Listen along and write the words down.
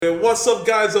And what's up,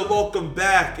 guys, and welcome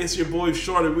back. It's your boy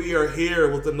Shorty. We are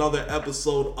here with another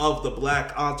episode of the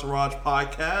Black Entourage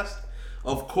podcast.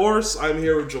 Of course, I'm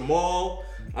here with Jamal.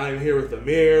 I'm here with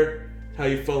Amir. How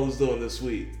you fellas doing this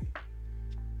week?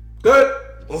 Good.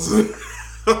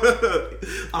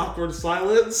 Awkward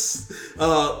silence.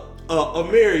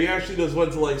 Amir, you actually just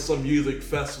went to like some music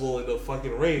festival in the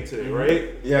fucking rain today,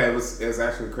 right? Yeah, it was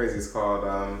actually crazy. It's called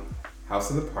House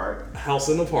in the Park. House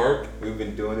in the Park. We've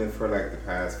been doing it for like the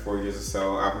past 4 years or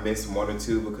so. I've missed one or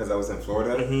two because I was in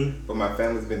Florida, but my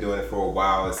family's been doing it for a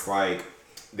while. It's like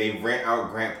they rent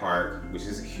out Grant Park, which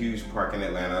is a huge park in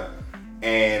Atlanta,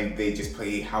 and they just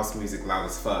play house music loud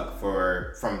as fuck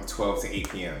from 12 to 8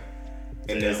 p.m.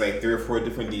 And there's like 3 or 4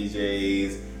 different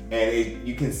DJs, and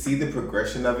you can see the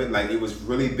progression of it. Like it was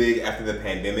really big after the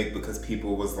pandemic because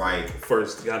people was like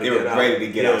They were ready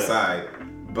to get outside.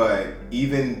 But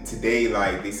even today,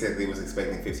 like they said, they was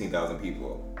expecting 15,000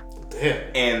 people.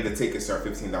 Damn. And the tickets are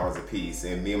 $15 a piece.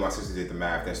 And me and my sister did the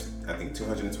math. That's I think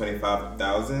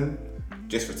 $225,000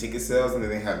 just for ticket sales, and then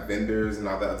they have vendors and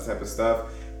all that other type of stuff.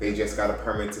 They just got a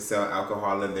permit to sell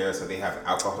alcohol in there, so they have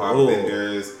alcohol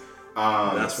vendors.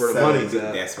 That's where the money's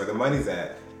at. That's where the money's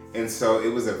at. And so it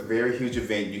was a very huge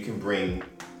event. You can bring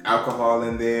alcohol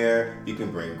in there, you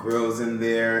can bring grills in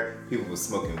there, people were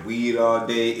smoking weed all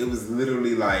day. It was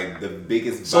literally like the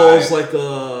biggest vibe. So it's like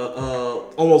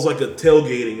almost like a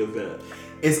tailgating event.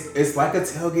 It's like a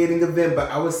tailgating event,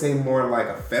 but I would say more like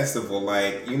a festival.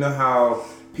 Like, you know how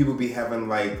people be having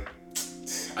like,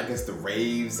 I guess the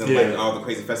raves and like all the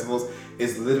crazy festivals?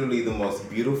 It's literally the most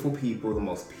beautiful people, the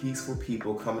most peaceful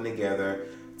people coming together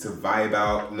to vibe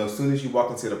out. As soon as you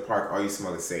walk into the park, all you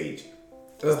smell is sage.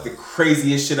 That's the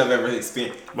craziest shit I've ever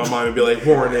experienced. My mind would be like,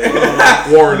 warning,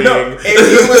 warning. No, and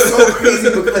it was so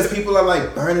crazy because people are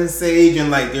like burning sage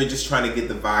and like they're just trying to get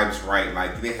the vibes right.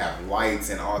 Like they have lights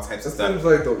and all types of stuff. Seems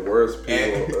like the worst people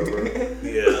ever.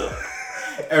 Yeah.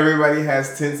 Everybody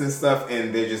has tents and stuff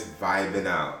and they're just vibing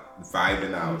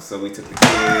out. So we took the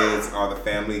kids, all the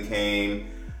family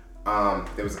came.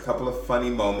 There was a couple of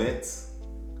funny moments.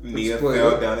 Nia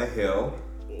fell down a hill.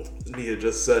 Nia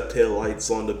just set tail lights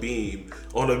on the beam.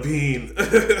 The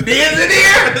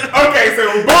engineer! Okay, so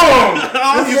boom!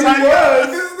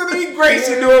 This is gonna be great.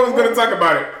 She knew I was gonna talk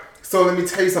about it. So let me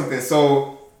tell you something.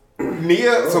 So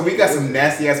Nia, we got some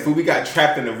nasty ass food. We got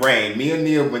trapped in the rain. Me and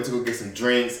Nia went to go get some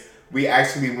drinks. We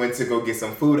actually went to go get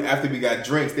some food. After we got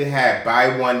drinks, they had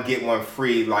buy one, get one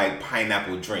free, like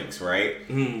pineapple drinks, right?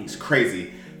 It's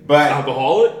crazy. But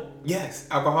alcoholic? Yes,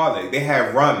 alcoholic. They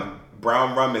had brown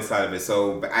rum inside of it.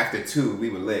 So after 2, we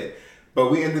were lit.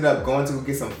 But we ended up going to go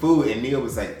get some food, and Nia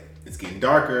was like, "It's getting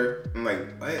darker." I'm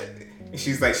like, "What?" And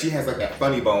she's like, she has like that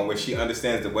funny bone where she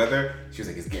understands the weather. She was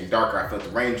like, "It's getting darker." I felt the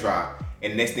raindrop,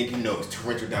 and next thing you know, it's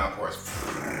torrential downpours,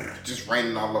 just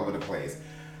raining all over the place.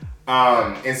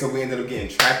 And so we ended up getting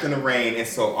trapped in the rain, and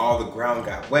so all the ground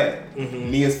got wet.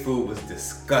 Nia's food was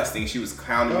disgusting. She was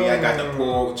clowning me. I got the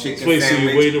pulled chicken sandwich. So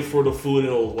you waited for the food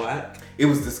and it was whack? It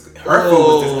was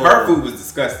her food was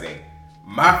disgusting.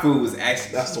 My food was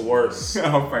actually... That's the worst.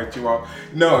 I'll fight you all.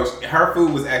 No, her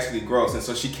food was actually gross, and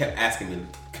so she kept asking me,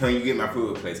 "Can you get my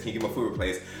food replaced? Can you get my food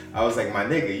replaced?" I was like, "My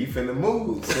nigga, you finna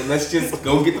move, so let's just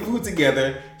go get the food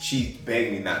together." She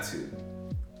begged me not to.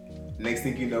 Next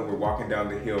thing you know, we're walking down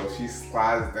the hill. She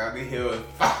slides down the hill and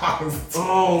falls.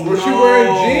 Oh, was she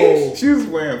wearing jeans? She was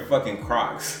wearing fucking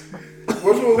Crocs.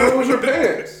 What was her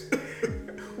pants?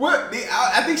 What?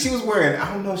 I think she was wearing,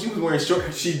 I don't know, she was wearing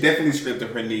short. She definitely stripped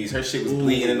up her knees. Her shit was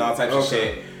bleeding and all types of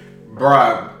shit.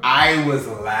 Bruh, I was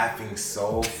laughing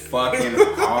so fucking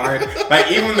hard.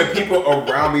 Like, even the people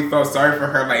around me felt sorry for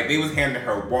her. Like, they was handing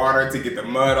her water to get the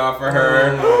mud off of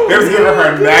her. They was giving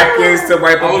her napkins to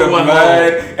wipe up the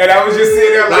blood. And I was just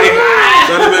sitting there like,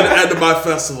 That'd have been at my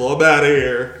festival. I'm out of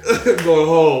here. Going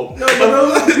home. No, but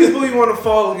those are the people you want to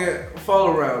fall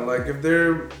around. Like, if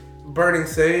they're burning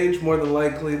sage, more than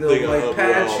likely they'll like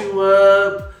patch you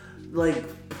up, like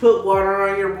put water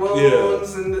on your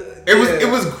wounds, and it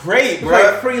was great, bro.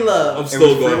 Like free love. I'm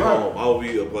still going home. I'll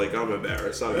be like, I'm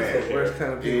embarrassed. I'm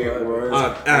kind of people.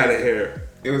 I'm out of here.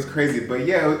 It was crazy, but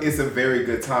yeah, it's a very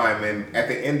good time. And at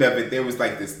the end of it, there was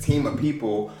like this team of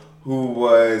people who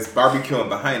was barbecuing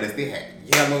behind us. They had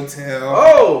yellowtail.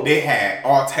 Oh! They had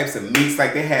all types of meats.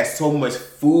 Like, they had so much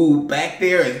food back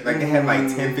there. Like, they had like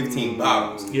 10, 15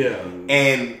 bottles. Yeah.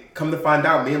 And come to find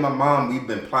out, me and my mom, we've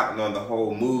been plotting on the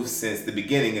whole move since the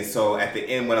beginning. And so at the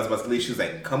end, when I was about to leave, she was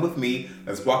like, "Come with me.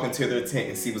 Let's walk into their tent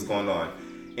and see what's going on."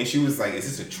 And she was like, "Is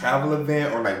this a travel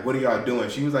event or like, what are y'all doing?"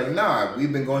 She was like, "Nah,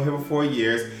 we've been going here for 4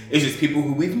 years. It's just people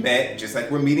who we've met, just like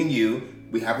we're meeting you.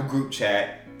 We have a group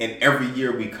chat. And every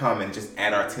year we come and just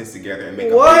add our tents together and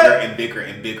make What? a bigger and bigger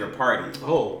and bigger party.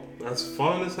 Oh, that's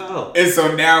fun as hell. And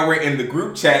so now we're in the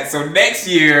group chat. So next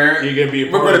year You're gonna be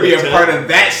we're going to be a part of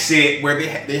that shit where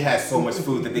they had so much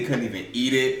food that they couldn't even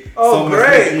eat it. Oh, so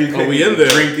great. You couldn't we in even there.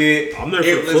 drink it. I'm there for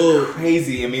it the was food.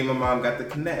 crazy. And me and my mom got the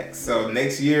connect. So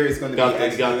next year it's going to be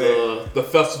Got the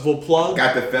festival plug.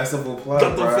 Got the festival plug.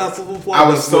 Got the bruh. festival plug. I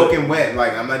was That's soaking wet.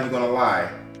 Like, I'm not even gonna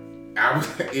lie.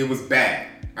 It was bad.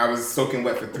 I was soaking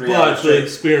wet for 3 hours But the straight.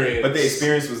 experience. But the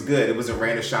experience was good. It was a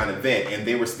Rain or Shine event, and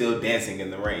they were still dancing in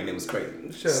the rain. It was crazy.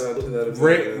 Shout out to that event.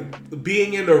 Rain,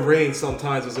 being in the rain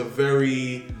sometimes is a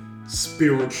very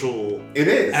spiritual It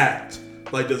is. act.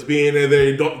 Like just being in there,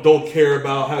 you don't care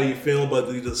about how you feel,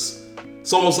 but you just.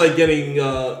 It's almost like getting.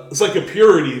 It's like a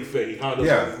purity thing. How just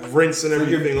Yeah. rinsing So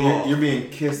everything off. you're being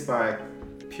kissed by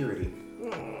purity.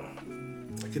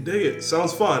 I can dig it.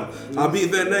 Sounds fun. I'll be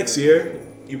there next year.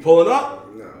 You pulling up?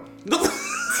 No.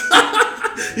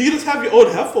 You can just have your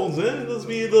own headphones in. It'll just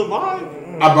be the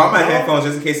vibe. I bought my headphones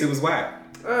just in case it was whack,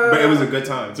 but it was a good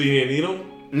time. So you didn't need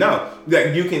them? No,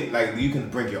 you can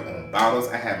bring your own bottles.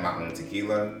 I had my own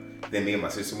tequila. Then me and my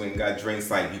sister went and got drinks.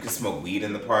 Like, you can smoke weed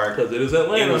in the park. Because it is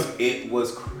Atlanta. It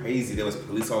was crazy. There was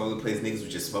police all over the place. Niggas were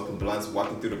just smoking blunts,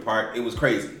 walking through the park. It was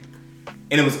crazy.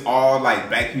 And it was all like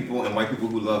black people and white people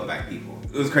who love black people.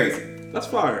 It was crazy. That's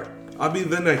fire. I'll be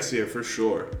there next year for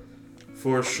sure.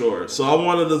 For sure. So I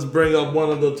wanted to bring up one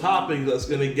of the topics that's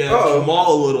going to get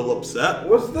Jamal a little upset.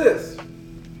 What's this?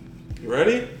 You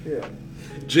ready? Yeah.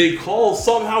 J. Cole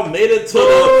somehow made it to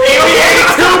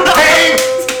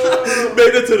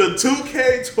the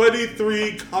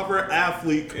 2K23 cover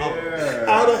athlete cover. Yeah.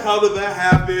 How the hell did that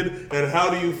happen, and how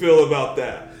do you feel about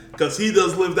that? Because he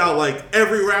just lived out like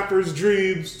every rapper's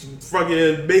dreams,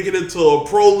 fucking making it to a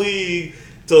pro league,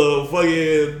 to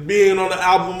fucking being on the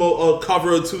album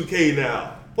cover of 2K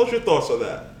now. What's your thoughts on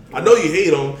that? I know you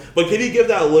hate him, but can you give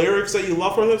that lyrics that you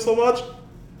love from him so much?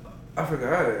 I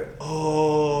forgot it.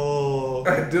 Oh.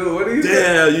 I do. What do you say?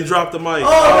 Damn, you dropped the mic. Oh,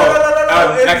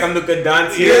 no. It's- Like I'm looking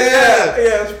Dante.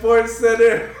 Yeah, Sports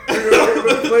Center.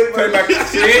 Play like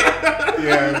shit.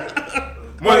 Yeah.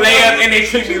 One layup and they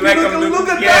treat me like I'm Luka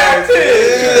Luka. Yeah.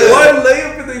 One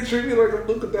layup and they treat me like I'm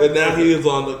Luka Doncic. And now he is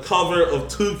on the cover of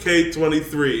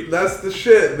 2K23. That's the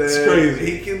shit, man. It's crazy.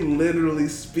 He can literally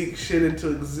speak shit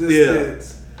into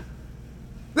existence.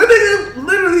 That nigga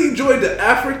literally joined the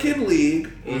African League,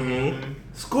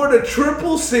 scored a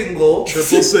triple single,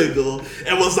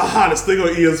 and was the hottest thing on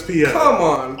ESPN. Come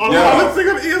on. The hottest thing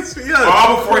on ESPN.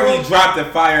 All before he dropped the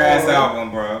fire ass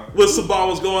album, bro. What's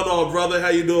what's going on, brother? How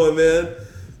you doing, man?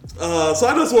 So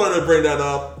I just wanted to bring that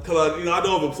up because I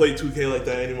don't even play 2K like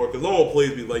that anymore because no one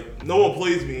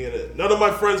plays me in it. None of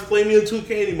my friends play me in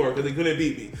 2K anymore because they couldn't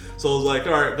beat me. So I was like,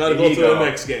 all right, gotta go to the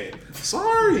next game.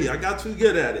 Sorry, I got too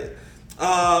good at it.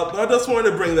 But I just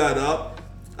wanted to bring that up.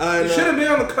 He shouldn't be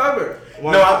on the cover. No,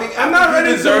 I think I'm not he ready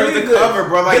to deserves believe the cover,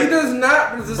 bro. Like, he does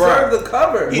not deserve the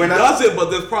cover. He doesn't,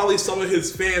 but there's probably some of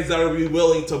his fans that would be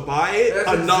willing to buy it.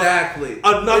 That's exactly.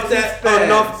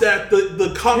 Enough that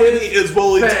the company is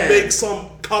willing to make some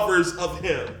covers of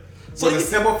him. So the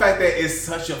simple fact that it's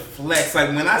such a flex. Like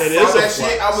when I It saw is a that flex.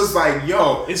 shit, I was like,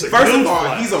 yo, It's a first huge of all,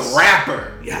 flex. he's a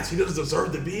rapper. Yes, he doesn't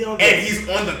deserve to be on there. And he's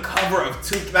on the cover of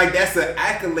 2K. Like, that's an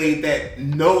accolade that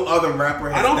no other rapper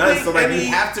has done. So, like, you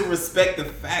have to respect the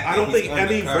fact that I don't he's think on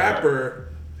any the cover. rapper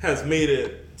has made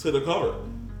it to the cover.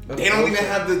 They don't even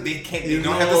have the. They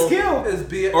don't have the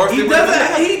skill. Or he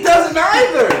doesn't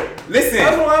either. Listen,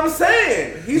 that's what I'm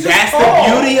saying. That's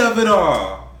the beauty of it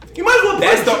all. You might as well.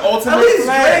 That's the ultimate. At least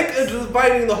flex. Drake is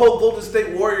inviting the whole Golden State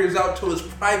Warriors out to his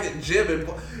private gym,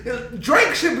 and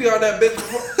Drake should be on that bitch.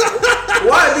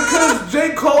 Why? Because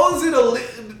J. Cole's in a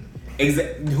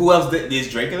league. Who else is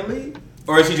Drake in the league?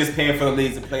 Or is he just paying for the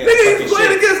leagues to play? Nigga, he's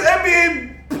playing against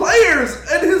NBA players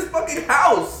in his fucking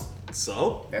house.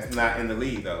 So? That's not in the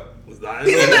league, though. He's in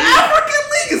the African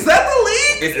League. Is that the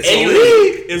league? It's a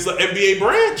league. It's an NBA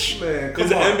branch. Man, come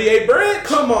it's on. an NBA branch.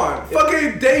 Come on.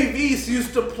 Fucking Dave East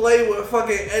used to play with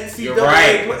fucking NCAA. You're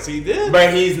right. Yes, he did.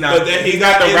 But he's not. But then he's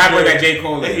not the in rapper there. that J.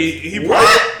 Cole is. He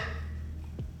What?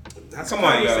 That's Come a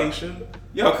on, yo. conversation.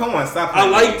 Yo, come on, stop. I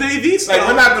like Dave East. Like,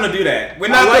 we're not gonna do that. We're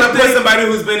not like gonna put Dave- somebody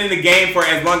who's been in the game for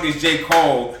as long as J.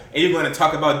 Cole, and you're gonna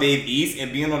talk about Dave East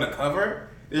and being on the cover.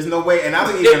 There's no way, and I'm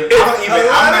not even. Say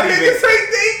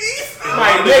Dave East.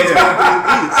 My nigga.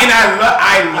 And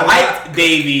I liked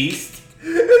Dave East,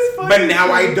 It's funny. but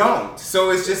now I don't.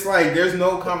 So it's just like there's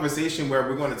no conversation where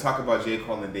we're going to talk about J.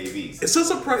 Cole and Dave East. It's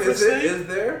just a preference Is thing.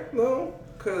 there? No.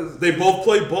 Because they both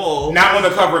play ball. Not on the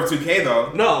cover of 2K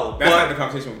though. No, that's not the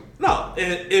conversation. No,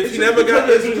 and if he never got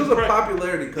it's just a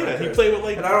popularity contest. Yeah, he played with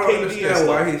like. And I don't KD understand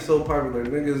why he's so popular.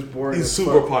 Nigga is boring. He's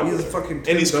super popular. He's fucking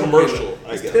Tim and he's Duncan. commercial.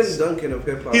 He's Tim Duncan of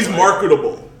hip hop. He's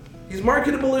marketable. He's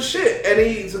marketable as shit, and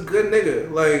he's a good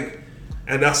nigga. Like.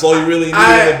 And that's all you really need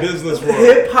in the business world.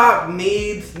 Hip hop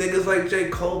needs niggas like J.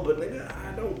 Cole, but nigga,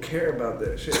 I don't care about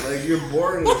that shit. Like, you're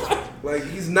boring. Like,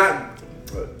 he's not.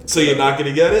 So you're not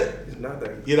gonna get it? He's not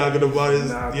that. You're not gonna buy his.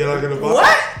 You're not gonna buy.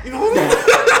 What? You know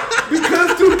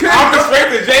because 2K. I'm respect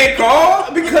to J.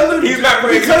 Cole. Because of he's not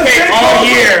playing 2K all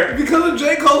year. Because of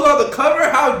J. Cole's on the cover,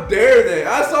 how dare they?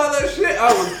 I saw that shit.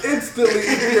 I was instantly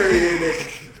infuriated.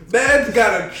 Man's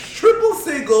got a triple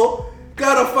single.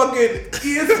 Got a fucking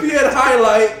ESPN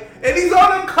highlight, and he's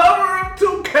on the cover of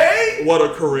 2K. What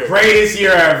a career! Greatest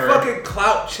year ever. Fucking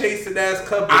clout chasing ass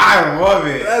company. I love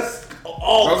it. That's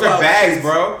all. Those are bags, chasing.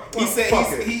 bro. He said Fuck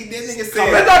this nigga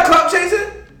said that's not clout chasing.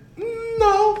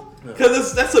 No,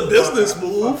 because that's a business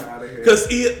move. Because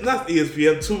not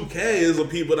ESPN, 2K is the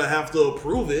people that have to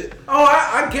approve it. Oh,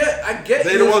 I get.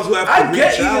 They're the ones who have to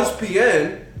reach out.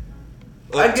 ESPN.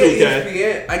 I get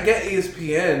ESPN. I get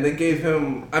ESPN. They gave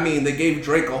him. I mean, they gave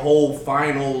Drake a whole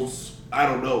finals. I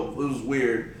don't know. It was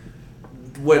weird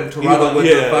when Toronto went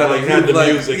to the finals. Like had the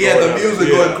music. Yeah, the music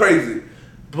going crazy.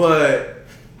 But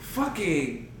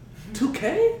fucking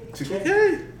 2K.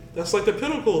 2K. That's like the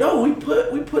pinnacle. No, we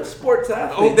put sports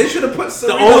athletes. Oh, they should have put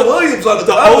Serena Williams on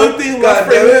the only thing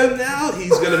left for him now,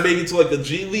 he's gonna make it to like a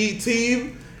G League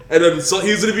team, and then so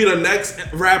he's gonna be the next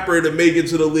rapper to make it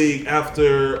to the league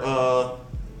after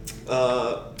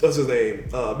what's his name,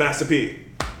 Master P.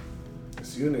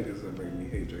 It's you niggas that make me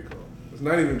hate J. Cole. It's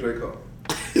not even J. Cole.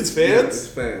 His fans? Yeah, it's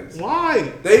fans.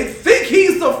 Why? They think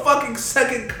he's the fucking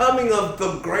second coming of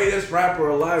the greatest rapper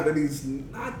alive, and he's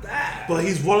not that. But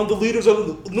he's one of the leaders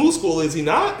of the new school, is he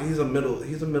not? He's a middle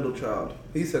child.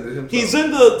 He said it himself.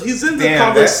 He's in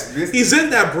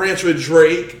that branch with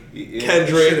Drake,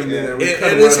 Kendrick, and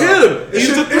it's him.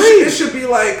 He's the three. It should be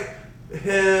like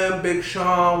him, Big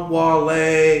Sean,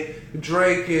 Wale,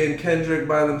 Drake, and Kendrick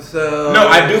by themselves. No,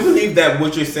 I do believe that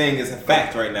what you're saying is a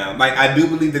fact right now. Like, I do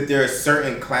believe that there are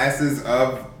certain classes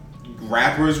of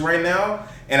rappers right now,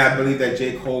 and I believe that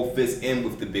J. Cole fits in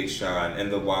with the Big Sean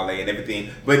and the Wale and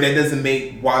everything, but that doesn't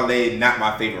make Wale not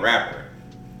my favorite rapper.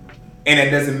 And it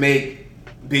doesn't make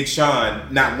Big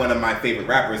Sean not one of my favorite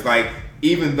rappers. Like,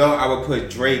 even though I would put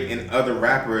Drake and other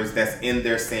rappers that's in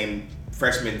their same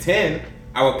freshman 10,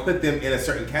 I would put them in a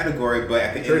certain category, but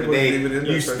at the end of the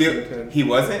day, you still... 10. He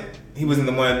wasn't? He wasn't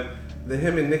the one...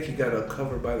 Him and Nicki got a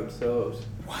cover by themselves.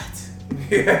 What?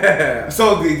 Yeah.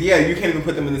 So, yeah, you can't even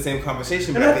put them in the same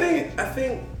conversation. And I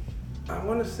think... I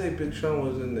want to say Big Sean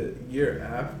was in the year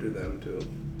after them, too.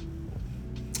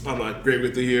 I'm not great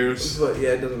with the years. But, yeah,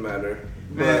 it doesn't matter.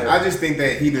 Man, I just think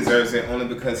that he deserves it only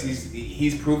because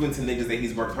he's proven to niggas that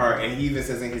he's worked hard, and he even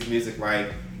says in his music,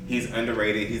 like... He's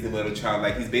underrated. He's the middle child.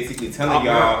 Like, he's basically telling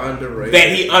y'all that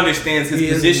he understands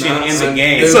his position in the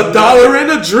game. It's $1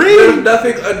 and a dream. There's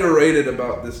nothing underrated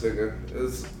about this nigga.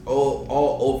 It's all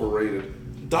overrated.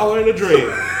 $1 and a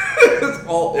dream. It's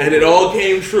all overrated. And it all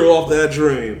came true off that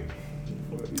dream.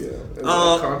 Yeah.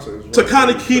 To kind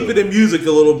of keep it in music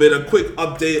a little bit, a quick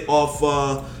update off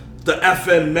the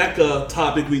FN Mecca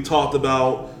topic we talked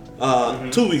about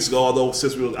 2 weeks ago, although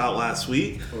since we were out last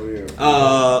week. Oh,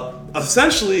 yeah.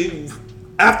 Essentially,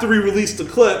 after we released the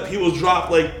clip, he was dropped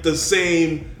like the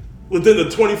same within the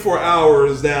 24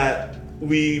 hours that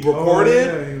we recorded.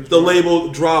 Oh, yeah, the label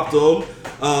dropped him.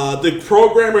 The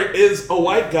programmer is a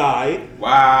white guy.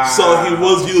 Wow. So he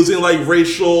was using like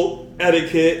racial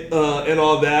etiquette and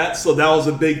all that. So that was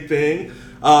a big thing.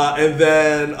 And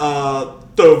then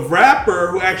the rapper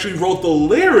who actually wrote the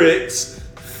lyrics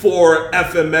for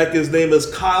FN Mecca, his name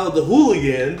is Kyle the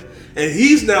Hooligan. And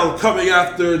he's now coming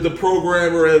after the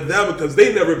programmer and them because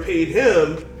they never paid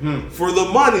him for the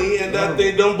money and that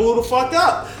they done blew the fuck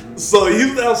up. So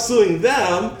he's now suing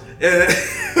them. And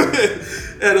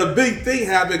and a big thing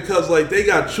happened because like they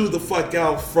got chewed the fuck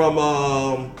out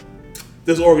from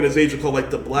this organization called like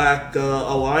the Black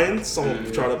Alliance. I'm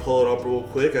trying to pull it up real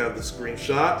quick. I have the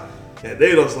screenshot. And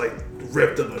they just like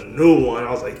ripped them a new one.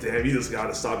 I was like, damn, you just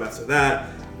gotta stop after that.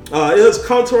 It has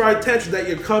come to our attention that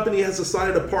your company has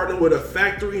decided to partner with a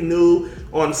factory new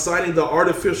on signing the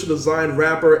artificial design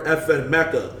rapper FN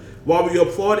Mecca. While we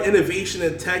applaud innovation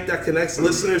in tech that connects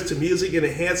listeners to music and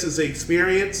enhances the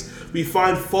experience, we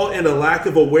find fault in the lack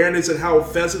of awareness and how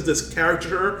offensive this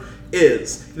caricature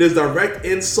is. It is direct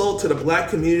insult to the black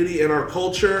community and our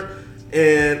culture,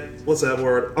 and what's that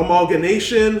word?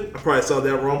 Amalgamation, I probably said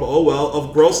that wrong, but oh well,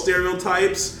 of gross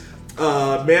stereotypes,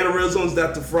 mannerisms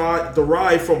that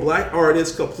derive from black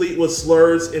artists, complete with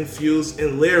slurs infused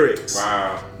in lyrics.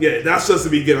 Wow. Yeah, that's just the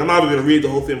beginning. I'm not even going to read the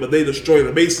whole thing, but they destroyed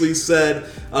it. Basically said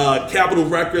Capitol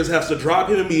Records has to drop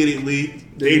him immediately.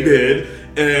 They did.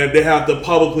 And they have to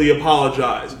publicly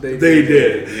apologize. They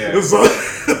did. Yeah. So,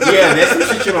 Yeah, that's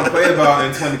some shit you don't play about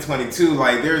in 2022.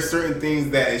 Like, there are certain things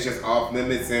that is just off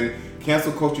limits, and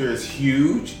cancel culture is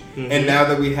huge. And now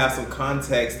that we have some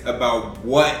context about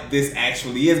what this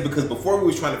actually is, because before we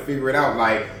was trying to figure it out,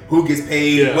 like, who gets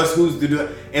paid, who's to do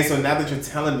it. And so now that you're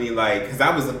telling me, like, because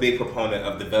I was a big proponent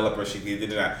of developership,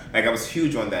 like, I was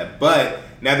huge on that. But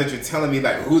now that you're telling me,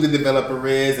 like, who the developer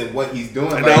is and what he's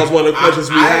doing. And like, that was one of the questions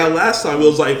we had last time. It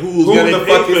was like, who was getting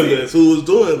paid for this? Who was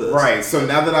doing this? Right. So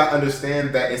now that I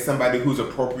understand that it's somebody who's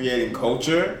appropriating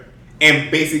culture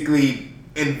and basically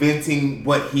inventing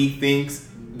what he thinks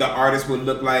the artist would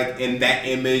look like in that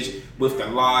image with the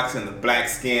locks and the black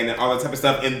skin and all that type of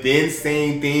stuff, and then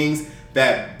saying things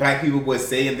that black people would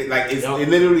say, and like it's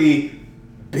literally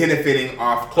benefiting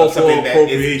off cultural something that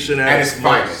appropriation is at its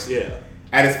finest. Yeah.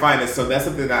 At its finest. So that's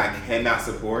something that I cannot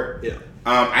support. Yeah.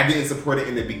 I didn't support it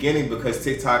in the beginning because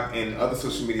TikTok and other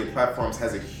social media platforms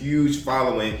has a huge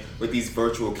following with these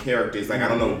virtual characters. Like, I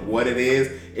don't know what it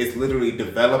is. It's literally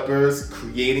developers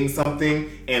creating something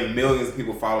and millions of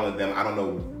people following them. I don't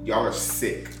know. Y'all are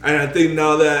sick. And I think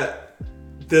now that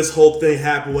this whole thing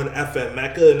happened when FM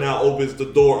Mecca, it now opens the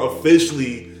door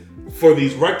officially for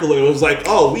these record labels. Like,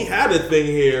 oh, we had a thing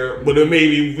here, but then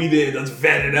maybe we didn't just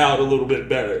vet it out a little bit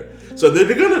better. So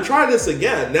they're going to try this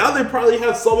again. Now they probably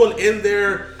have someone in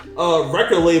their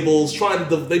record labels trying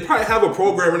to, they probably have a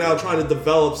programmer now trying to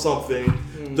develop something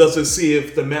just to see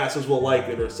if the masses will like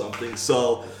it or something.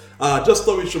 So just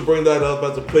thought we should bring that up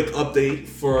as a quick update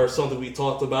for something we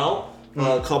talked about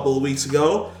a couple of weeks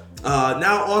ago.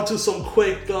 Now on to some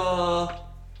quick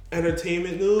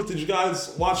entertainment news. Did you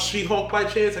guys watch She-Hulk by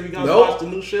chance? Have you guys watched the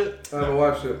new shit? I haven't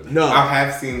watched it. No. I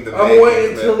have seen the I'm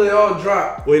waiting until they all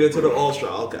drop. Wait until the all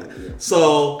drop. Okay.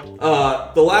 So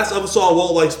the last episode I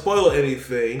won't like spoil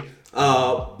anything.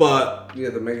 But yeah,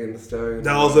 the Megan Thee Stallion.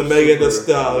 that was a Megan Thee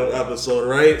Stallion episode,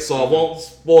 right? So I won't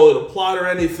spoil the plot or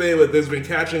anything, but there's been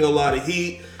catching a lot of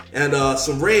heat and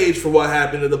some rage for what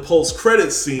happened in the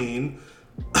post-credit scene.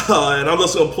 And I'm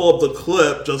just gonna pull up the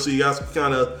clip just so you guys can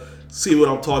kind of see what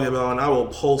I'm talking about, and I will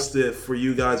post it for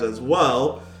you guys as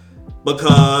well,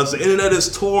 because the internet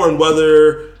is torn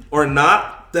whether or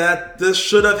not that this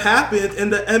should have happened in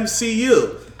the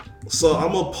MCU. So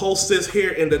I'm gonna post this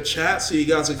here in the chat so you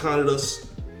guys can kind of just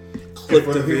click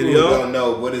the video. People who don't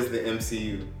know, what is the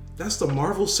MCU? That's the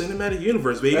Marvel Cinematic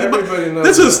Universe, baby. Everybody knows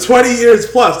this is 20 years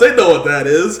plus. They know what that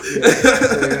is.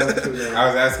 I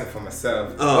was asking for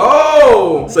myself.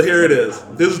 So here it is.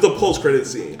 This is the post-credit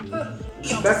scene.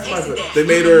 That's my bad. They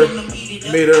made her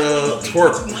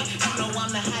twerk.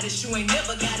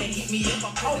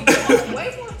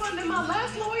 Way more fun than my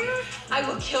last lawyer. I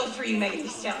will kill for you, Megan Thee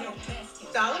Stallion.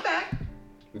 Dollar back.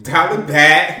 Dollar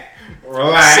back.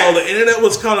 Relax. So the internet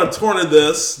was kind of torn of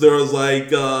this. There was like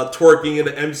twerking in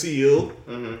the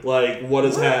MCU. Like, what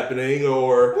is happening?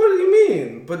 Or What do you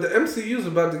mean? But the MCU's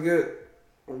about to get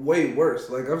way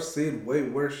worse. Like, I've seen way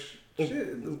worse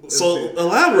shit. So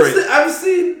elaborate. I've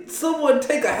seen someone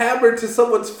take a hammer to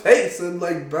someone's face and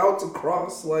like bounce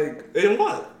across. Like, In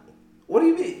what? what do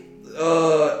you mean?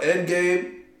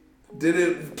 Endgame.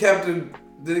 Didn't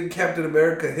Captain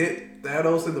America hit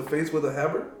Thanos in the face with a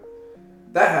hammer?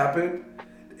 That happened.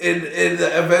 In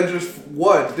the Avengers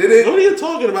 1, did it? What are you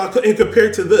talking about in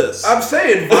compared to this? I'm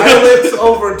saying violence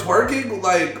over twerking.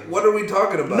 Like, what are we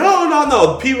talking about?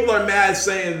 No. People are mad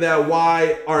saying that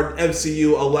why are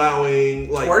MCU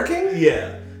allowing like Twerking?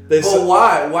 Yeah. But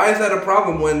why? Why is that a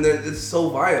problem when it's so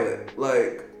violent?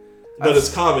 Like, But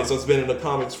it's comics. It's been in the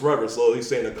comics forever. So he's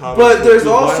saying the comics. but there's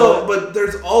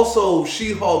violent. also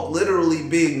She-Hulk literally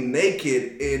being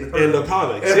naked in the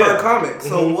comics. her comics.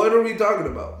 So what are we talking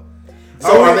about?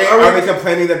 So are they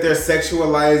complaining that they're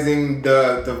sexualizing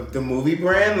the movie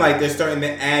brand? Like they're starting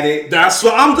to add it. That's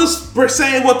what I'm just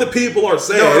saying. What the people are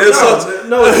saying.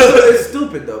 It's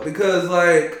stupid though, because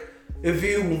like if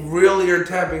you really are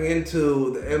tapping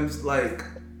into the M's, like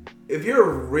if you're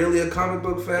really a comic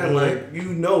book fan, like you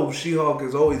know She-Hulk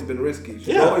has always been risky.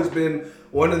 She's always been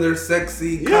one of their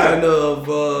sexy kind of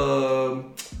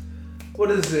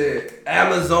what is it,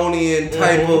 Amazonian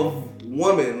type of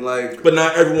woman, like. But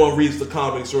not everyone reads the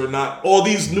comics, or not all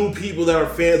these new people that are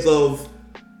fans of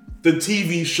the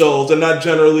TV shows are not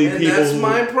generally and people. That's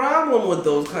my problem with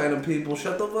those kind of people.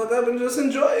 Shut the fuck up and just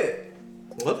enjoy it.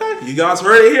 Okay, you guys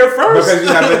heard it here first. Because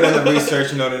you haven't done the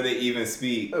research in order to even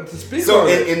speak. To speak so on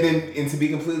and to be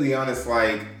completely honest,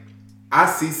 like I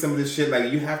see some of this shit,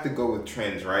 like, you have to go with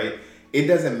trends, right? It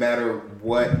doesn't matter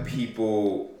what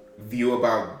people view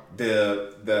about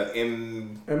the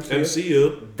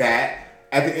MCU. That,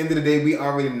 at the end of the day, we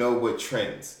already know what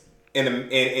trends in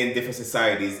different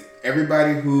societies.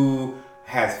 Everybody who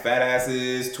has fat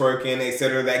asses, twerking,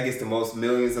 etc., that gets the most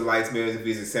millions of likes, millions of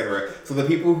views, etc. So the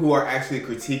people who are actually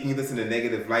critiquing this in a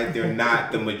negative light, they're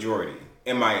not the majority,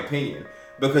 in my opinion.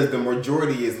 Because the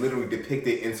majority is literally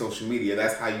depicted in social media.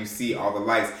 That's how you see all the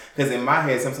likes. Because in my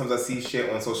head, sometimes I see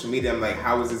shit on social media. I'm like,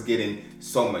 how is this getting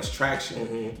so much traction?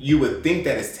 Mm-hmm. You would think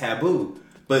that it's taboo.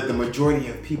 But the majority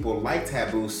of people like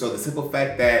taboo. So the simple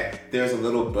fact that there's a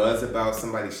little buzz about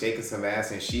somebody shaking some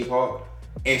ass in She-Hulk,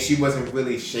 and she wasn't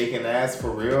really shaking ass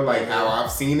for real, like how I've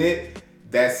seen it,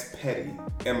 that's petty,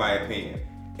 in my opinion.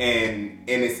 And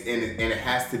it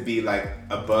has to be like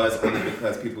a buzz only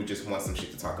because people just want some shit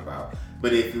to talk about.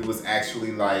 But if it was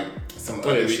actually like some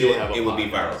other shit, it would be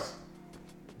viral.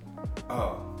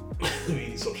 Oh. We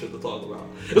need some shit to talk about.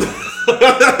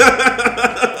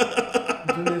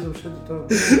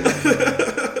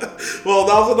 Well,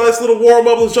 that was a nice little warm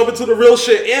up. Let's jump into the real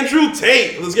shit. Andrew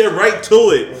Tate. Let's get right to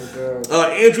it.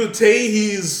 Andrew Tate,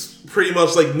 he's pretty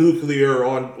much like nuclear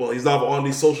on, well, he's not on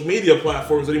these social media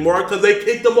platforms anymore because they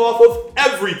kicked him off of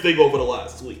everything over the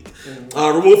last week.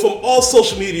 Removed from all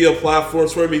social media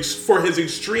platforms for his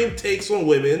extreme takes on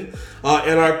women,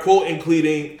 and I quote,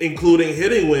 including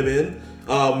hitting women.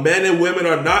 Men and women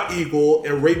are not equal,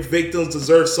 and rape victims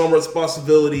deserve some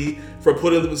responsibility for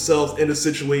putting themselves in a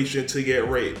situation to get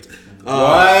raped.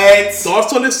 What?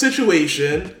 Thoughts on this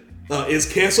situation? Is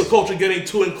cancel culture getting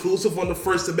too inclusive on the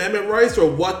First Amendment rights, or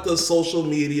what the social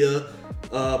media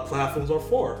platforms are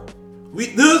for?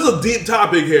 This is a deep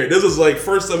topic here. This is like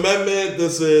First Amendment.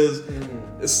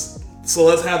 So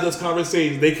let's have this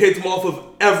conversation. They kicked him off of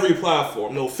every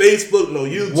platform. No Facebook, no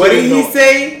YouTube. What did he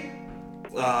say?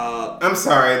 I'm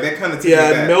sorry, that kind of took me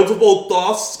back. Multiple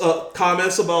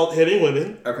comments about hitting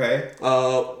women. Okay.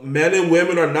 Men and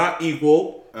women are not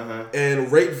equal.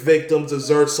 And rape victims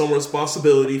deserve some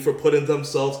responsibility for putting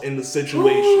themselves in the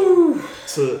situation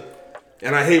to.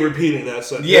 And I hate repeating that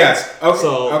sentence. Yes.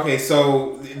 Okay.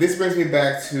 So this brings me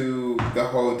back to the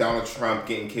whole Donald Trump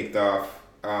getting kicked off.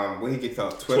 When he kicked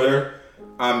off Twitter.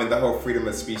 And the whole freedom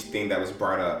of speech thing that was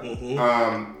brought up.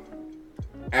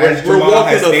 As Jamal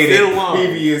has stated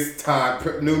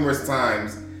numerous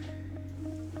times,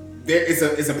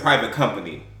 it's a private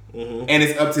company. And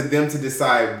it's up to them to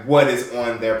decide what is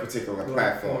on their particular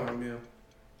platform.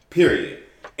 Period.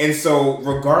 And so,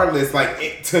 regardless,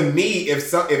 to me,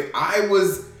 if I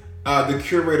was the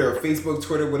curator of Facebook,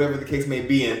 Twitter, whatever the case may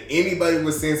be, and anybody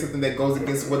was saying something that goes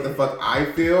against what the fuck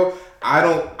I feel, I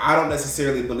don't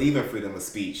necessarily believe in freedom of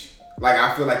speech. Like,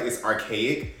 I feel like it's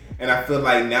archaic, and I feel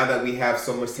like now that we have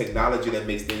so much technology that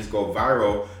makes things go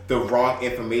viral, the wrong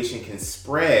information can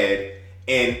spread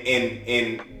and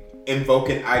invoke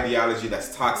an ideology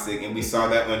that's toxic, and we saw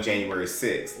that on January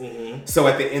 6th. So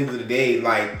at the end of the day,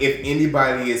 like, if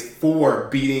anybody is for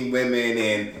beating women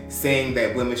and saying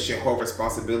that women should hold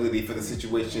responsibility for the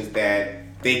situations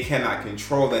that they cannot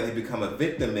control, that they become a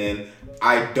victim in,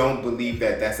 I don't believe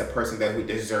that that's a person who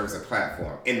deserves a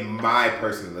platform. In my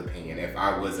personal opinion, if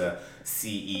I was a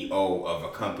CEO of a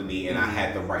company and I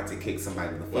had the right to kick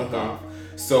somebody the fuck off.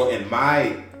 So in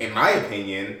my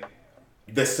opinion,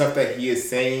 the stuff that he is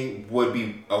saying would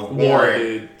be a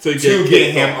warrant to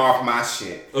get him off my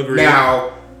shit. Agreed.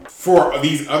 Now, for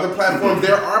these other platforms,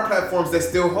 there are platforms that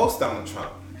still host Donald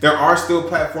Trump. There are still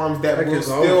platforms that will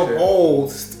still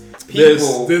host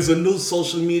people. There's a new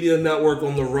social media network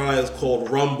on the rise called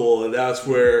Rumble, and that's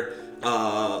where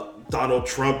Donald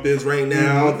Trump is right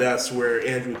now. That's where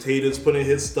Andrew Tate is putting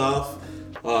his stuff.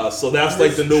 So that's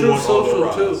like the new one on the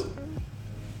rise.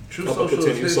 True Social.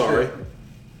 Continue. Sorry.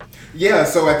 Yeah,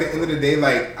 so at the end of the day,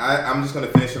 like, I'm just gonna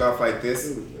finish it off like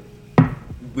this.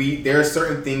 There are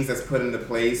certain things that's put into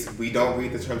place. We don't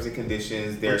read the terms and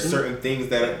conditions. There are certain things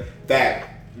that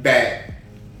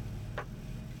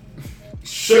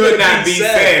should not be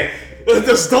said.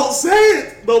 Just don't say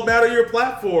it, no matter your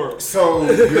platform.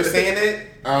 So you're saying it,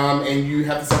 and you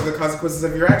have to suffer the consequences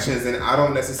of your actions. And I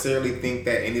don't necessarily think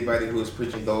that anybody who is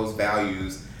preaching those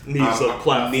values needs a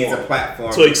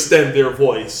platform to extend their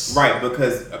voice, right?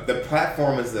 Because the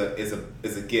platform is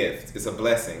a gift, it's a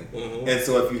blessing, and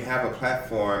so if you have a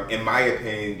platform, in my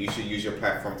opinion, you should use your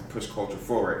platform to push culture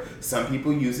forward. Some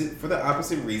people use it for the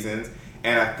opposite reasons,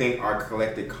 and I think our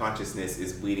collective consciousness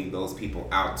is weeding those people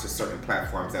out to certain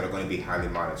platforms that are going to be highly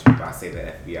monitored by, say,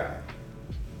 the FBI.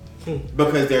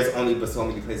 Because there's only but so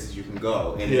many places you can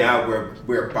go, and now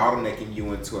we're bottlenecking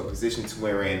you into a position to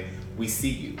wherein we see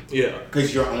you. Yeah.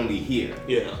 Because you're only here.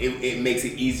 Yeah. It makes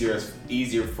it easier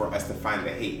for us to find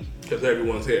the hate. Because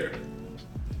everyone's here.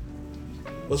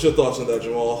 What's your thoughts on that,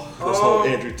 Jamal? This whole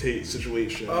Andrew Tate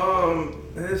situation.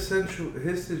 His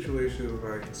situation is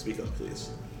like. Speak up, please.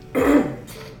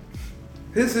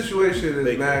 His situation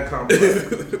is mad complex.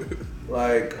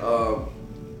 Like,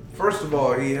 first of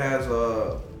all, he has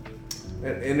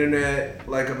an internet,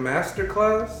 like a master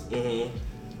class, and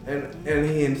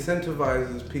he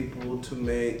incentivizes people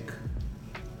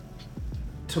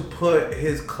to put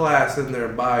his class in their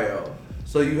bio.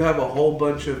 So you have a whole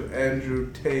bunch of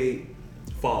Andrew Tate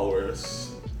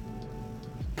followers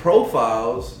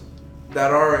profiles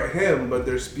that are him, but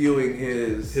they're spewing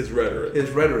his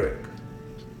rhetoric.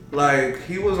 Like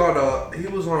he was on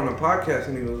a podcast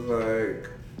and he was like,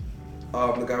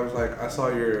 the guy was like, I saw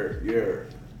your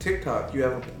TikTok. You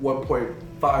have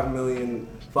 1.5 million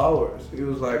followers. He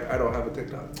was like, I don't have a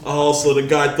TikTok. Oh, so the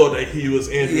guy thought that he was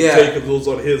Andrew Tate because it was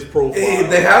on his profile.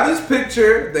 They have his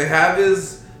picture. They have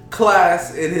his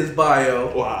class in his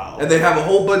bio. Wow. And they have a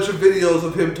whole bunch of videos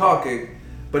of him talking.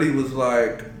 But he was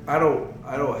like, I don't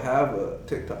have a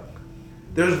TikTok.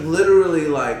 There's literally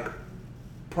like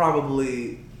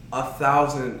probably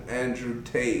 1,000 Andrew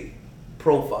Tate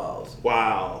profiles.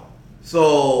 Wow.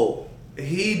 So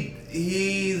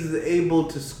he's able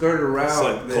to skirt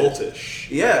around. It's like cultish.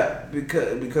 Yeah,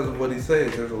 because of what he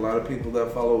says. There's a lot of people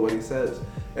that follow what he says.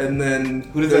 And then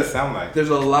who does that sound like? There's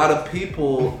a lot of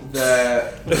people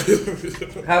that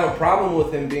have a problem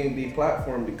with him being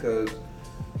deplatformed because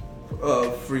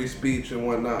of free speech and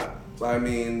whatnot. I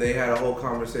mean, they had a whole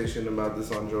conversation about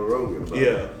this on Joe Rogan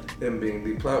about him being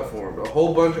deplatformed. A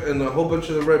whole bunch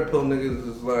of the red pill niggas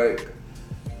is like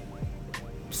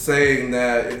saying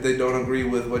that if they don't agree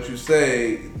with what you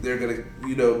say, they're gonna,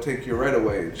 take your right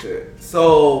away and shit.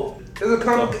 So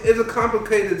it's a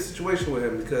complicated situation with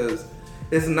him because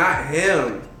it's not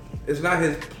him. It's not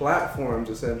his platforms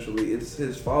essentially. It's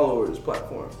his followers'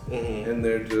 platform, and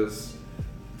they're just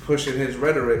pushing his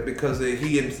rhetoric because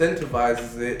he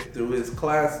incentivizes it through his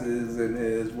classes and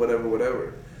his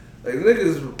whatever. Like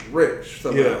nigga's rich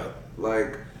somehow. Yeah.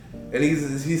 Like, and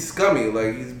he's scummy.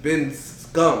 Like he's been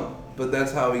scum, but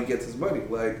that's how he gets his money.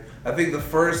 Like I think the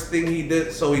first thing he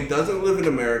did, so he doesn't live in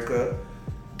America.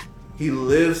 He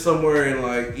lives somewhere in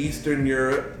like Eastern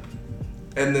Europe,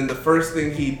 and then the first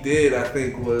thing he did, I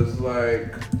think, was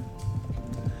like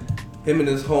him and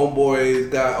his homeboys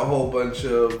got a whole bunch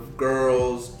of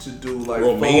girls to do like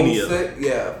Romania.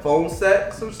 phone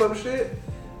sex or some shit.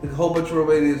 A whole bunch of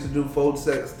Romanians to do phone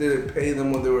sex, didn't pay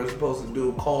them when they were supposed to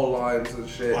do call lines and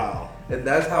shit. Wow. And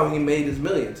that's how he made his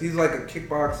millions. He's like a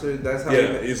kickboxer. That's how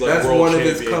he's like that's world one of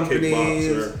his champion companies.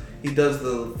 kickboxer. He does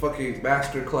the fucking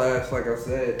master class, like I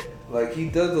said. Like he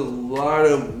does a lot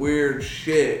of weird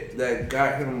shit that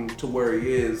got him to where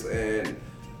he is and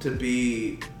to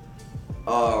be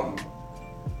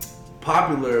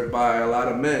popular by a lot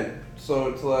of men. So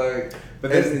it's like,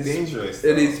 but that's dangerous.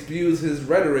 And he spews his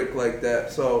rhetoric like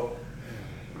that. So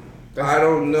I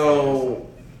don't know.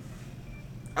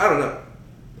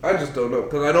 I just don't know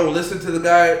because I don't listen to the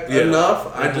guy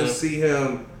enough. I just see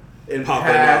him in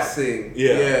popping passing. Up.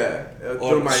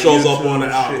 Through my shows YouTube up on the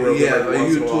algorithm. shit. Yeah, every the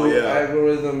once in a while, YouTube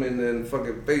algorithm, and then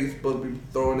fucking Facebook be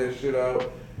throwing that shit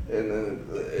out, and then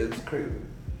it's crazy.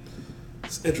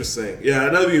 It's interesting. Yeah,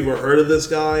 I never even heard of this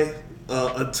guy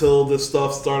until this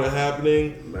stuff started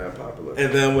happening. Mad popular.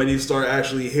 And then when you start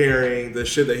actually hearing the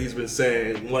shit that he's been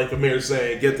saying, like Amir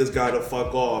saying, get this guy to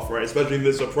fuck off, right? Especially if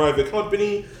it's a private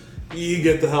company, you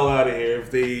get the hell out of here.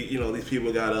 If they, these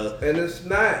people gotta. And it's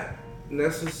not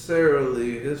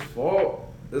necessarily his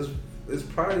fault. It's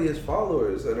probably his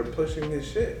followers that are pushing his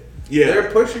shit. Yeah,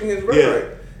 they're pushing his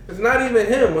rhetoric. Yeah. It's not even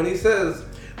him when he says.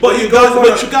 But you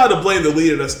gotta blame the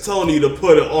leader that's telling you to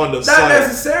put it on the site. Not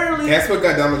necessarily. That's what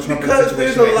got Donald Trump because in the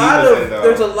situation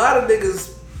there's a lot of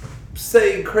niggas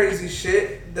saying crazy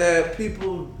shit that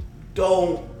people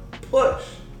don't push.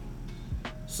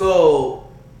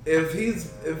 So if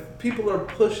people are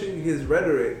pushing his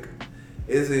rhetoric,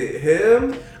 is it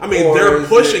him? I mean, they're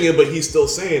pushing it, but he's still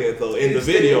saying it though in the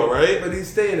video, right? But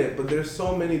he's saying it. But there's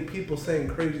so many people saying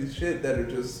crazy shit that are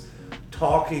just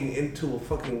talking into a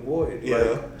fucking void. Yeah.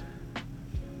 Like,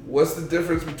 what's the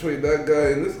difference between that guy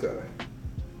and this guy?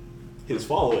 His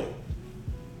following.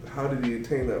 How did he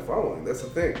attain that following? That's the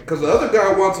thing. Because the other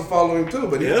guy wants a following too,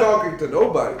 but he's talking to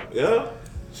nobody. Yeah.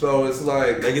 So it's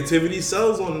like negativity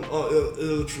sells on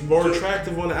more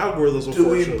attractive on the algorithms.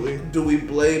 Unfortunately, do we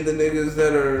blame the niggas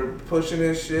that are pushing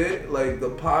his shit, like the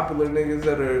popular niggas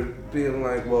that are being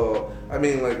like, well, I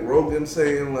mean, like Rogan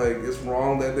saying like it's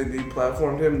wrong that they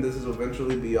deplatformed him. This is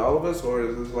eventually be all of us, or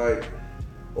is this like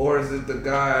Or is it the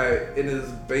guy in his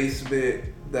basement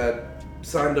that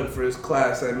signed up for his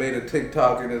class and made a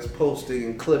TikTok and is posting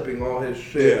and clipping all his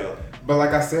shit? Yeah. But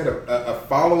like I said, a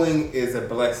following is a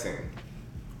blessing.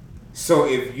 So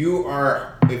if you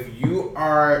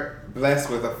are blessed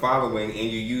with a following and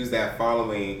you use that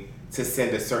following to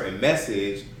send a certain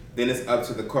message, then it's up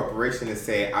to the corporation to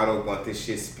say, I don't want this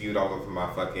shit spewed all over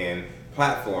my fucking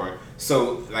platform.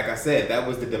 So like I said, that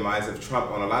was the demise of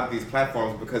Trump on a lot of these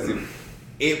platforms, because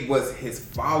it was his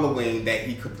following that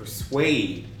he could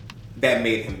persuade that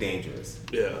made him dangerous.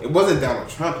 Yeah. It wasn't Donald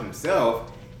Trump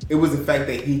himself. It was the fact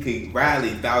that he could rally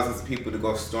thousands of people to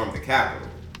go storm the Capitol.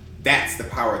 That's the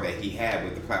power that he had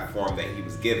with the platform that he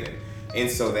was given. And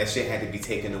so that shit had to be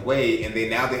taken away, and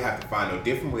now they have to find a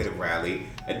different way to rally,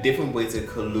 a different way to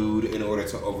collude in order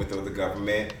to overthrow the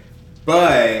government.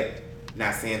 But,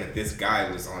 not saying that this guy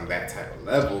was on that type of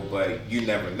level, but you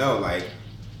never know. Like,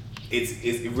 it's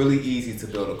really easy to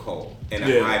build a cult in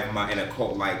a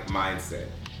cult-like mindset.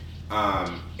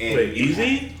 Wait,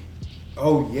 easy?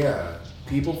 Oh yeah,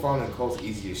 people fall in cults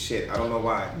easy as shit. I don't know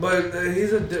why. But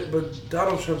but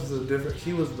Donald Trump is a different.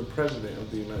 He was the president of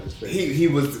the United States. He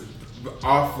was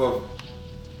off of,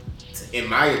 in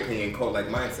my opinion, cult-like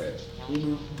mindset.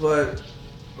 But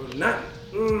not.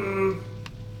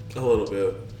 A little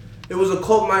bit. It was a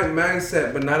cult-like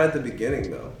mindset, but not at the beginning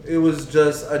though. It was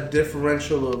just a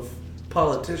differential of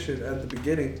politician at the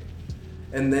beginning.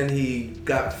 And then he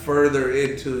got further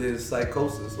into his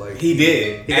psychosis. Like He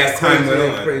did. He as got time crazier went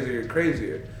and on. crazier and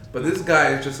crazier. But this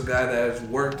guy is just a guy that has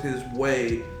worked his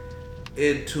way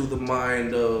into the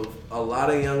mind of a lot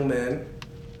of young men,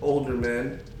 older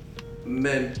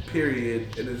men,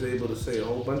 period, and is able to say a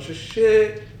whole bunch of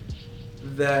shit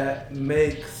that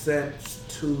makes sense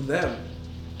to them.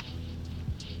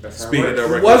 That's how it Speaking works.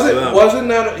 directly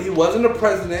He wasn't a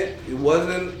president. He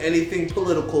wasn't anything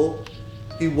political.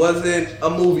 He wasn't a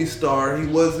movie star. He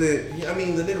wasn't. I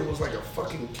mean, the nigga was like a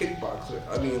fucking kickboxer.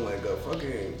 I mean, like a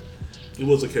fucking. He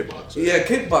was a kickboxer. Yeah,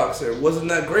 kickboxer. Wasn't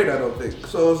that great, I don't think.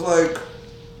 So it's like,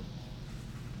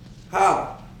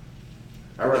 how?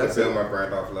 I'd rather build my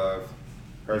brand off love,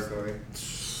 personally.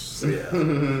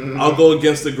 Yeah. I'll go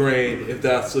against the grain if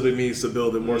that's what it means to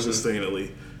build it more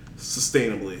sustainably.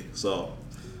 So,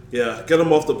 yeah, get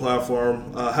them off the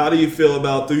platform. How do you feel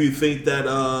about? Do you think that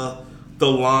the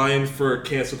line for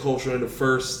cancel culture in the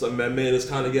First Amendment is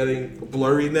kind of getting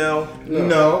blurry now?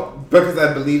 No, because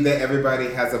I believe that everybody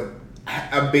has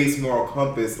a base moral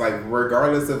compass. Like,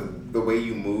 regardless of the way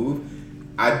you move,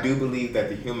 I do believe that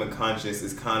the human conscience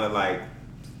is kind of like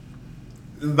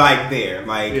there.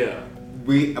 Like, Yeah.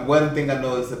 One thing I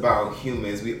notice about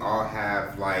humans, we all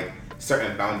have like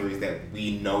certain boundaries that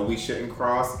we know we shouldn't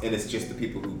cross, and it's just the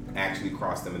people who actually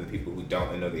cross them and the people who don't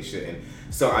and know they shouldn't.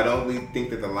 So I don't really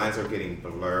think that the lines are getting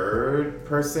blurred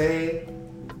per se.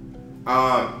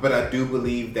 But I do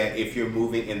believe that if you're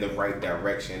moving in the right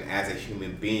direction as a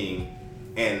human being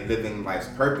and living life's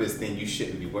purpose, then you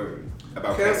shouldn't be worried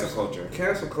about cancel culture.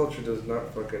 Cancel culture does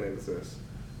not fucking exist.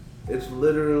 It's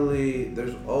literally,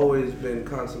 there's always been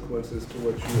consequences to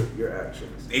what your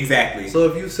actions. Exactly. So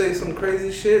if you say some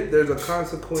crazy shit, there's a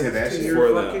consequence To that to shit. your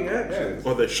For that. fucking actions.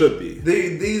 Or there should be.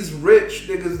 These rich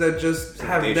niggas that just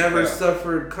have They never should.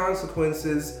 suffered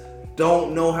consequences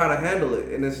don't know how to handle it.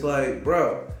 And it's like,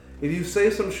 bro, if you say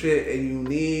some shit and you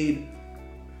need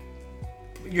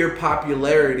your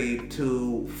popularity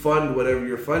to fund whatever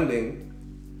you're funding,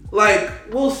 like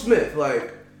Will Smith,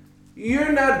 like,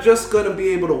 you're not just gonna be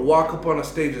able to walk up on a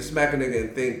stage and smack a nigga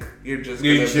and think you're just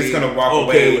gonna walk okay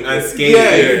away with it. unscathed.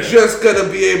 Yeah, you're just gonna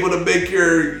be able to make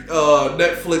your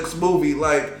Netflix movie.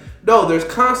 Like, no, there's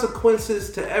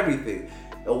consequences to everything.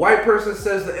 A white person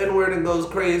says the N-word and goes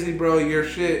crazy, bro, your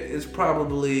shit is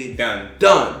probably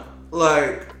done.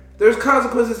 Like, there's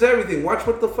consequences to everything. Watch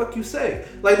what the fuck you say.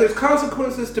 Like, there's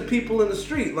consequences to people in the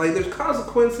street. Like, there's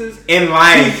consequences In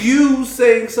life. to you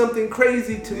saying something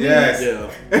crazy to me. Yes.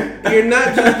 Yeah. You're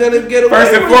not just gonna get away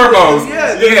First and with it. foremost.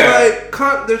 Yeah, there's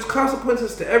Yeah. there's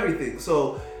consequences to everything.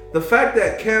 So the fact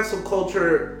that cancel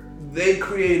culture, they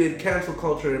created cancel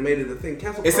culture and made it a thing.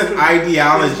 Cancel It's culture an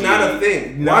ideology. is not a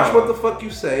thing. No. Watch what the fuck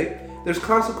you say. There's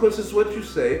consequences to what you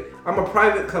say. I'm a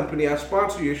private company. I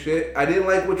sponsor your shit. I didn't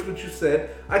like what you said.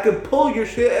 I can pull your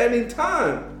shit at any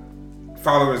time.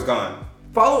 Followers gone.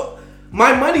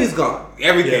 My money's gone.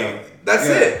 Everything. Yeah. That's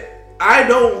Yeah. it. I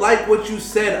don't like what you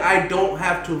said. I don't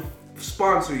have to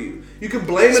sponsor you. You can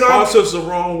blame it on. Sponsor's the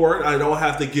wrong word. I don't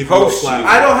have to give Host you a you.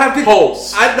 platform. I don't have to.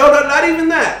 Host. No, not even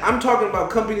that. I'm talking about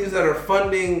companies that are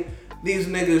funding these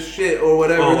niggas shit or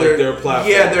whatever. Oh, like their platforms.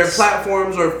 Yeah, their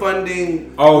platforms are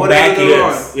funding Oh, whatever back they're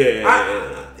ends. on.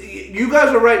 Yeah. You guys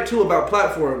are right too about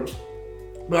platforms,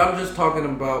 But I'm just talking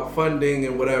about funding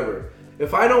and whatever.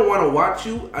 If I don't want to watch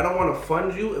you, I don't want to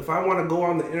fund you. If I want to go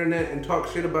on the internet and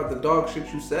talk shit about the dog shit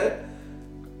you said,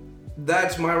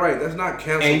 that's my right. That's not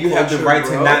cancel And you culture, have the right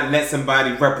bro. to not let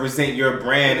somebody represent your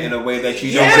brand in a way that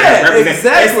you don't Yeah, represent.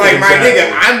 exactly. It's like, my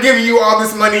nigga, I'm giving you all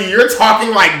this money. You're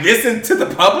talking like this into the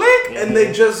public? And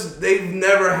they've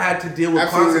never had to deal with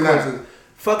Absolutely not. consequences.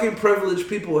 Fucking privileged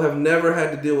people have never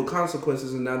had to deal with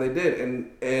consequences, and now they did, and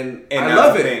I that's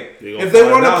love the it. thing. You're If they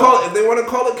gonna want to find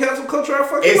call it cancel culture, I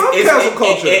fucking It's- love it's- cancel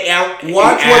culture.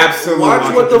 Watch absolutely.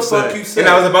 what the 100%. fuck you said. And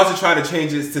I was about to try to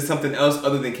change this to something else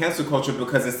other than cancel culture,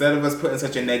 because instead of us putting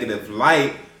such a negative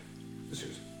light,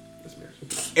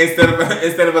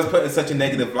 instead of us putting such a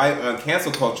negative light on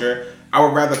cancel culture, I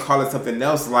would rather call it something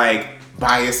else like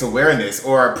bias awareness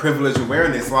or privilege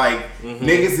awareness. Like,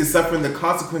 niggas is suffering the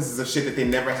consequences of shit that they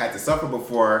never had to suffer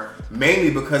before,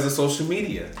 mainly because of social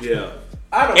media Yeah.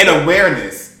 I don't and know.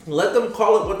 awareness. Let them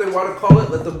call it what they want to call it.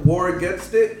 Let them war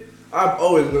against it. I'm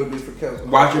always gonna be for cancel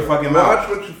culture. Watch your fucking mouth. Watch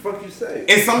what the fuck you say.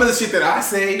 And some of the shit that I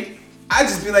say, I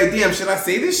just be like, damn, should I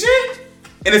say this shit?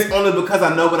 And it's only because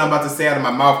I know what I'm about to say out of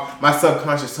my mouth. My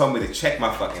subconscious told me to check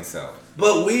my fucking self.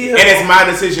 But we have, And it's my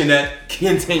decision to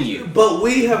continue. But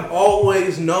we have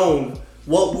always known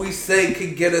what we say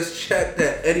could get us checked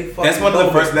at any fucking That's one of the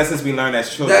moment. first lessons we learned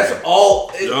as children. That's all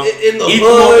in the Equal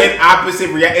hood. and opposite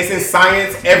react. It's in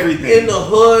science, everything. In the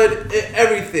hood,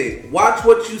 everything. Watch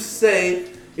what you say.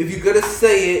 If you're gonna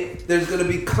say it, there's gonna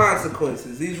be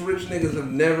consequences. These rich niggas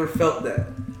have never felt that.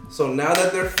 So now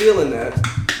that they're feeling that,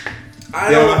 I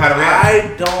They don't know how to react.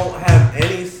 I don't have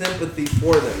any sympathy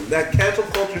for them. That cancel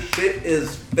culture shit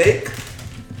is fake.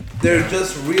 They're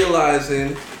just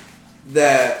realizing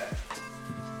that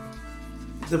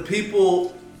the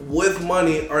people with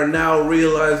money are now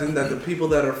realizing that the people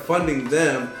that are funding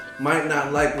them might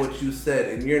not like what you said,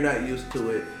 and you're not used to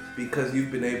it because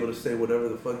you've been able to say whatever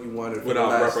the fuck you wanted for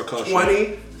Without the last repercussion. 20,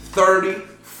 30,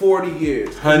 40 years.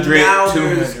 100, now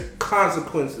 200. there's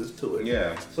consequences to it.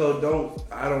 Yeah. So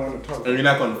I don't want to talk. And you're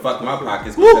not gonna fuck my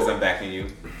pockets because I'm backing you.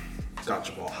 Got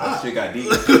you all That hot. shit got deep.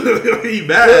 He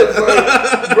mad. It's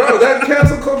like, bro, that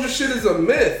cancel culture shit is a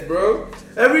myth, bro.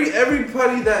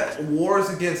 Everybody that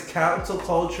wars against cancel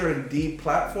culture and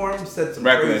deplatform said some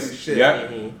Reckless. crazy shit.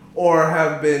 Yep. Or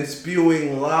have been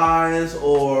spewing lies,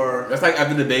 or That's like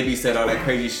after the baby said all that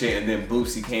crazy shit, and then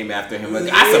Boosie came after him. Like,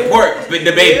 Yeah. I support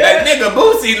the baby. Yeah. Like, nigga,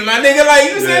 Boosie, my nigga, like,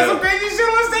 you Yeah. said some crazy shit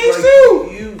on stage like too.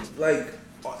 you, like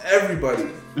everybody.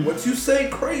 What you say,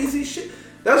 crazy shit.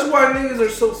 That's why niggas are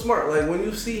so smart. Like when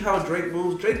you see how Drake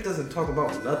moves, Drake doesn't talk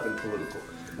about nothing political.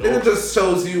 Nigga just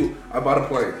shows you I bought a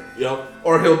plane. Yep.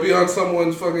 Or he'll be on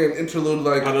someone's fucking interlude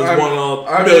like I just I'm won a in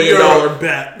 $1 million Europe.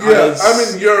 bet. Yeah,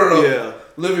 I'm in Europe. Yeah.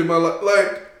 Living my life.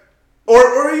 Like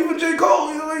or even J.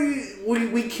 Cole, you know,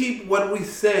 like, we keep what we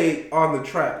say on the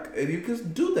track. And you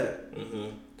can do that.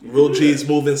 Real G's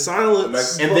move in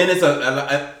silence. And then it's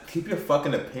a keep your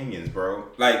fucking opinions, bro.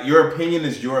 Like, your opinion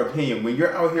is your opinion. When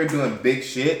you're out here doing big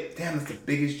shit, damn, it's the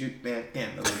biggest man.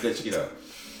 Damn, that was good shit up.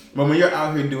 But when you're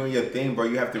out here doing your thing, bro,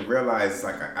 you have to realize,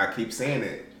 like I keep saying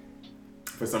it,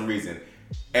 for some reason,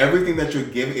 everything that you're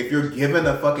giving, if you're given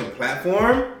a fucking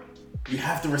platform, you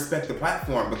have to respect the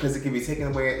platform because it can be taken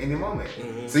away at any moment.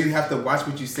 So you have to watch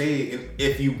what you say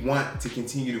if you want to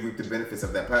continue to reap the benefits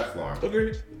of that platform.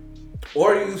 Agreed.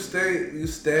 Or you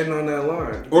stand on that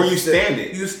line. Or you stand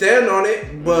it. You stand on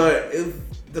it, but if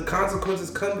the consequences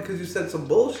come because you said some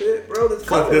bullshit, bro,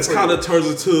 But this kind of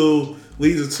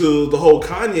leads into the whole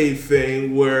Kanye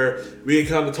thing, where we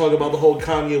kind of talk about the whole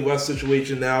Kanye West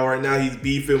situation now. Right now, he's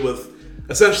beefing with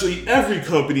essentially every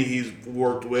company he's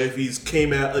worked with. He's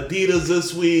came at Adidas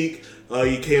this week.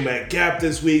 He came at Gap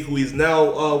this week, who he's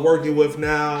now working with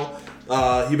now.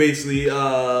 He basically,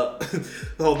 oh,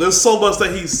 there's so much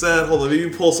that he said. Hold on, let me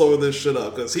pull some of this shit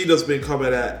up, because he just been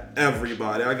coming at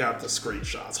everybody. I got the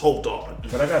screenshots. Hold on.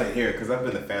 But I gotta hear it because I've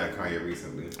been a fan of Kanye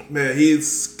recently. Man,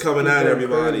 he's coming at going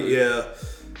everybody. crazy.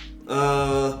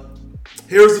 Yeah.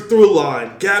 Here's the through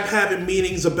line. Gap having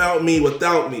meetings about me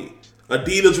without me.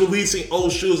 Adidas releasing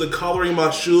old shoes and coloring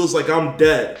my shoes like I'm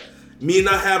dead. Me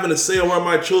not having a say on where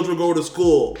my children go to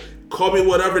school. Call me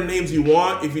whatever names you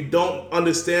want. If you don't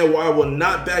understand why I will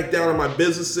not back down on my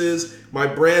businesses, my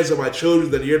brands, and my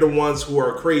children, then you're the ones who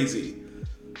are crazy.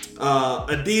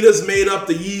 Adidas made up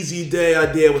the Yeezy Day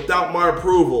idea without my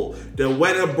approval. Then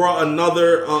went and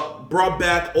brought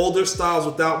back older styles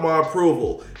without my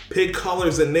approval. Picked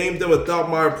colors and named them without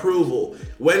my approval.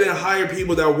 Went and hired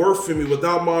people that work for me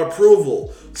without my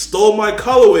approval. Stole my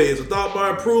colorways without my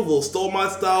approval. Stole my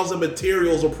styles and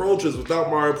materials approaches without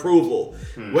my approval.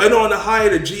 Went on to hire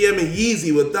the GM and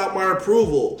Yeezy without my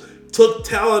approval. took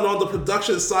talent on the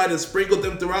production side and sprinkled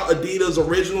them throughout Adidas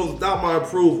originals without my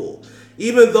approval.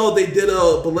 Even though they did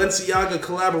a Balenciaga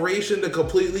collaboration to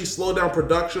completely slow down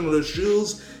production of the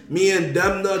shoes, me and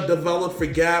Demna developed for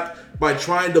Gap by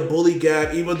trying to bully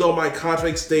Gap, even though my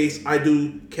contract states I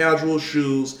do casual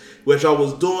shoes, which I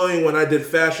was doing when I did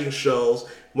fashion shows.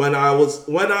 When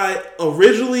I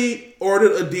originally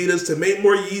ordered Adidas to make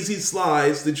more Yeezy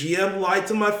slides, the GM lied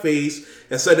to my face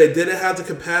and said they didn't have the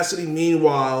capacity.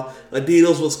 Meanwhile,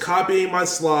 Adidas was copying my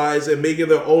slides and making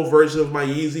their own version of my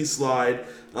Yeezy slide.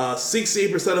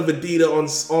 68% of Adidas on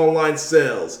online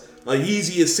sales.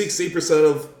 Yeezy is 68%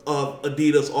 of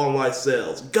Adidas online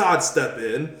sales. God step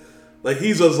in. Like,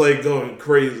 he's just like going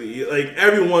crazy. Like,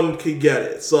 everyone can get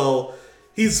it. So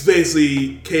he's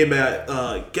basically came at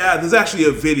Gap. There's actually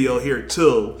a video here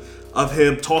too of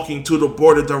him talking to the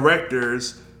board of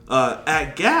directors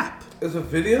at Gap. There's a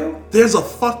video? There's a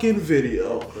fucking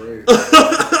video. Great.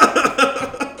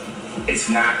 It's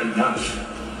not enough.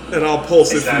 And I'll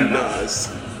post it It's for not you enough. guys.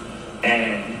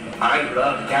 And I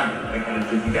love Gap. I'm gonna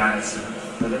give you guys.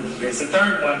 It's a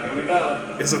third one. Here we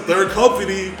go. It's a third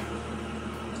company.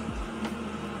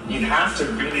 You have to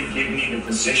really give me the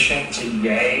position to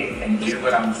yay and do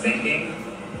what I'm thinking,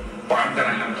 or I'm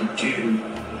gonna have to do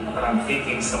what I'm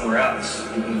thinking somewhere else.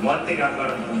 Because one thing I'm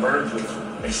gonna converge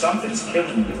with, if something's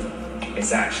killing you,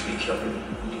 it's actually killing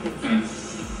you.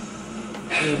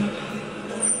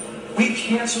 We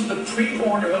canceled the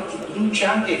pre-order of the blue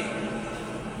jacket.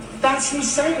 That's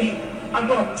insane. I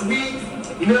got 3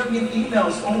 million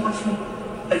emails over from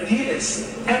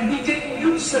Adidas, and we didn't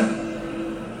use them.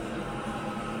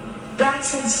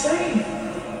 That's insane.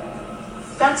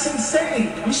 That's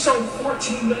insane. We sold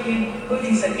 14 million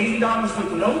hoodies at $80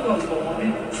 with no logo on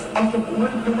it off of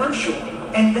one commercial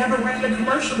and never ran the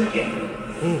commercial again.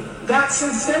 That's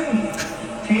insane.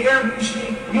 Pierre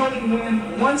Rocher, you only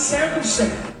win 1 sample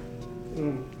set.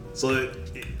 So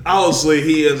obviously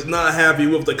he is not happy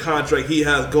with the contract he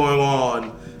has going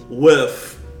on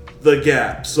with the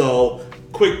Gap. So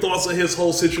quick thoughts on his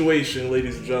whole situation,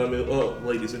 ladies and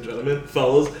gentlemen,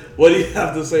 fellas. What do you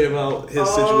have to say about his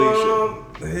situation?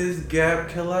 His Gap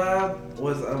collab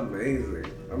was amazing.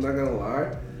 I'm not gonna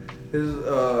lie. His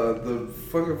the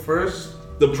fucking first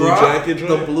The blue jacket joint?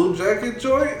 the blue jacket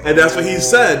joint, And that's what he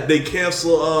said. They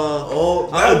cancel.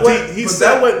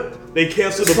 They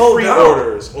canceled the sold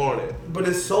pre-orders on it. but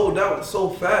it sold out so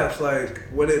fast. Like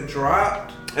when it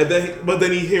dropped. And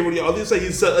then he hear what he say.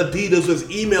 He said Adidas was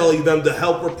emailing them to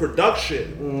help with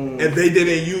production, and they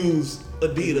didn't use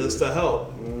Adidas to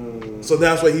help. So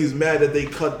that's why he's mad that they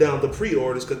cut down the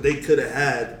pre-orders, because they could have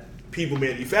had people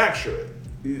manufacture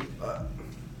it.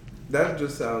 That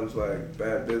just sounds like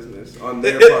bad business on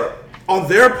their part. On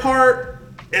their part,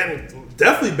 and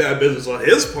definitely bad business on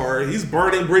his part. He's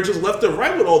burning bridges left and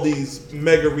right with all these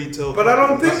mega retail. But I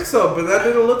don't think so. But that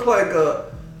didn't look like a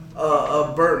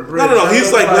burnt bridge. No. That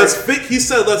He's looked like, he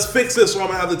said, let's fix this, or I'm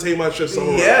gonna have to take my shit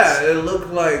somewhere else. Yeah, it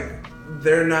looked like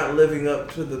they're not living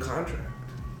up to the contract.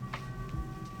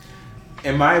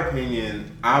 In my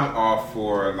opinion, I'm all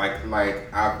for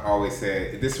like I've always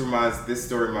said. This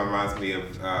story reminds me of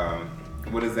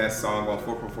what is that song on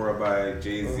 444 by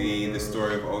Jay-Z? The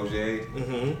story of OJ.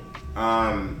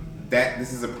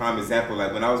 This is a prime example.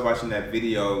 Like when I was watching that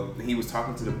video, he was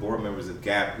talking to the board members of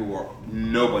Gap, who were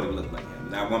nobody looked like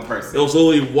him, not one person. There was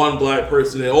only one black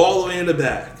person there, all the way in the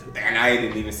back. And I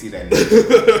didn't even see that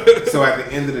nigga. So at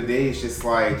the end of the day, it's just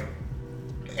like,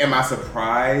 am I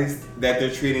surprised that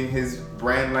they're treating his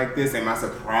brand like this? Am I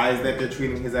surprised that they're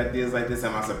treating his ideas like this?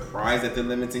 Am I surprised that they're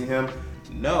limiting him?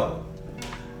 No.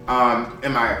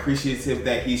 Am I appreciative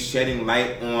that he's shedding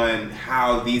light on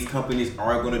how these companies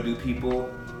are going to do people?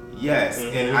 Yes.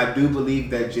 And I do believe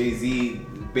that Jay-Z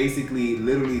basically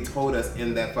literally told us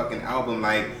in that fucking album,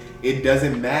 like, it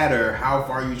doesn't matter how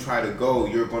far you try to go,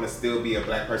 you're going to still be a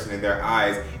black person in their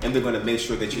eyes, and they're going to make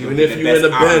sure that you Even get if the you're in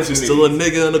best the bench, you're still a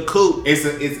nigga in a coupe.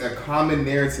 It's a common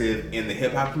narrative in the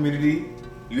hip hop community.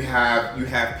 You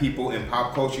have people in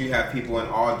pop culture, you have people in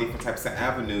all different types of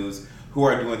avenues who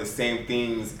are doing the same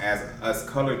things as us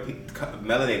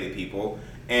melanated people,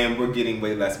 and we're getting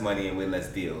way less money and way less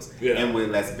deals and way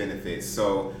less benefits.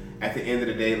 So at the end of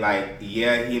the day, like,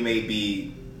 yeah, he may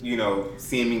be,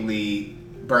 seemingly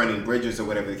burning bridges or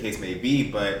whatever the case may be,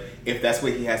 but if that's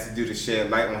what he has to do to shed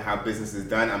light on how business is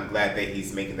done, I'm glad that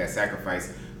he's making that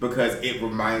sacrifice, because it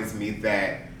reminds me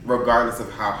that regardless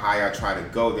of how high I try to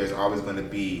go, there's always going to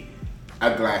be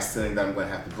a glass ceiling that I'm going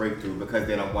to have to break through, because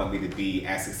they don't want me to be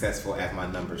as successful as my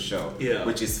numbers show,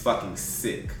 which is fucking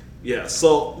sick. Yeah,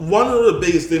 so one of the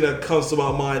biggest thing that comes to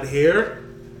my mind here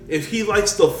if he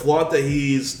likes to flaunt that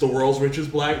he's the world's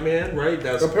richest black man, right?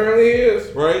 That's Apparently he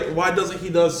is. right. Why doesn't he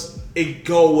does it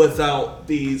go without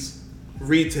these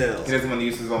retails? He doesn't want to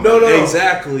use his own No, money. no.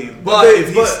 Exactly. But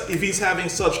if he's having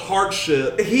such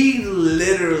hardship, He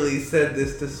literally said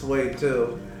this to Sway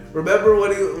too. Remember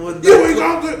when he was You ain't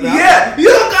got that. Yeah, you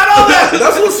don't got all that.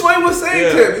 That's what Sway was saying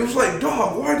Yeah. to him. He was like,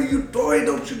 "Dog, why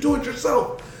don't you do it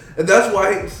yourself?" And that's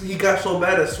why he got so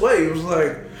mad at Sway. He was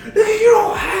like, "Nigga, you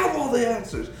don't have all the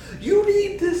answers. You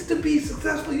need this to be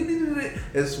successful. You need it."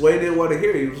 And Sway didn't want to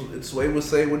hear it. Sway was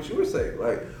saying what you were saying.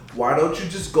 Like, why don't you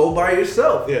just go by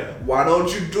yourself? Yeah. Why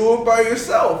don't you do it by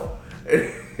yourself?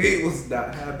 And he was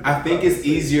not happy. I think it's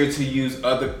easier to use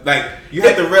other. Like, you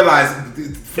have to realize,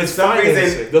 for it's some financing.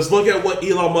 reason, Just look at what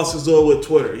Elon Musk is doing with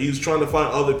Twitter. He's trying to find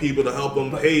other people to help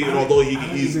him pay, although he I can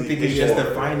don't easily even think it's pay just more.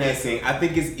 the financing. I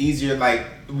think it's easier. Like,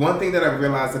 one thing that I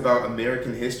realized about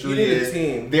American history You need a is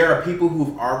team. there are people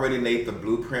who've already laid the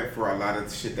blueprint for a lot of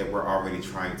the shit that we're already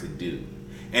trying to do.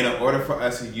 And in order for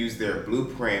us to use their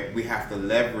blueprint, we have to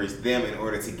leverage them in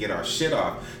order to get our shit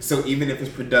off. So even if it's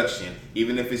production,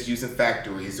 even if it's using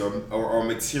factories or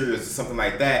materials or something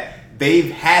like that,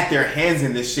 they've had their hands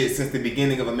in this shit since the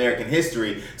beginning of American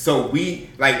history. So we,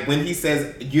 like, when he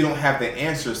says you don't have the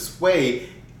answer, Sway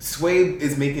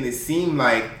is making it seem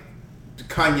like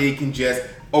Kanye can just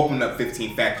open up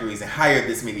 15 factories and hire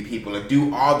this many people and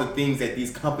do all the things that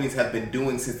these companies have been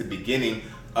doing since the beginning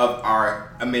of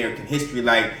our American history.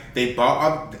 Like, they bought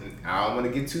all, I don't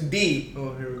want to get too deep,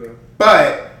 Oh, here we go.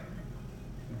 but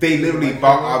they literally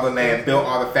bought all the land, built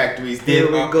all the factories, Here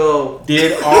we go.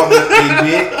 did all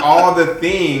the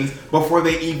things before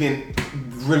they even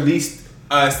released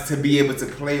us to be able to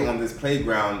play on this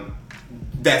playground.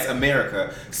 That's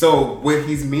America. So what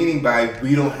he's meaning by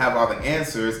we don't have all the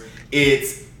answers,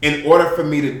 it's in order for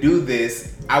me to do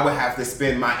this, I would have to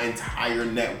spend my entire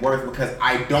net worth because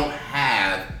I don't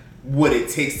have what it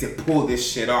takes to pull this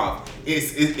shit off.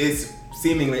 It's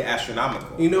seemingly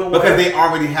astronomical. You know what? Because they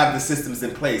already have the systems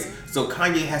in place. So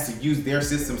Kanye has to use their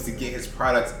systems to get his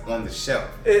products on the shelf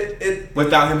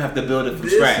without him have to build it from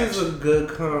scratch. This is a good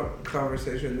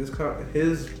conversation.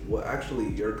 Actually,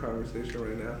 your conversation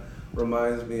right now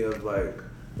reminds me of like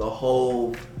the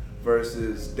Hove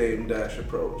versus Dame Dash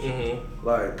approach. Mm-hmm.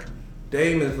 Like,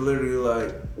 Dame is literally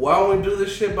like, why don't we do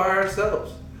this shit by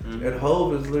ourselves? Mm-hmm. And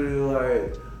Hove is literally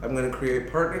like, I'm gonna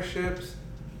create partnerships.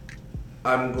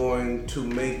 I'm going to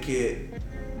make it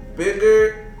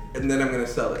bigger, and then I'm gonna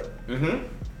sell it. Mm-hmm.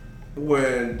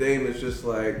 When Dame is just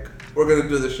like, we're gonna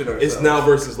do this shit ourselves. It's now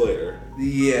versus later.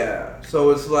 Yeah.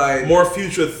 So it's like More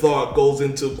future thought goes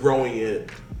into growing it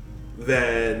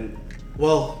than,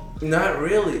 well, not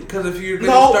really, because if you're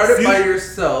gonna start it by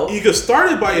yourself, you can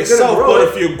start it by You're yourself, gonna grow but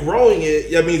it. if you're growing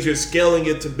it, that means you're scaling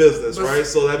it to business, But- right?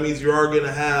 So that means you are going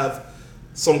to have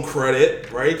some credit,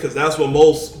 right? Because that's what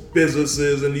most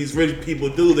businesses and these rich people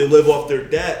do. They live off their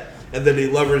debt, and then they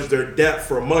leverage their debt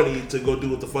for money to go do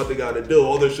what the fuck they got to do.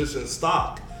 All their shit's in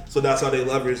stock, so that's how they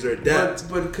leverage their debt.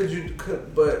 but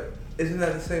but isn't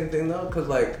that the same thing though? Because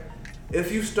like,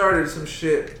 if you started some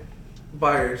shit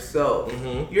by yourself,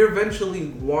 Mm-hmm. you're eventually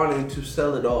wanting to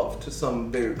sell it off to some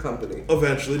bigger company.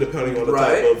 Eventually, depending on the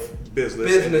Right. type of business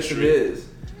Business industry. it is.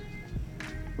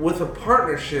 With a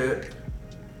partnership,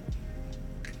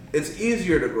 it's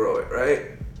easier to grow it,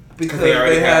 right? Because they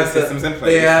already have the systems in place.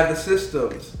 They have the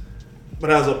systems. But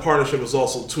as a partnership, it's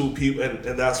also two people, and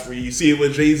that's where you see it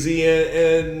with Jay-Z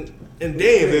and Dame.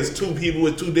 There's two people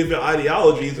with two different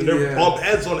ideologies, and they're Yeah. bump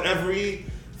heads on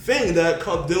everything that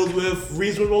deals with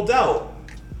reasonable doubt.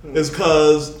 It's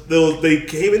because they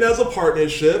came in as a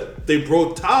partnership, they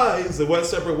broke ties, they went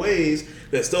separate ways,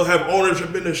 they still have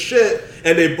ownership in the shit,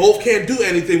 and they both can't do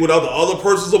anything without the other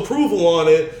person's approval on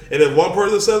it. And if one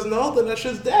person says no, then that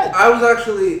shit's dead.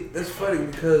 It's funny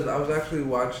because I was actually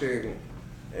watching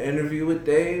an interview with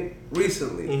Dave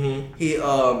recently. Mm-hmm. He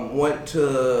went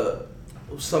to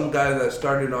some guy that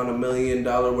started on $1 million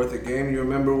worth of game. You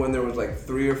remember when there was like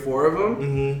 3 or 4 of them?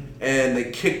 Mm-hmm. And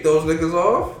they kicked those niggas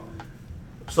off?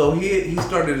 So he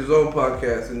started his own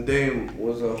podcast, and Dame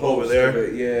was a host Over there? of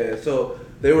it. Yeah, so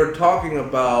they were talking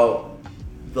about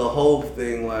the whole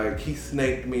thing, like he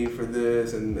snaked me for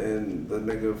this, and the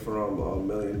nigga from $1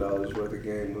 million worth of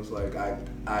game was like, I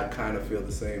kind of feel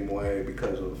the same way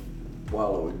because of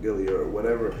Wallow and Gilly or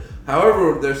whatever,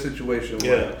 however their situation was.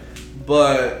 Yeah.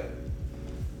 But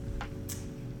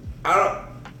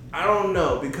I don't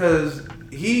know, because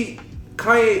Kanye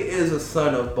is a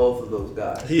son of both of those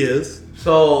guys. He is.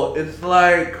 So it's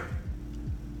like,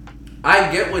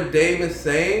 I get what Dame is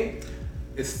saying.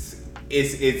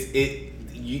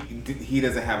 he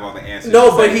doesn't have all the answers. No,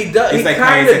 It's but like- he does. He it's like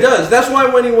kind Kanye of said, does. That's why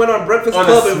when he went on Breakfast On a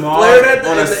Club and small- flared at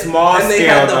on a small and they scale,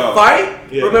 had the though. fight.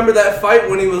 Yeah. Remember that fight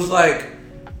when he was like,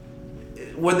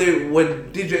 when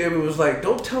DJ Envy was like,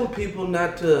 "Don't tell people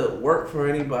not to work for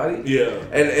anybody." Yeah.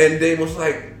 And Dame was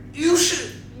like, "You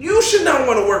should not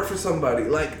want to work for somebody.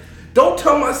 Like, don't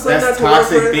tell my son that's not to work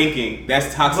toxic for him." thinking.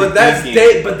 That's toxic But that's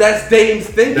thinking. that's Dame's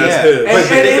thinking. That's Yeah. his. And, But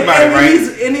think about it,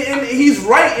 right? and he's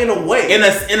right in a way. In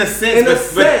a sense, In a but,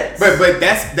 sense. but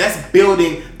that's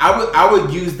building. I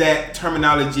would use that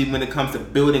terminology when it comes to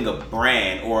building a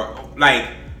brand or like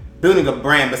building a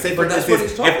brand. But say for But that's what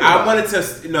instance, he's talking if I about. wanted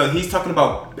to, he's talking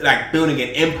about like building an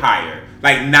empire,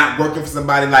 like not working for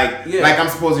somebody, like I'm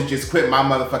supposed to just quit my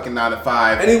motherfucking 9 to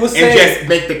 5 And he was saying, just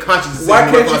make the conscious decision. why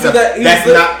to work can't for you do myself. that? He That's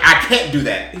was not. I can't do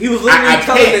that. He was literally I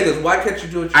telling can't. niggas, "Why can't you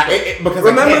do it yourself?" Because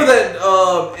Remember I can't.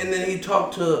 that? And then he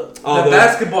talked to the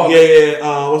basketball.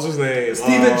 Yeah. What's his name?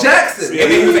 Steven Jackson. Yeah.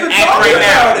 And then he was even like, act talking right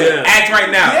now. about it. Yeah. Act right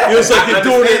now. Yeah. He was like, I "You're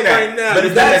doing it understand that. right now." But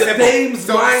it's That's not that simple. Dame's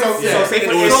So mindset. say for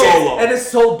Do it instance, solo. And it's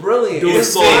so brilliant. Do it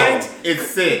His solo. mind- it's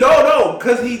sick. No,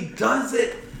 because he does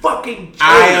it fucking.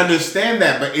 I change. understand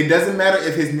that, but it doesn't matter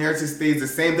if his narrative stays the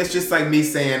same. That's just like me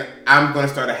saying I'm going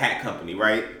to start a hat company,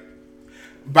 right?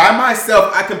 By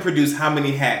myself, I can produce how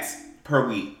many hats per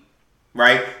week,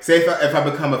 right? Say if I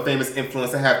become a famous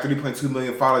influencer, I have 3.2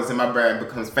 million followers, and my brand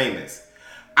becomes famous.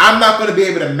 I'm not going to be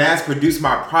able to mass produce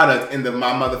my product in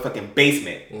my motherfucking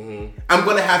basement. I'm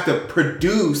going to have to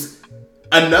produce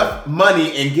enough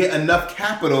money and get enough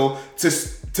capital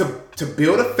to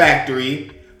build a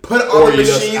factory, put all Or the you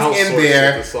just machines outsource in it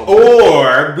there, to someone.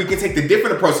 or we can take the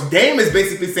different approach. Dame is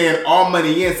basically saying all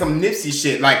money in, some Nipsey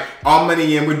shit, like all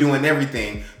money in, we're doing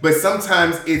everything. But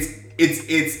sometimes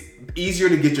it's easier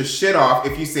to get your shit off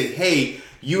if you say, hey,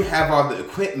 you have all the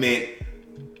equipment.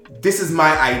 This is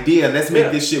my idea. Let's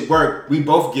make this shit work. We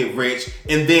both get rich.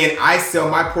 And then I sell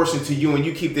my portion to you and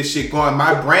you keep this shit going.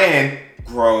 My brand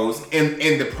grows and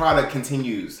the product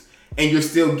continues. And you're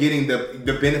still getting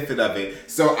the benefit of it.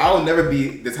 So I'll never be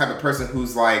the type of person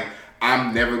who's like,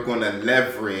 I'm never going to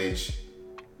leverage,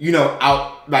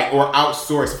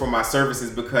 outsource for my services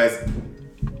because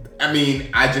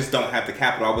I just don't have the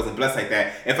capital. I wasn't blessed like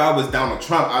that. If I was Donald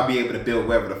Trump, I'd be able to build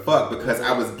whatever the fuck because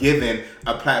I was given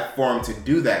a platform to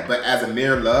do that. But as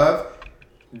Amir Love,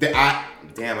 I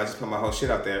just put my whole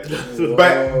shit out there.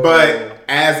 But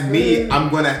as me, I'm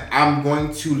going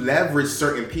to leverage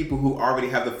certain people who already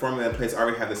have the formula in place,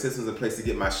 already have the systems in place to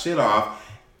get my shit off,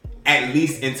 at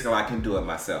least until I can do it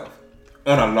myself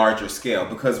on a larger scale.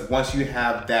 Because once you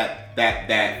have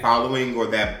that following or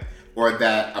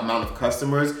that amount of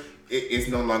customers, it's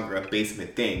no longer a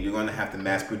basement thing. You're gonna have to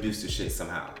mass produce the shit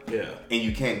somehow. Yeah. And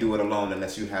you can't do it alone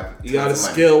unless you have. You gotta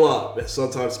scale up, and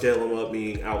sometimes scaling up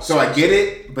means outsourcing. So I get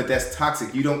it, but that's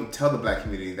toxic. You don't tell the black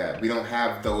community that. We don't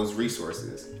have those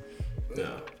resources. Yeah.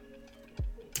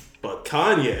 But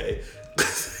Kanye,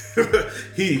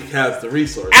 he has the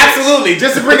resources. Absolutely.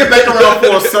 Just to bring it back around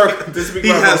full circle. He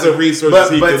has the resources.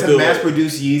 But he to can do mass it.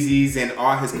 produce Yeezys and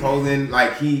all his clothing,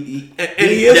 like he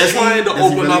is trying to does he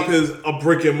open really? up a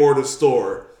brick and mortar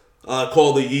store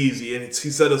called the Yeezy, and he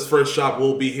said his first shop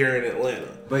will be here in Atlanta.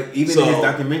 But even in his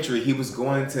documentary, he was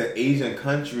going to Asian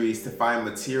countries to find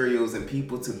materials and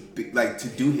people to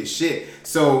do his shit.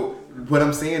 So what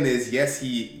I'm saying is, yes,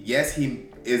 he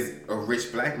is a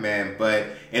rich black man, but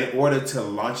in order to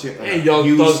launch it on And a Young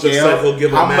huge Thug just scale, said he'll give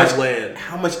him mad land.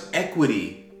 How much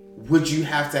equity would you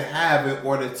have to have in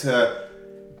order to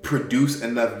produce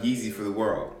enough Yeezy for the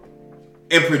world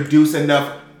and produce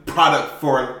enough product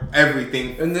for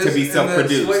everything to be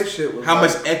self-produced? How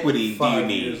much equity do you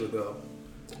need? Years ago.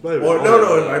 Or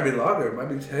No, it might be longer. It might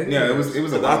be 10 years. Yeah, it was.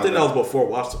 I think that was before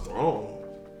Watch the Throne.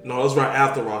 No, it was right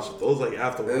after Watch the Throne. It was like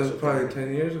after Watch It was the probably Throne.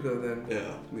 10 years ago then.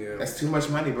 Yeah. That's too much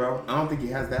money, bro. I don't think he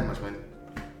has that much money.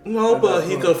 No, but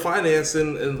he could finance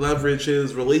and leverage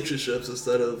his relationships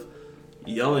instead of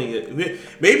yelling it.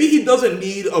 Maybe he doesn't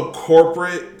need a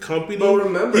corporate company. But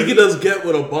remember, he can just get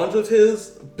with a bunch of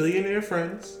his billionaire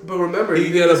friends. But remember, He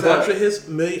can get a bunch of his.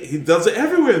 He does it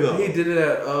everywhere though. He did it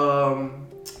at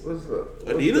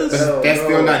Adidas? That's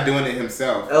still not doing it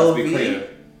himself. Let's be LV? clear.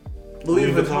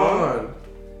 Louis Vuitton.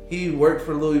 He worked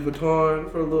for Louis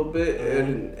Vuitton for a little bit,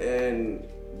 and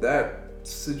that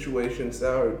situation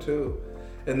soured too.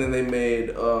 And then they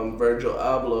made Virgil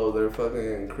Abloh their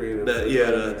fucking creative.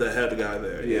 The head guy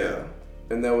there. Yeah,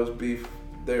 and that was beef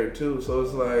there too. So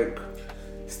it's like,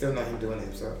 still not him doing it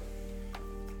himself.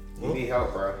 He need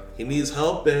help, bro. He needs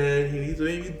help, and he needs to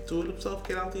maybe do it himself.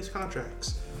 Get out these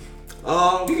contracts.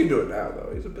 he can do it now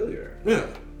though. He's a billionaire. Yeah.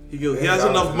 He has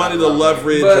enough money to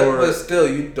leverage, but still,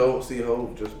 you don't see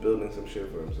Hov just building some shit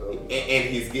for himself. And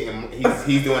he's doing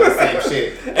the same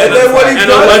shit. And then what he does,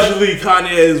 allegedly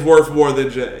Kanye is worth more than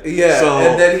Jay. Yeah, so,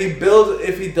 and then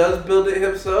if he does build it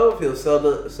himself, he'll sell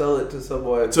it to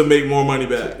someone to make more money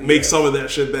back, make some of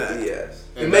that shit back. Yes,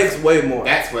 it makes way more.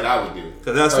 That's what I would do.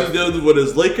 Because that's what he did with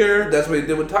his liquor. That's what he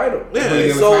did with Tidal. Yeah,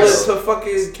 he sold it to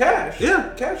fucking Cash.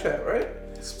 Yeah, Cash App, right?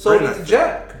 Sold it to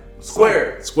Jack.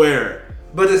 Square.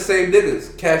 But the same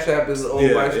niggas. Cash App is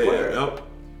owned by Square. Yep.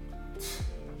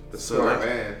 Smart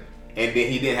man. And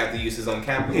then he didn't have to use his own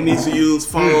capital. He needs to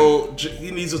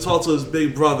he needs to talk to his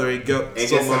big brother and get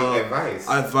some advice.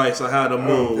 Advice on how to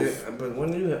move. But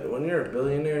when you're a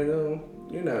billionaire though,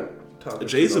 you're not talking.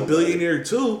 Jay's a billionaire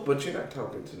too. But you're not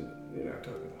talking to.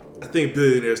 I think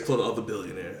billionaires talk to other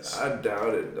billionaires. I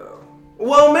doubt it though.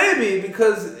 Well, maybe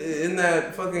because in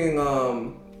that fucking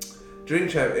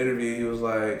Drink Champ interview, he was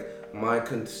like, "My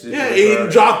constituents." Yeah,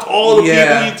 he dropped all the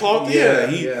people he talked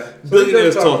to.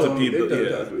 Billionaires talk to people.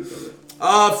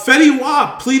 Fetty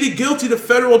Wap pleaded guilty to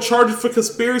federal charges for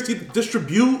conspiracy to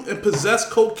distribute and possess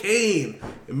cocaine.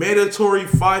 A mandatory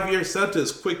 5-year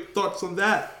sentence. Quick thoughts on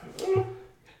that?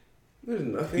 There's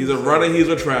nothing. He's a runner. He's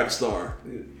a track star.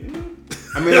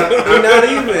 I mean, not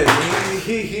even.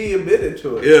 He admitted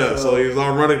to it. Yeah, so he's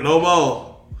not running no more.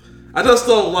 I just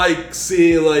don't like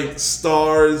seeing like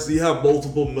stars. You have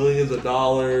multiple millions of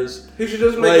dollars. He should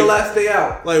just make the last day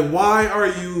out. Like, why are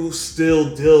you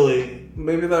still dealing?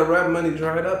 Maybe that rap money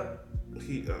dried up.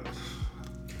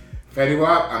 Fetty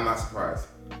Wap, I'm not surprised.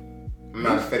 I'm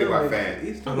not a Fetty Wap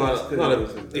fan. I'm not a Fetty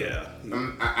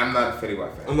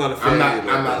Wap fan. I'm not a fan.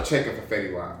 I'm not checking for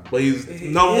Fetty Wap. But he's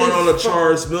number one on the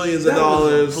charts, millions of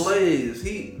dollars. Blaze.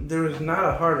 There was not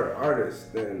a harder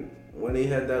artist than when he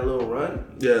had that little run.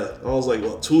 Yeah, I was like,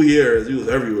 2 years. He was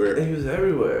everywhere. He was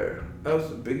everywhere. That was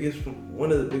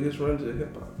one of the biggest runs of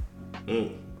hip hop.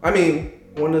 I mean,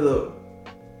 it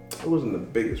wasn't the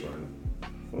biggest run.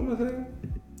 What am I saying?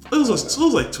 It was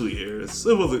like 2 years.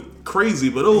 It wasn't crazy,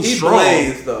 but it was strong.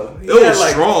 Blazed, though. He had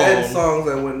like strong. 10 songs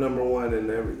that went number one and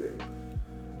everything.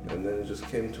 And then it just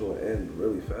came to an end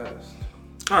really fast.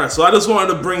 Alright, so I just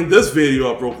wanted to bring this video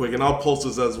up real quick, and I'll post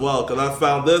this as well, because I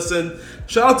found this, and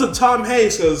shout out to Tom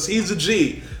Hanks, because he's a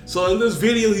G. So in this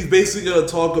video, he's basically going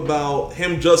to talk about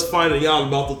him just finding out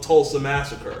about the Tulsa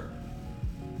Massacre.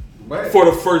 What? For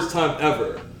the first time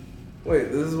ever.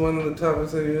 Wait, this is one of the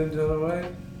topics that you didn't tell him, right?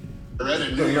 I read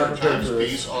a New York Times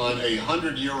piece on a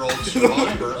 100-year-old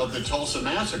survivor of the Tulsa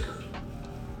Massacre.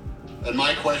 And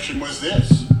my question was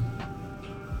this.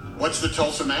 What's the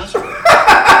Tulsa Massacre? It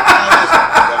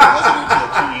wasn't until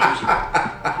 2 years ago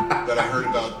that I heard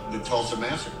about the Tulsa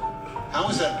Massacre. How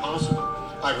is that possible?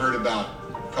 I've heard about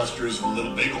Custer's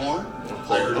Little Bighorn.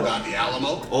 I heard about the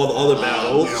Alamo. All the other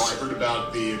battles. I heard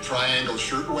about the Triangle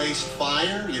Shirtwaist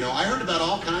Fire. I heard about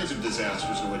all kinds of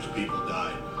disasters in which people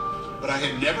died. But I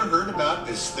had never heard about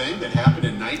this thing that happened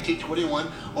in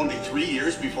 1921, only 3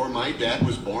 years before my dad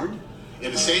was born.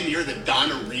 In the same year that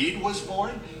Donna Reed was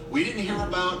born, we didn't hear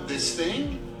about this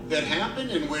thing that happened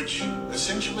in which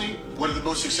essentially one of the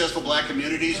most successful black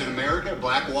communities in America,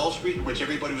 Black Wall Street, in which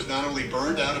everybody was not only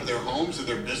burned out of their homes and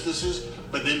their businesses,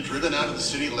 but then driven out of the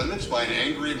city limits by an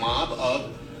angry mob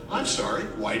of, I'm sorry,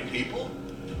 white people.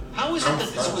 How is it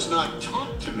that this was not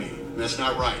taught to me? That's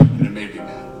not right, and it made me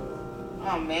mad.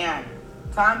 Oh man,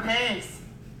 Tom Hanks.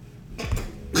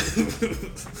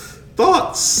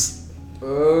 Thoughts?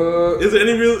 Is there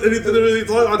anything to really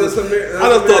talk? I just thought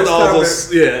that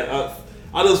was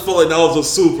I just felt like that was a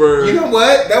super. You know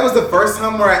what? That was the first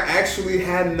time where I actually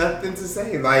had nothing to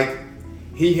say. Like,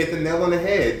 he hit the nail on the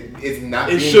head. It's not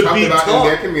being talked about in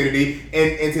their community,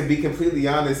 and to be completely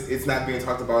honest, it's not being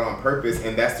talked about on purpose,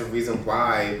 and that's the reason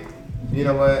why. You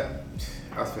know what?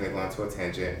 I was finna go into a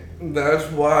tangent. That's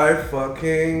why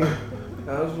fucking.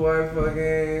 What's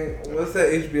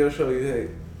that HBO show you hate?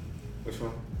 Which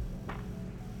one?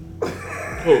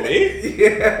 Who, me?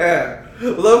 Yeah.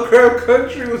 Lovecraft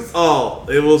Country was. Oh,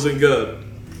 it wasn't good.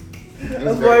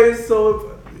 That's why it's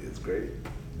so. It's great.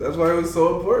 That's why it was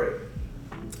so important.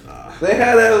 They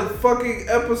had a fucking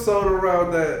episode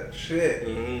around that shit,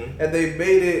 and they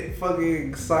made it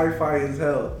fucking sci-fi as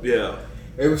hell. Yeah.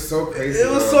 It was so crazy. It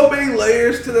was so many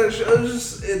layers to that show. It was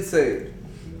just insane.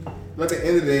 But at the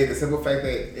end of the day, the simple fact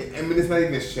that it's not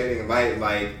even shedding light.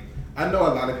 Like, I know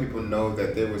a lot of people know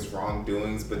that there was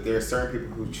wrongdoings, but there are certain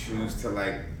people who choose to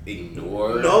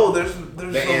ignore. No, there's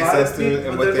the ancestors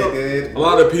and what they did. A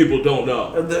lot of people don't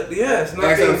know. Yeah, it's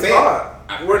not being taught.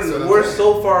 We're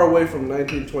so far away from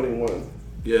 1921.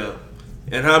 Yeah,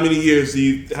 and how many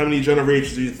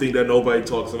generations do you think that nobody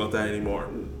talks about that anymore?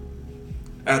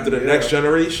 After the next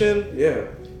generation? Yeah,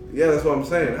 that's what I'm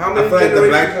saying. How many I feel like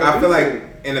generations have I feel we like seen?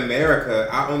 in America,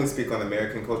 I only speak on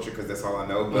American culture because that's all I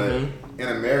know. But in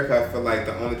America, I feel like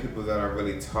the only people that are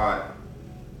really taught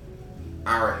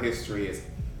our history is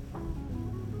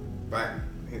black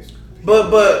history.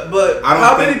 But I don't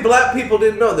how think- many black people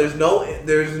didn't know? There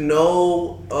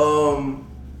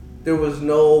was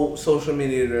no social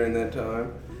media during that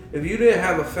time. If you didn't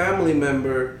have a family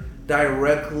member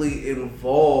directly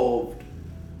involved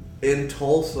in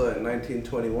Tulsa in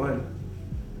 1921,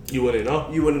 You wouldn't know.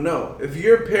 you wouldn't know. If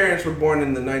your parents were born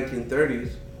in the 1930s,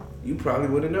 you probably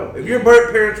wouldn't know. If your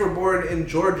parents were born in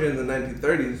Georgia in the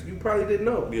 1930s, you probably didn't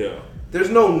know. Yeah. There's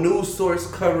no news source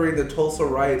covering the Tulsa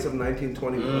riots of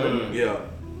 1921. Yeah.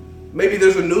 Maybe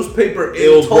there's a newspaper It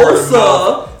in was word of Tulsa.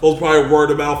 mouth. It was probably word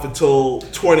of mouth until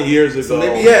 20 years ago.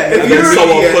 Maybe, Yeah, if and then you're-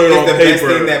 someone media put it is on the best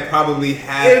paper. thing that probably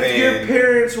happened. If your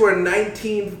parents were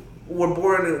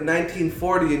born in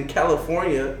 1940 in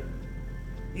California,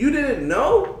 you didn't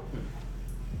know?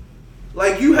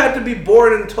 Like, you had to be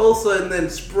born in Tulsa and then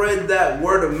spread that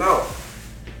word of mouth.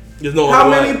 There's no How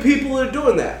other many way. people are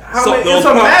doing that? How So many? there It's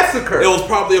was a prob- massacre. It was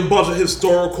probably a bunch of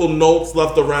historical notes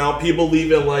left around. People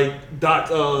leaving like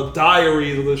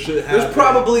diaries of the shit happening. There's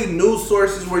probably news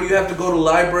sources where you have to go to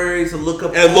libraries and look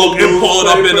up And look and pull it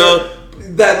up in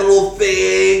newspaper, that little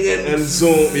thing and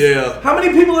Zoom. Yeah, How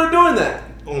many people are doing that?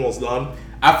 almost done.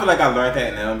 I feel like I learned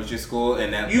that in elementary school,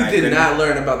 and that You like, did then- not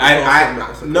learn about the I Tulsa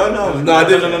massacre. no. No, I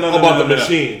didn't. About the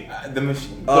machine. The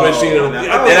machine. The machine. And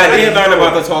Yeah, I did learn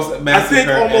about the Tulsa massacre. think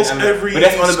almost and- every- But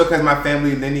that's only because my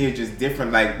family lineage is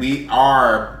different. Like we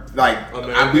are, like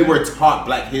American. we were taught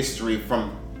Black history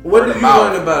from. What word did of you mouth.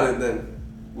 learn about it then?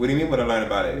 What do you mean? What I learned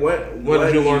about it? When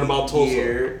did you learn about Tulsa?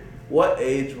 year, what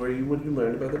age were you when you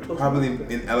learned about the Tulsa? Probably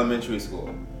massacre? in elementary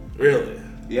school. Really?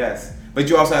 Yes, but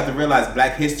you also have to realize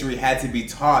Black history had to be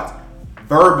taught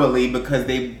verbally because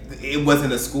it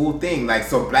wasn't a school thing. Like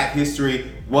so, Black history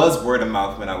was word of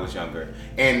mouth when I was younger,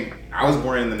 and I was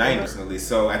born in the 90s personally.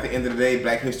 So at the end of the day,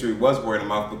 Black history was word of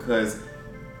mouth because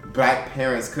Black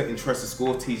parents couldn't trust the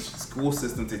school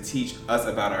system to teach us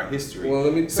about our history. Well,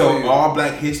 let me tell so you. all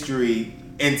Black history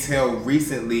until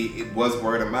recently it was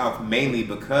word of mouth, mainly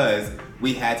because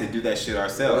we had to do that shit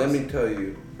ourselves. Let me tell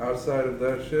you, outside of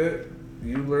that shit,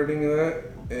 you learning that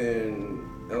in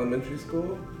elementary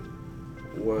school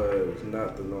was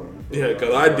not the norm. Yeah,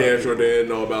 because I damn sure didn't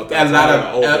know about that. a lot until I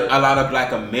got older. of a lot of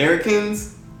Black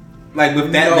Americans, like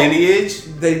with that No. lineage.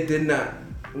 They did not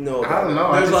know about I don't know,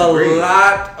 I There's disagree. a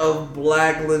lot of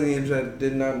Black lineage that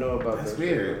did not know about That's that.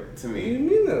 weird to What do you me.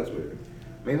 mean that's weird?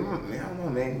 Maybe I don't know,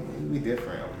 man. Maybe we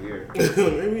different over here. Maybe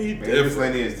he Maybe this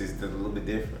different. lineage is just a little bit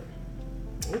different.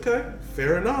 Okay,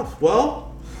 fair enough. Well,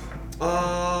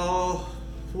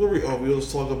 where we? Oh, we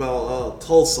was talking about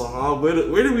Tulsa, huh? Where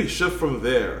did we shift from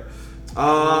there?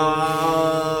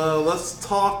 Let's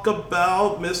talk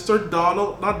about Mr.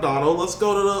 Donald. Not Donald. Let's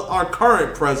go to our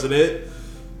current president,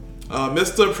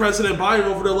 Mr. President Biden.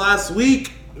 Over the last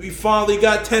week, we finally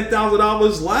got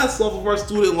 $10,000 less off of our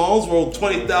student loans. We're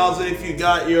 $20,000 if you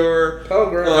got your Pell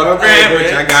Grant. Pell Okay, which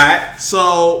I Grant. got.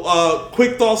 So,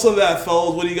 quick thoughts on that,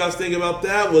 fellas. What do you guys think about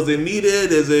that? Was it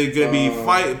needed? Is it going to be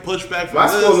pushback from My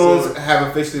this? school loans or- have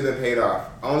officially been paid off.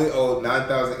 I only owe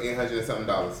 $9,800 and something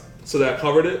dollars. So that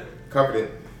covered it? Covered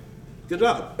it. Good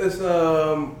job. It's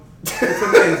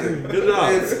amazing. Good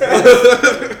job.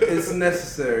 It's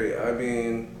necessary. I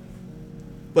mean,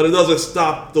 But it doesn't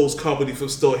stop those companies from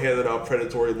still handing out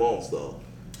predatory loans, though.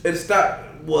 it's not.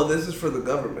 Well, this is for the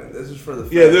government. This is for the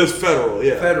Yeah, there's federal,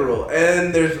 yeah. federal,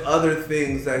 and there's other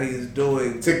things that he's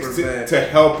doing to prevent To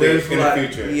help it There's in like, the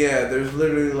future. Yeah, there's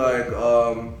literally like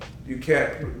you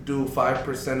can't do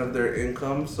 5% of their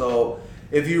income. So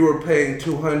if you were paying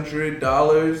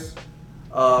 $200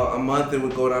 a month, it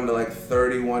would go down to like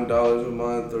 $31 a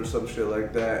month or some shit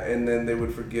like that, and then they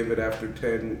would forgive it after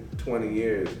 10, 20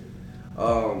 years.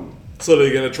 So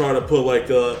they're going to try to put like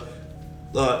a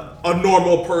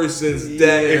normal person's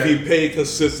debt, if Yeah. he paid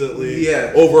consistently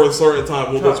Yes. over a certain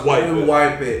time, will just wipe it.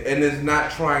 Wipe it, and it's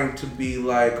not trying to be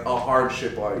like a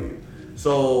hardship on you.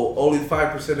 So only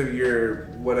 5% of your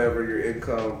whatever your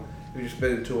income. If you're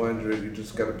spending 200, you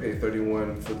just gotta pay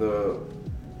 31 for the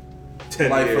 10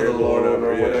 life of year the loan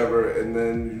or yeah. whatever, and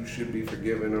then you should be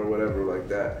forgiven or whatever like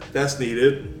that. That's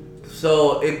needed.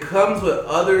 So it comes with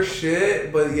other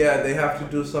shit, but yeah, they have to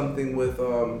do something with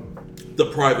The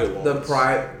private loans. the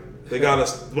private. They got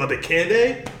us. What, the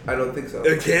Canday? I don't think so.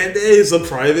 The Canday is a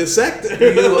private sector.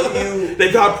 You-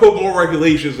 They got to put more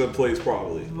regulations in place,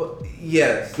 probably. But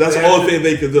yes, That's the they have only to- thing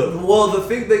they could do. Well, the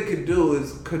thing they could do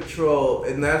is control,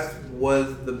 and that's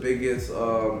was the biggest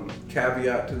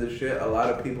caveat to the shit. A lot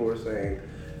of people were saying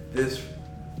this,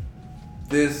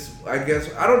 I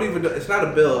guess, I don't even know, it's not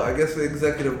a bill. I guess the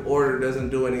executive order doesn't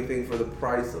do anything for the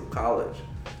price of college.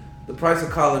 The price of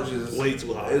college is way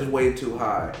too high. Is way too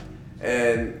high.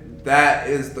 And that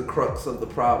is the crux of the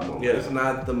problem. Yeah. It's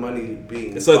not the money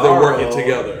being It's like borrowed, they're working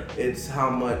together. It's how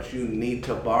much you need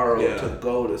to borrow to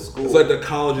go to school. It's like the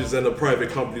colleges and the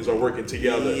private companies are working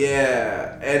together.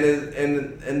 Yeah,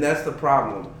 and that's the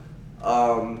problem.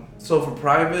 So for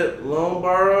private loan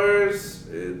borrowers,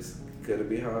 it's gonna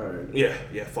be hard. Yeah,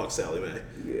 fuck Sally Mae.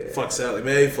 Yeah. Fuck Sally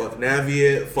Mae, fuck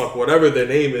Navient, fuck whatever their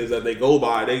name is that they go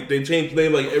by. They change the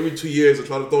name like every 2 years to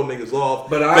try to throw niggas off.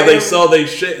 But they sell their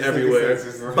shit everywhere.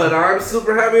 But I'm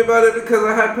super happy about it because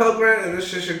I had Pell Grant and this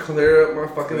shit should clear up my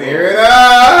fucking Clear it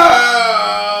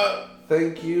up!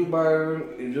 Thank you, Byron.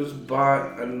 You just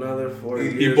bought another 4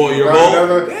 years. You bought your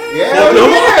boat? Yeah.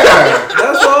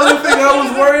 That's the only thing I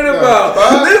was worried about.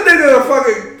 This nigga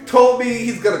fucking told me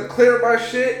he's gonna clear my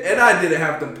shit, and I didn't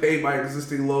have to pay my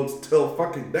existing loans till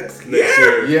fucking next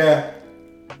year. Yeah.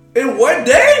 In one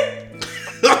day?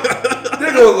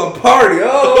 Nigga was a party.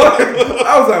 Oh,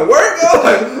 I was at work. I was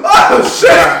like, oh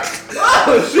shit.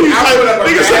 Oh shit.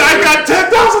 Nigga said I got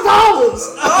 $10,000.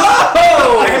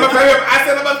 Oh. I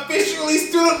said I'm officially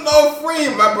student loan free.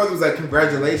 My brother was like,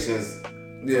 congratulations.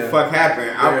 Yeah. What the fuck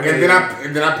happened?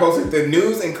 And then I posted the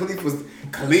news, and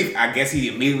Khalif, I guess he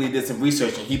immediately did some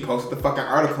research and he posted the fucking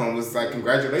article and was like,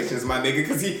 congratulations, my nigga.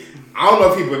 Because I don't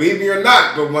know if he believed me or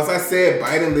not, but once I said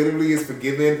Biden literally is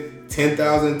forgiving $10,000,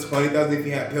 $20,000 if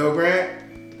you have Pell Grant.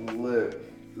 Lit.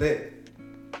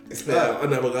 It's Yeah, I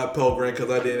never got Pell Grant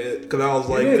because I was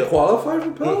like, You didn't qualify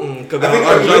for Pell? Because I think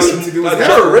I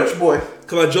You're a rich boy.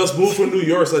 Because I just moved from New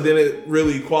York, so I didn't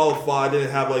really qualify. I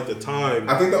didn't have like the time.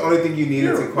 I think the only thing you needed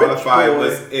You're to a rich qualify boy.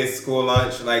 is school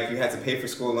lunch. Like you had to pay for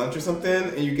school lunch or something,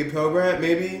 and you get Pell Grant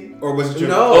maybe, or was it your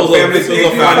No, family? It was a your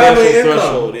financial family income.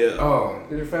 threshold. Yeah. Oh,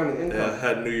 Did your family Yeah, income? I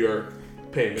had New York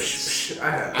payments. I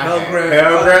had I Pell had Grant.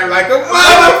 Pell Grant like a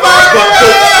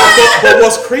motherfucker. But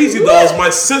what's crazy though is my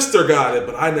sister got it,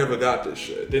 but I never got this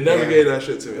shit. They never Yeah. gave that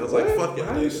shit to me. I was like, What? fuck y'all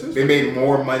How you niggas. They made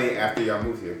more money after y'all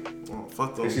moved here. Oh,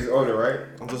 fuck them. And she's older, right?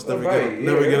 I'm just Oh, never right,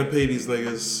 never yeah. gonna pay these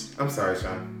niggas. I'm sorry,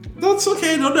 Sean. That's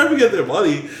okay. They'll never get their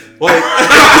money. Like,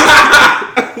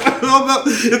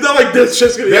 it's not like this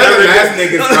shit's gonna They're the get last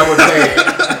niggas I would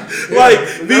pay. Like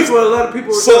And these. that's what a lot of people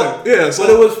were So doing. yeah, so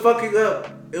But it was fucking up.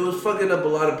 It was fucking up a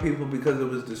lot of people because it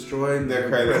was destroying Their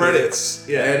their credits.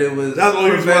 Yeah, And it was that's the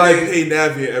only reason why I preventing- pay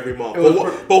Navient every month. It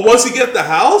was But once you get the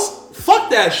house, fuck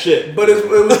that shit. But it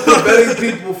was preventing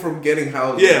people from getting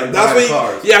houses. Yeah, and that's buying when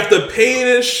cars. you have to pay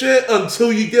this shit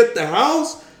until you get the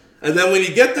house, and then when you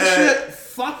get the shit,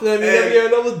 fuck them. You never get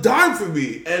another dime from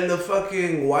me. And the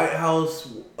fucking White House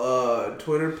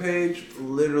Twitter page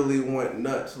literally went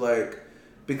nuts, like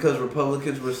because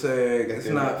Republicans were saying it's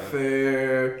not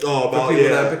fair. Oh, about for people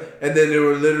yeah. that pay, and then they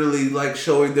were literally like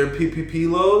showing their PPP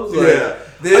loans. Like, Yeah,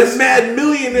 this a mad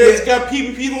millionaires Yeah. got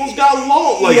PPP loans, got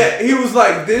loans. Like, yeah, he was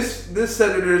like this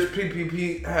senator's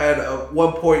PPP had a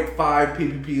 1.5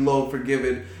 PPP loan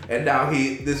forgiven, and now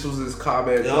this was his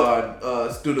comment Yep.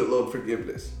 on student loan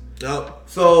forgiveness. Yep.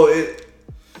 So it.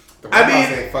 The I White mean-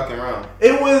 House ain't fucking around.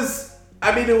 It was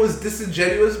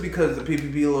disingenuous because the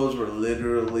PPP loans were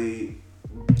literally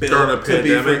During a built to be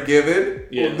pandemic. forgiven.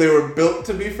 Yeah. They were built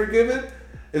to be forgiven,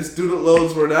 and student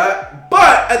loans were not.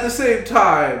 But at the same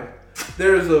time,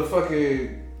 there's a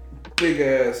fucking big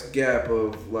ass gap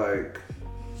of like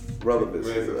relevance.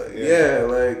 Like, Yeah.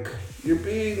 like you're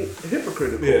being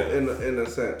hypocritical Yeah. in a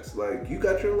sense. Like you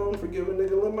got your loan forgiven,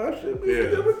 nigga. Let my shit be Yeah.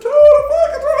 forgiven too. The fuck?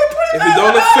 It's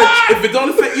only If it don't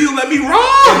affect you, let me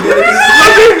rock. And then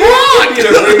Let me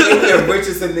It'd rock. be the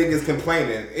richest of niggas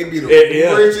complaining. It'd be the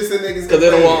Yeah. richest of niggas Because they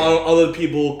don't complaining. want other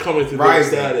people coming to their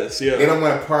Rising. status. Yeah. They don't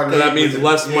want to parlay. And that means with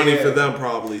less the- money yeah. for them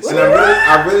probably. And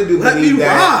I really do Let believe me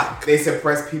that rock. they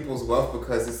suppress people's wealth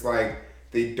because it's like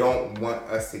they don't want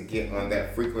us to get on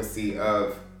that frequency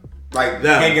of like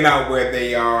Yeah. hanging out where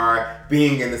they are,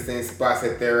 being in the same spots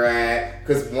that they're at.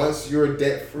 Because once you're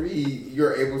debt free,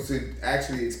 you're able to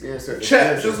actually experience certain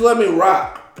Chat, experiences. just let me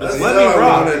rock. Just That's let all me I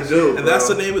rock. wanna do, And that's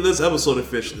bro. the name of this episode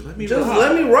officially. Let me Just rock.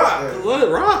 let me rock. Let it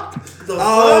rock. The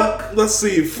fuck? Let's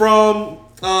see. From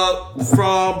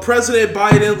President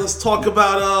Biden, let's talk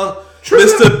about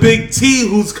Mr. Big T,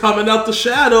 who's coming out the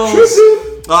shadows.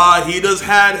 He just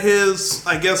had his,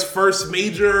 I guess, first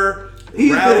major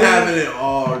He's rally. been having it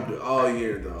all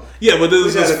year though. Yeah, but this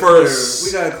is his first.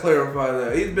 We gotta clarify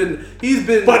that he's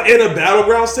been. But in a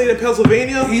battleground state in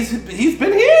Pennsylvania, he's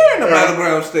been here in the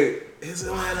battleground state. is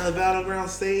Atlanta a battleground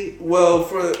state? Well,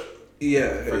 for For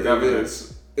it governor.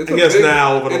 is. It's I guess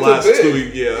now over the last it's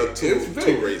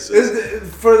two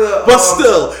races. For the But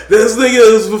still, this thing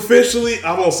is officially,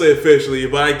 I won't say officially,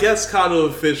 but I guess kind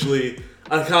of officially,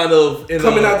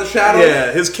 coming out the shadows.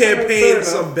 Yeah, his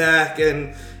campaign's back, and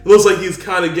it looks like he's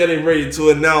kind of getting ready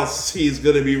to announce he's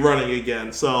going to be running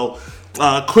again. So,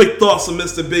 quick thoughts on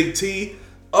Mr. Big T.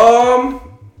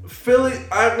 Philly,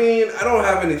 I mean, I don't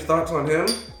have any thoughts on him.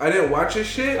 I didn't watch his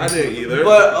shit. I didn't either.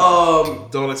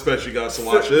 But don't expect you guys to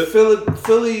watch it.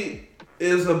 Philly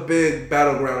is a big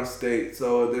battleground state.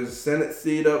 So there's a Senate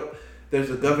seat up. There's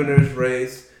a governor's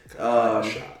race.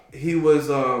 He was,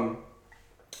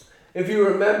 if you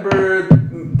remember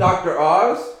Dr.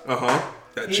 Oz.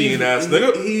 That cheating ass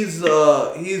nigga.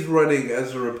 He's running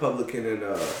as a Republican in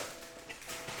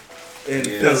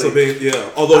Pennsylvania, yeah.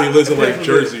 Although he lives in like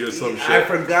Jersey or some shit. I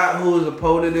forgot who his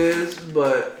opponent is,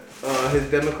 but his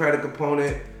Democratic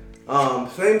opponent.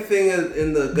 Same thing as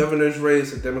in the governor's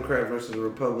race, a Democrat versus a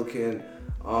Republican.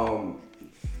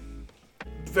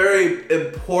 Very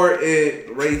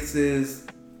important races.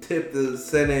 Tip the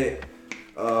Senate.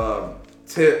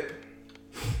 Tip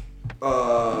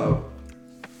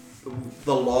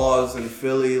the laws in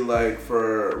Philly, like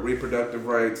for reproductive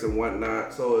rights and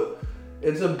whatnot. So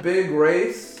it's a big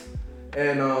race,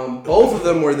 and both of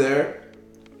them were there.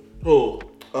 Who?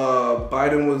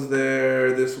 Biden was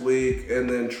there this week, and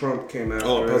then Trump came out.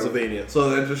 Oh, Pennsylvania. So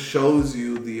that just shows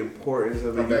you the importance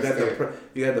of it.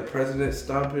 You got the president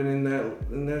stomping in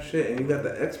that shit, and you got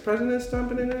the ex-president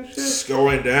stomping in that shit. It's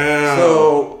going down.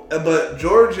 So, but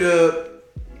Georgia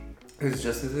is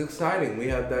just as exciting. We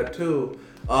have that too.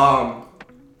 I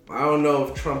don't know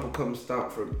if Trump will come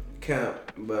stomp for Kemp,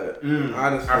 but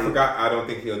honestly, I forgot. I don't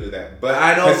think he'll do that. But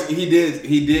I don't. He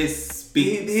did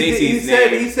speak. He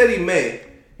said he may.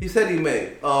 He said he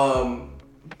may.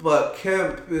 But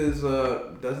Kemp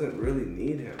doesn't really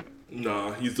need him.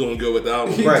 No, he's doing good without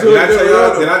him. Right. Did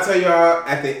I tell y'all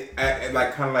at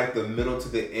like kind of like the middle to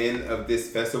the end of this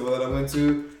festival that I went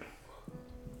to?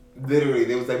 Literally,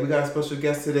 they was like, we got a special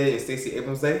guest today, and Stacey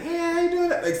Abrams was like, hey, how you doing?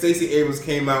 Like Stacey Abrams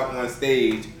came out on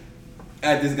stage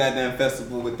at this goddamn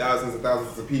festival with thousands and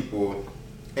thousands of people,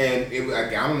 and it was, I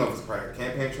don't know if it's part of her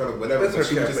campaign trail or whatever. That's her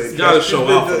she was campaign. just Gotta show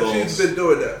out for those. She's been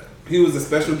doing that. He was a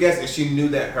special guest, and she knew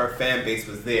that her fan base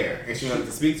was there, and she wanted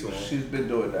to speak to him. She's been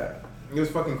doing that. It was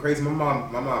fucking crazy. My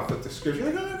mom flipped the script. She's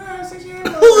like, oh my god, Stacey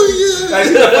Abrams. Like,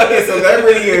 she's a fucking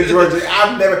celebrity in Georgia.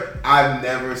 I've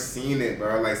never seen it,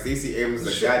 bro. Like Stacey Abrams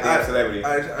is a goddamn celebrity.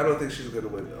 I don't think she's gonna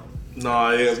win though.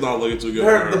 Nah, yeah, it's not looking too good.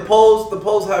 For her. The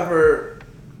polls have her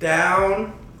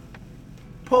down.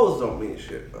 Polls don't mean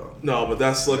shit though. No, but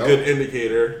that's a good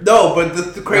indicator. No, but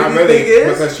the crazy thing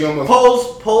is,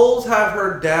 polls have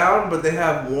her down, but they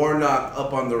have Warnock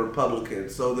up on the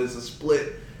Republicans. So there's a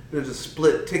split. There's a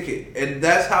split ticket, and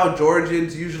that's how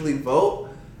Georgians usually vote.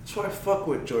 That's why I fuck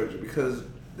with Georgia, because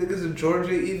niggas in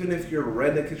Georgia, even if you're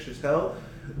redneckish as hell,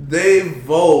 they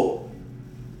vote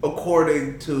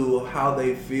according to how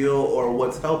they feel or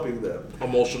what's helping them.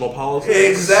 Emotional politics.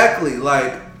 Exactly.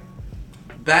 Like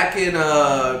back in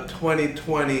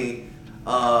 2020,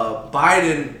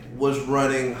 Biden was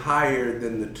running higher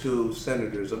than the two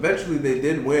senators. Eventually, they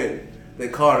did win. They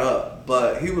caught up,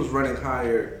 but he was running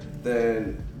higher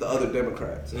than the other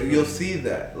Democrats. And you'll see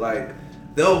that. Like,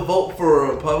 they'll vote for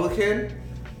a Republican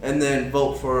and then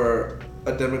vote for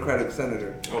a Democratic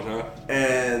senator. Okay.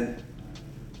 And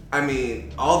I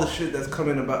mean, all the shit that's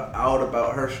coming out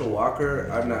about Herschel Walker,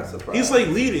 I'm not surprised. He's like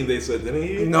leading, they said, didn't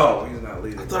he? No, he's not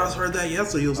leading. I thought I heard that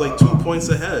yesterday. He was like 2 points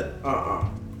ahead.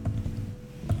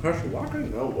 Herschel Walker?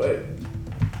 No way.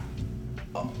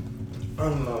 I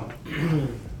don't know.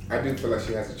 I do feel like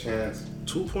she has a chance.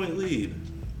 2-point lead.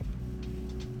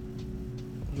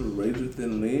 Razor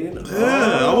thin lead?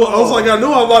 Yeah, I was like, I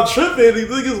know I'm not tripping. He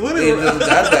think he's winning. He just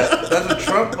got that. That's a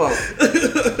Trump bump.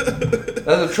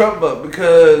 That's a Trump bump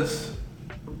because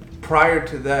prior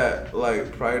to that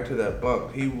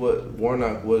bump,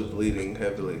 Warnock was leading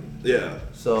heavily. Yeah.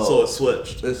 So it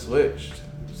switched. It switched.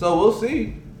 So we'll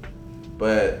see.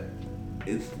 But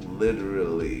it's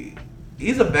literally,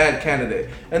 he's a bad candidate.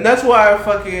 And that's why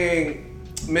fucking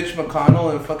Mitch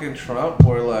McConnell and fucking Trump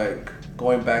were like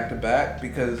going back to back,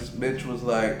 because Mitch was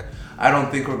like, I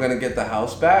don't think we're gonna get the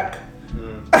House back.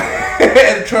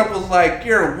 And Trump was like,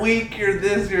 you're weak, you're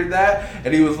this, you're that.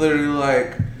 And he was literally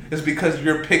like, it's because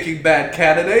you're picking bad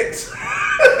candidates.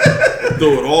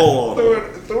 Throw it all on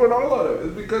them. Throw it all on them.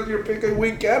 It's because you're picking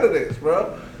weak candidates,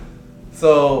 bro.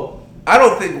 So I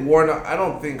don't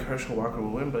think Herschel Walker will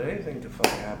win, but anything can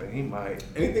fucking happen. He might.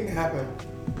 Anything can happen.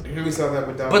 Here we saw that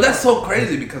with Donald. But that's so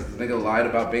crazy because the nigga lied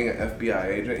about being an FBI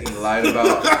agent. He lied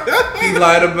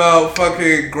about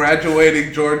fucking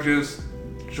graduating Georgia's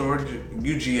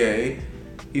UGA.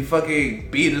 He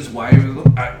fucking beat his wife.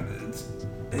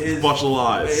 It's bunch of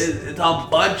lies. It's a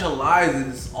bunch of lies.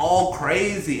 It's all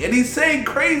crazy, and he's saying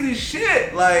crazy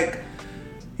shit. Like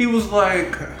he was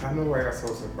like, I know why I got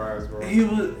so surprised, bro. he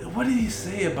was. What did he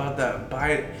say about that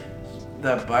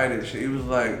Biden shit? He was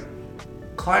like,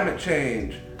 climate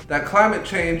change. That climate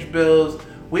change bills.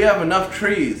 We have enough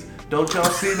trees. Don't y'all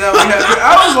see that?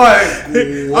 I was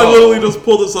like, whoa. I literally just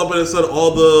pulled this up and it said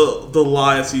all the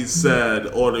lies he said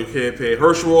on the campaign.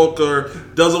 Herschel Walker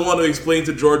doesn't want to explain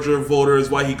to Georgia voters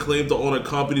why he claimed to own a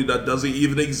company that doesn't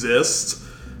even exist.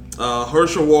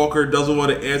 Herschel Walker doesn't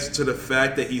want to answer to the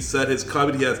fact that he said his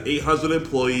company has 800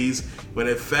 employees, when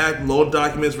in fact loan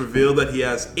documents reveal that he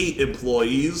has 8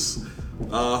 employees.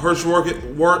 Herschel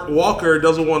Walker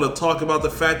doesn't want to talk about the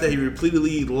fact that he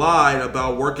repeatedly lied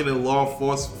about working in law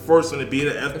enforcement and being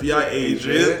an FBI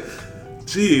agent.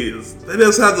 Jeez, they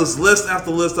just have this list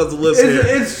after list after list here.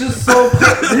 It's just so.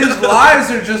 His lies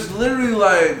are just literally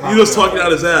like. You just talking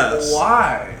out his ass.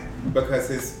 Why?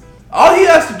 Because all he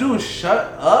has to do is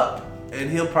shut up,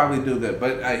 and he'll probably do that.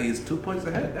 But he's 2 points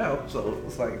ahead now, so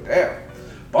it's like, damn.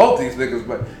 Both these niggas,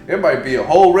 but it might be a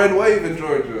whole red wave in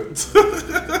Georgia.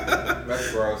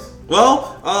 That's gross.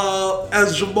 Well,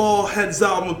 as Jamal heads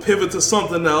out, I'm gonna pivot to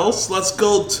something else. Let's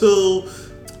go to,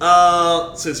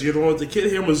 since you're the one with the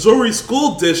kid here, Missouri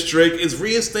School District is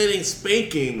reinstating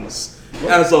spankings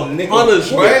as a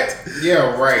punishment. What?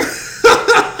 Yeah, right.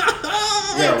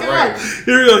 Yeah, right.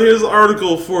 Here we go. Here's the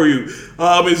article for you.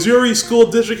 Missouri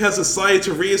School District has decided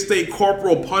to reinstate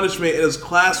corporal punishment in its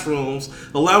classrooms,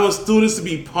 allowing students to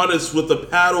be punished with a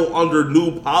paddle under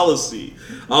new policy.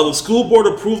 The school board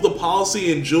approved the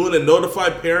policy in June and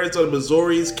notified parents of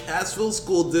Missouri's Cassville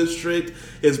School District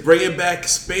is bringing back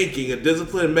spanking, a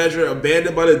discipline measure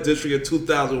abandoned by the district in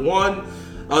 2001.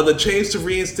 The change to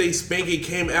reinstate spanking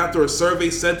came after a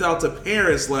survey sent out to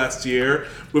parents last year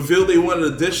revealed they wanted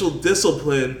additional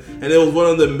discipline, and it was one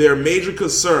of their major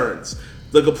concerns.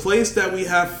 The complaints that we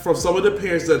have from some of the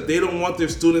parents that they don't want their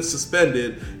students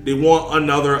suspended, they want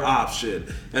another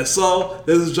option. And so,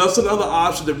 this is just another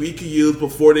option that we can use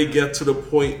before they get to the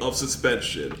point of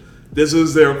suspension. This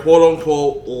is their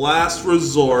quote-unquote last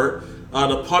resort.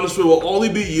 The punishment will only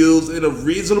be used in a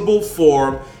reasonable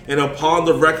form and upon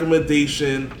the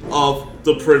recommendation of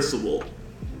the principal.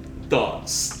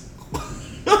 Thoughts?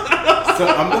 So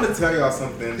I'm gonna tell y'all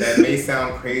something that may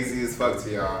sound crazy as fuck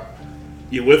to y'all.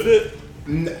 You with it?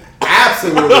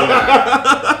 Absolutely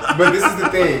not. But this is the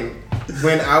thing.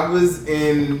 When I was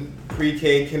in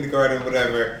pre-K, kindergarten,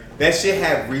 whatever, that shit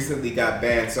had recently got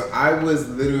banned. So I was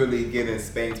literally getting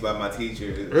spanked by my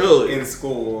teachers Really? in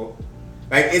school.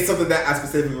 Like, it's something that I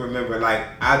specifically remember. Like,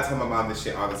 I tell my mom this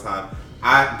shit all the time.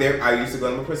 I used to go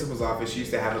to my principal's office. She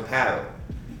used to have a paddle.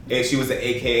 And she was an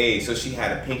AKA, so she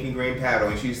had a pink and green paddle,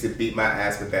 and she used to beat my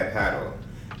ass with that paddle.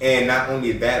 And not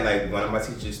only that, like, one of my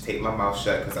teachers taped my mouth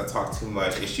shut because I talked too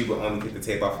much, and she would only get the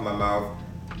tape off of my mouth.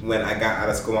 When I got out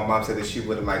of school, my mom said that she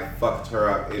would have, like, fucked her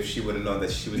up if she would have known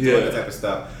that she was doing that type of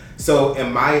stuff. So,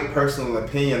 in my personal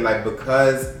opinion, like,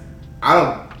 because I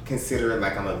don't consider it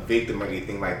like I'm a victim or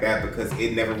anything like that, because I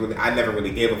never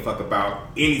really gave a fuck about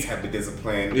any type of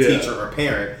discipline, teacher or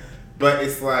parent. But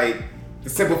it's like the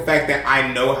simple fact that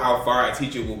I know how far a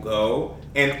teacher will go,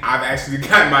 and I've actually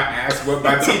got my ass whooped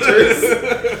by teachers.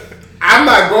 I'm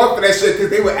not going for that shit because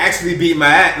they would actually beat my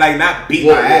ass, like not beat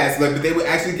my ass, like, but they would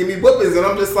actually give me whoopings, and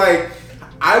I'm just like,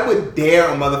 I would dare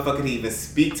a motherfucker to even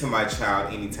speak to my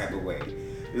child any type of way.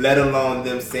 Let alone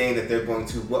them saying that they're going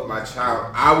to whoop my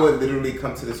child. I would literally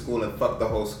come to the school and fuck the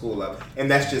whole school up. And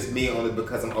that's just me only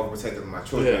because I'm overprotective of my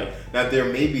children. Yeah. Now,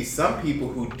 there may be some people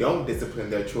who don't discipline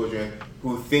their children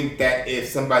who think that if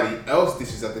somebody else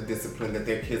dishes up the discipline that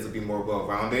their kids will be more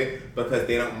well-rounded because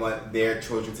they don't want their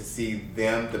children to see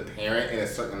them, the parent, in a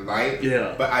certain light.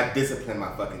 Yeah. But I discipline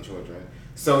my fucking children.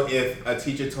 So if a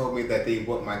teacher told me that they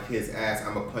whooped my kid's ass,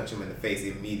 I'm going to punch them in the face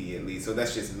immediately. So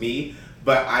that's just me.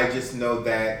 But I just know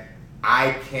that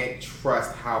I can't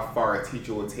trust how far a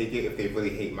teacher will take it if they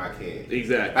really hate my kid.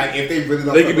 Exactly. Like, if they really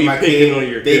don't fuck with my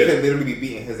kid, they could literally be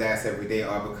beating his ass every day,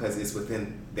 all because it's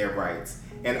within their rights.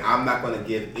 And I'm not going to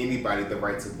give anybody the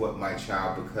right to whoop my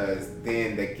child, because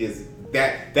then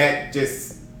that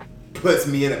just puts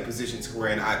me in a position to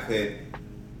where I could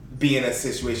be in a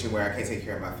situation where I can't take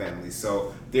care of my family.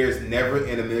 So there's never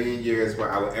in a million years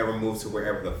where I would ever move to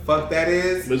wherever the fuck that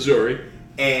is. Missouri.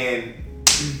 And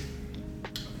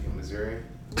Missouri.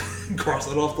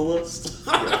 Cross it off the list.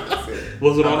 Yeah, that's it.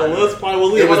 Was it on the list?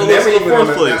 Probably it was on the list never in the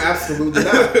first place. Absolutely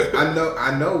not.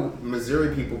 I know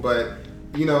Missouri people, but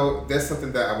you know, that's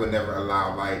something that I would never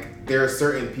allow. Like, there are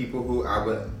certain people who I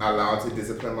would allow to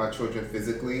discipline my children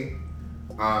physically,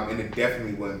 and it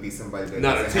definitely wouldn't be somebody that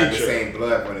Not a doesn't have the teacher. same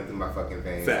blood running through my fucking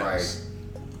veins. Facts.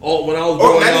 Like, When I was or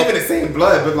growing not up, even the same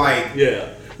blood, but like,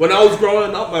 yeah. When I was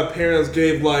growing up, my parents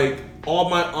gave like all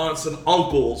my aunts and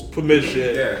uncles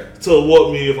permission to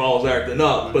whoop me if I was acting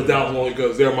up, but that was only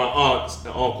because they're my aunts and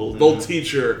uncles. No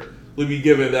teacher would be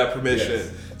given that permission.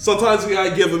 Yes. Sometimes we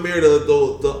gotta give Amir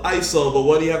the ISO, but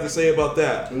what do you have to say about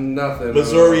that? Nothing.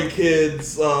 Missouri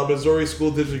kids, Missouri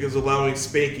school district is allowing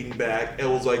spanking back. It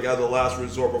was like as a last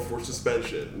resort before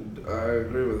suspension. I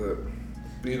agree with it.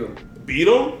 Beat them. Beat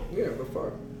them? Yeah, the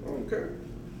fuck. I don't care.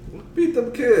 Beat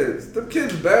them kids. Them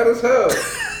kids bad as hell.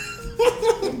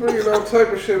 They're bringing all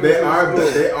type of shit. they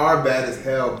are bad as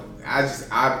hell. I just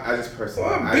personally.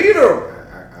 Well, beat them.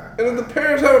 And if the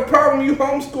parents have a problem, you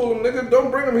homeschool them, nigga.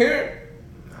 Don't bring them here.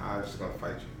 I'm just gonna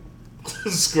fight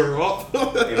you. Square up.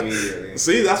 Immediately.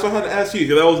 See, that's what I had to ask you,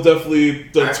 because that was definitely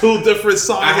two different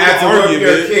sides I of had the to whip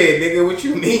argument. your kid, nigga. What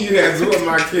you mean you had to whip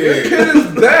my Your kid? kid is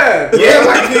bad. Yeah,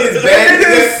 my kid is That bad.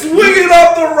 nigga is swinging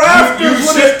off the rafters You with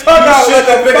should- his tongue you out should like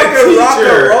have a been a fucking rock and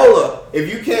teacher. roller. If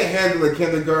you can't handle a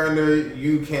kindergartner,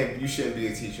 you shouldn't be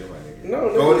a teacher, my nigga.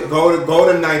 No,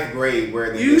 go to ninth grade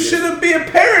where they You shouldn't be a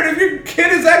parent if your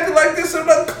kid is acting like this in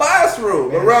a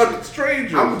classroom around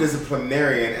strangers. I'm a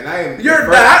disciplinarian, and I am. You're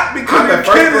not, because I'm your the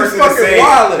first kid is person to fucking say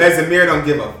wildin'. that Zamir don't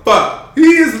give a fuck. He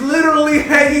is literally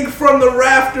hanging from the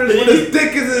rafters with his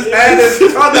dick in his hand and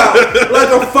his tongue out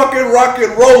like a fucking rock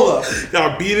and roller.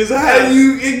 Y'all beat his ass.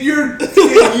 And you're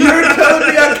telling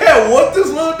me I can't whoop this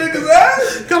little nigga's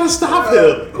ass? Gotta stop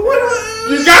him.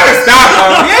 You gotta stop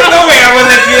him. There's no way I would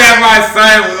let you have my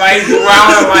son like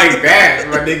wilding like that,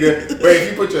 my nigga. But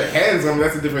if you put your hands on him,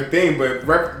 that's a different thing. But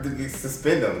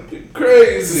suspend him.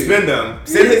 Crazy. Suspend him.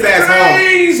 Send his ass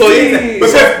Crazy. home.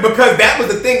 So because that was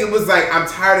the thing. It was like, I'm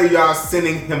tired of y'all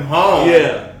sending him home.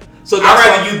 Yeah. So I'd that's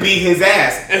rather you beat his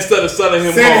ass instead of sending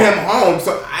him send home. him home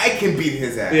so I can beat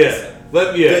his ass. Yeah.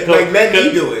 Let me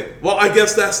do it. Well, I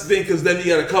guess that's the thing, because then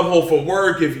you gotta come home from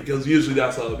work, because usually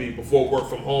that's how it be before work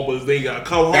from home, but then you gotta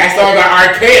come home. That's all the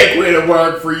archaic way to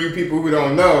work for you people who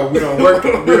don't know. We don't work.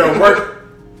 We don't work.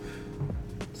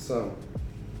 So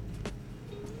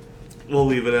we'll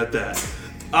leave it at that.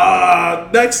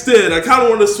 Next in, I kind of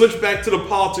want to switch back to the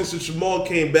politics. Since Jamal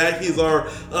came back, he's our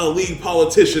lead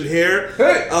politician here.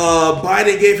 Hey.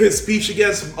 Biden gave his speech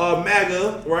against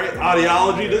MAGA, right?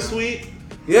 Ideology this week.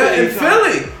 yeah, in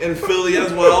Philly. In Philly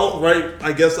as well, right?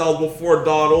 I guess that was before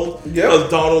Donald. Yep. Because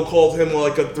Donald called him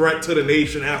like a threat to the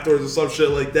nation afterwards or some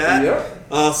shit like that.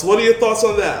 Yep. So what are your thoughts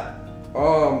on that?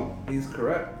 He's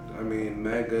correct. I mean,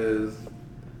 MAGA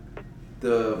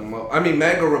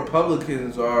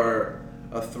Republicans are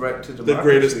a threat to democracy. The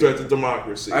greatest threat to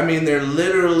democracy. I mean, they're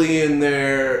literally in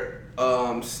their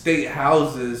state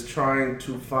houses trying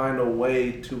to find a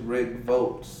way to rig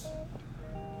votes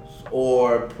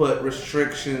or put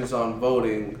restrictions on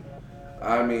voting.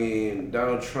 I mean,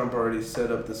 Donald Trump already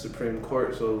set up the Supreme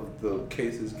Court, so if the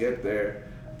cases get there,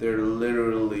 they're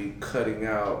literally cutting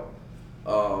out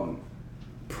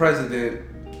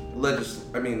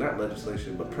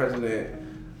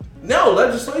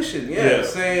legislation, Yeah.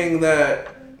 saying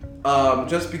that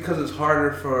just because it's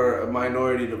harder for a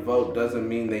minority to vote doesn't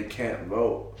mean they can't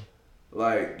vote.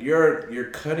 Like, you're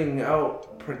cutting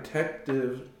out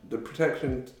the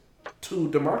protection to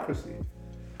democracy.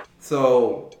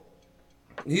 So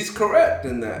he's correct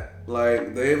in that.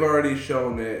 Like, they've already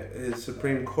shown it, his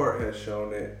Supreme Court has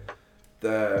shown it,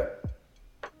 that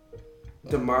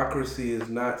democracy is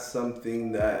not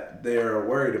something that they're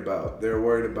worried about. They're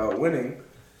worried about winning,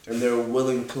 and they're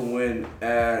willing to win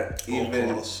at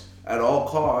all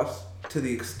costs, to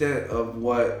the extent of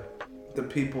what the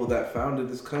people that founded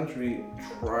this country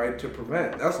tried to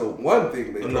prevent. That's the one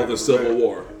thing they tried Another to civil prevent,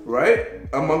 war. right?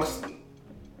 Amongst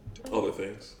Other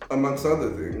things.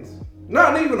 other things.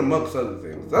 Not even amongst other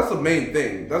things. That's the main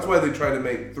thing. That's why they tried to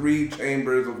make 3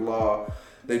 chambers of law.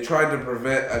 They tried to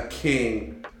prevent a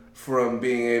king from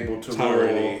being able to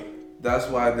Tyranny. rule. That's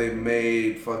why they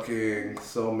made fucking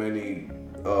so many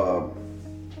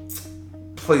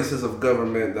places of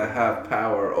government that have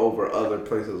power over other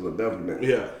places of government.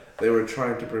 Yeah. They were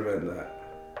trying to prevent that.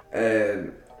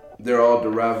 And they're all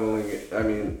unraveling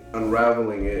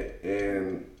it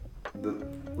in the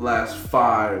last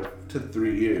 5 to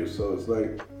 3 years. So it's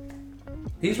like,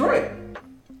 he's right.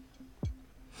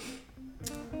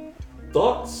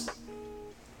 Thoughts?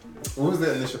 What was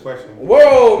the initial question?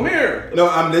 Whoa, Mir! No,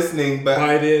 I'm listening, but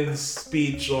Biden's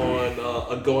speech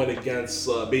on going against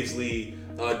basically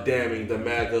damning the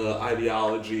MAGA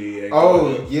ideology. And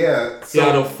yeah. he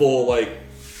had a full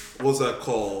what's that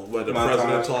called? When the Montage.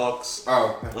 president talks.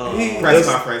 Press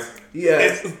conference.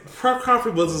 It's press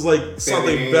conference, but it's like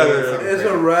something Union, better. something It's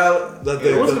a rally.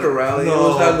 It wasn't a rally. No. It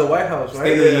was at the White House,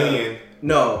 right? State of the Union.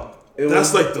 No.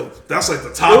 That's like the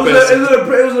It top.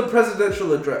 was a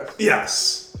presidential address.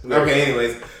 Yes. Okay.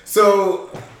 Anyways, so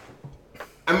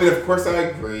I mean, of course, I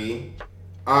agree.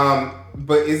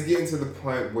 But it's getting to the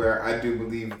point where I do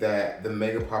believe that the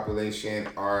mega population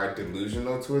are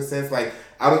delusional to a sense. Like,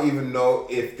 I don't even know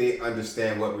if they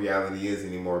understand what reality is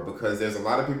anymore, because there's a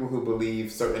lot of people who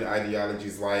believe certain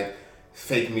ideologies like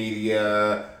fake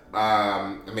media,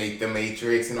 the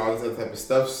Matrix and all this other type of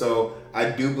stuff. So I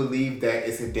do believe that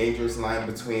it's a dangerous line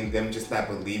between them just not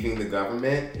believing the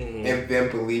government and them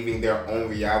believing their own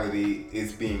reality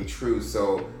is being true.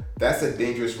 So that's a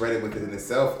dangerous Reddit within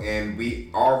itself. And we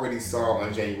already saw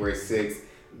on January 6th,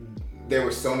 there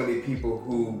were so many people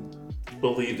who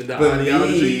believed in the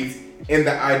ideology. In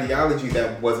the ideology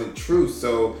that wasn't true.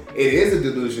 So it is a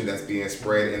delusion that's being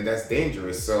spread, and that's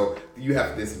dangerous. So you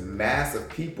have this mass of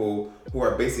people who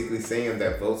are basically saying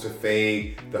that votes are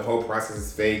fake, the whole process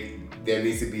is fake, there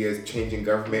needs to be a change in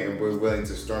government, and we're willing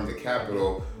to storm the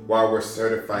Capitol while we're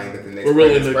certifying that the next we're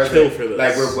willing to kill for this.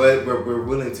 Like we're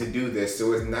willing to do this.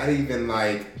 So it's not even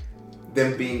like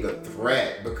them being a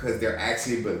threat, because they're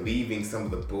actually believing some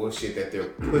of the bullshit that they're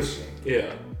pushing.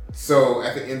 Yeah. So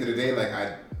at the end of the day, like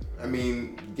I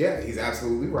mean, yeah, he's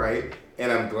absolutely right,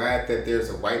 and I'm glad that there's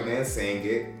a white man saying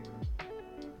it.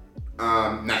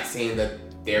 Not saying that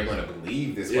they're going to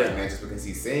believe this white man just because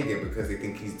he's saying it, because they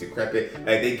think he's decrepit.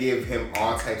 Like, they give him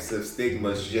all types of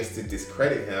stigmas just to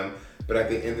discredit him. But at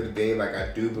the end of the day, like,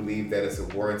 I do believe that it's a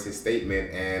warranted statement,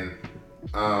 and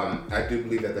I do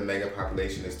believe that the mega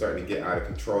population is starting to get out of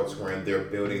control to where they're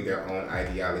building their own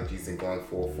ideologies and going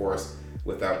full force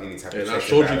without any type of. And I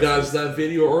showed you guys that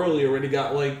video earlier where they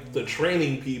got like the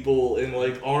training people in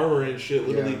like armor and shit,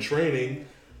 literally training.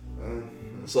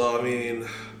 So I mean,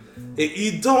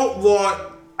 you don't want.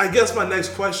 I guess my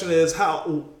next question is how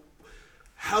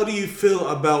do you feel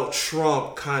about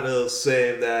Trump kind of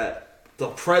saying that the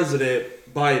president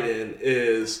Biden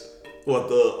is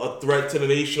a threat to the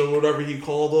nation or whatever he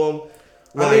called him?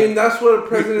 Like, I mean, that's what a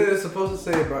president is supposed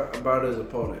to say about his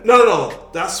opponent. No.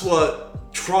 That's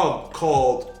what Trump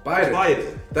called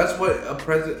Biden. That's what a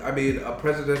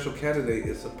presidential candidate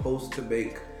is supposed to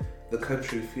make the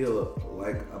country feel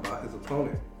like about his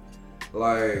opponent.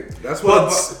 Like, that's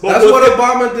what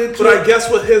Obama did too. But I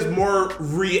guess with his more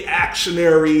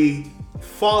reactionary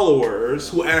followers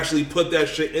who actually put that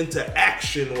shit into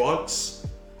action once,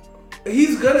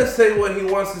 he's gonna say what he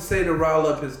wants to say to rile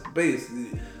up his base.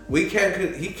 He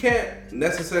can't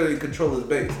necessarily control his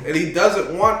base, and he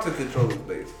doesn't want to control his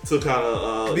base. To kind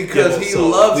of because he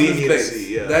loves his base.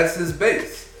 Yeah. That's his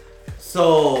base.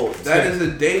 So that is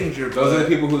a danger. Those are the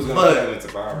people who's going to come into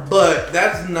power. But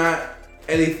that's not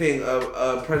anything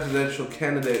a presidential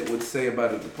candidate would say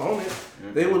about his opponent.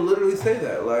 Mm-hmm. They would literally say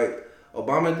that. Like,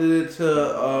 Obama did it to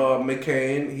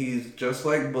McCain. He's just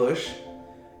like Bush.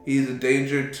 He's a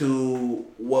danger to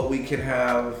what we can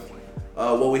have.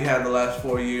 What we had the last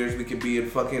 4 years, we could be in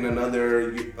fucking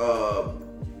another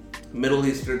Middle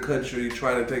Eastern country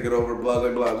trying to take it over, blah,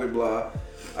 blah, blah, blah, blah.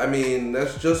 I mean,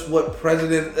 that's just what Biden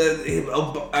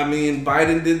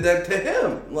did that to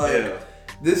him. Like,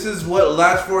 this is what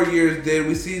last 4 years did.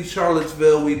 We've seen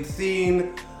Charlottesville. We've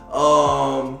seen...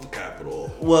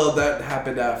 Capitol. Well, that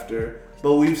happened after.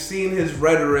 But we've seen his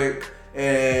rhetoric,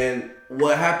 and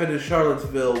what happened in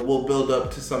Charlottesville will build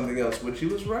up to something else, which he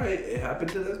was right. It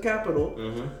happened to the Capitol.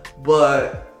 Mm-hmm.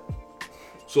 But...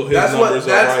 So his numbers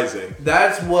are rising.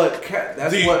 That's what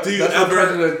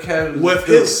President Kennedy with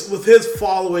his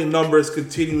following numbers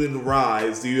continuing to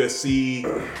rise. Do you see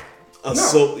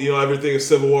everything is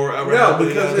Civil War ever? No,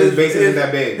 because his base isn't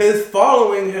that big. His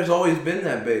following has always been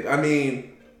that big. I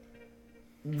mean,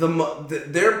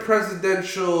 their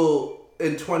presidential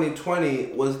in 2020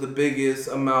 was the biggest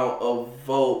amount of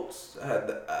votes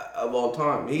of all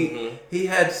time. He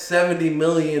had 70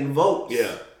 million votes.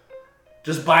 Yeah.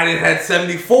 Just Biden had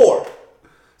 74.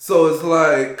 So it's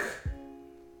like,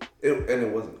 and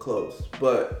it wasn't close.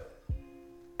 But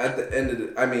at the end of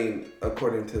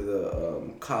according to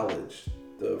the college,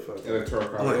 the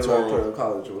Electoral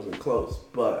College, it wasn't close.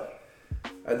 But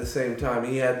at the same time,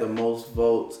 he had the most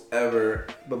votes ever,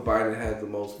 but Biden had the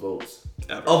most votes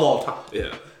ever. Of all time.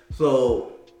 Yeah.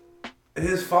 So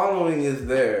his following is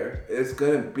there. It's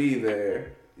going to be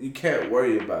there. You can't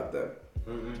worry about them.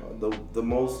 The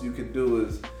most you could do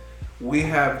is, we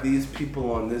have these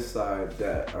people on this side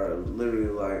that are literally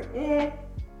like,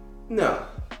 no,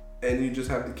 and you just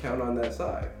have to count on that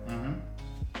side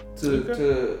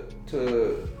to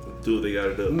to Do what they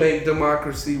gotta do. make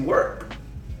democracy work.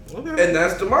 Okay. And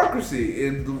that's democracy.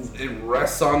 It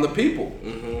rests on the people.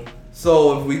 Mm-hmm.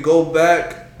 So if we go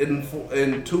back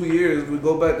in 2 years, we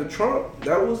go back to Trump,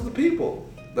 that was the people.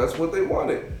 That's what they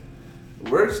wanted.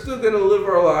 We're still gonna live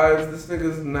our lives. This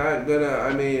nigga's not gonna.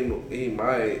 I mean, he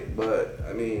might, but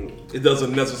I mean, it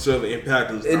doesn't necessarily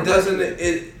impact us. it doesn't.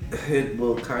 It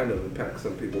will kind of impact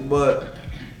some people, but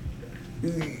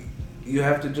you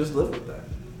have to just live with that.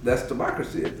 That's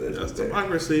democracy. That's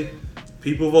democracy.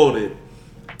 People voted.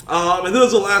 And this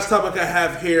is the last topic I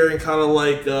have here, and kind of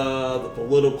like the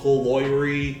political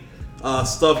lawyery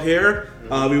stuff here.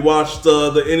 We watched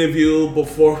the interview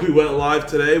before we went live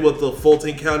today with the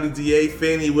Fulton County DA,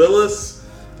 Fani Willis,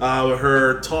 with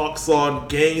her talks on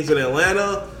gangs in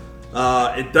Atlanta,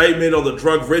 indictment on the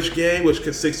Drug Rich gang, which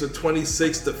consists of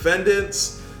 26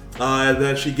 defendants. And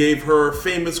then she gave her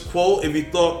famous quote, "If you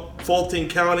thought Fulton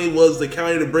County was the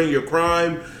county to bring your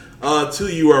crime to,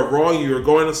 you are wrong. You are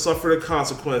going to suffer the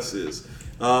consequences.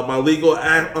 My legal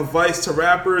advice to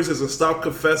rappers is to stop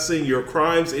confessing your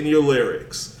crimes in your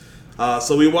lyrics."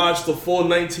 So we watched the full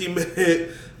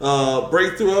 19-minute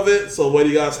breakthrough of it. So what do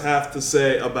you guys have to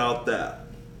say about that?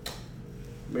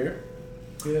 Mayor?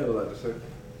 You have a lot to say.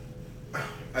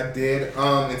 I did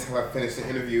until I finished the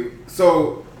interview.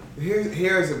 So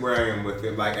here's where I am with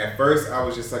it. Like at first I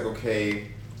was just like, okay,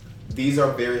 these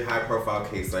are very high profile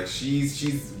cases. Like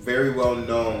she's very well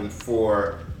known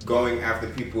for going after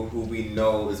people who we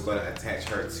know is going to attach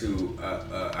her to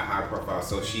a high profile.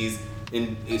 So she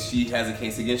has a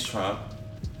case against Trump,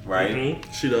 right?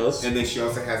 Mm-hmm. She does. And then she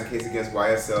also has a case against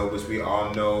YSL, which we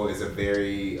all know is a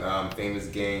very famous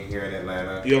gang here in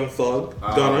Atlanta. Young Thug,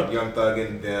 Gunna. Young Thug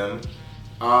and them.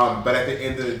 But at the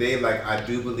end of the day, like I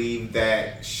do believe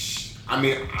that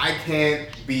I can't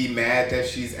be mad that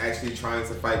she's actually trying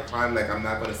to fight crime. Like I'm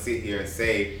not gonna sit here and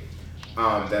say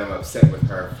that I'm upset with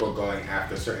her for going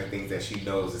after certain things that she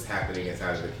knows is happening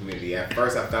inside of the community. At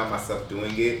first I found myself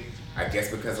doing it, I guess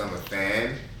because I'm a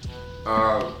fan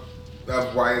of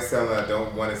YSL and I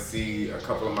don't want to see a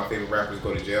couple of my favorite rappers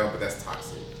go to jail, but that's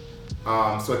toxic.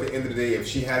 So at the end of the day, if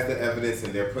she has the evidence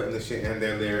and they're putting the shit in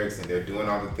their lyrics and they're doing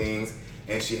all the things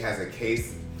and she has a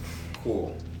case,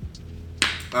 cool.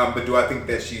 But do I think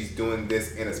that she's doing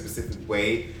this in a specific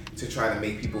way to try to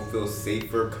make people feel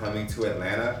safer coming to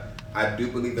Atlanta? I do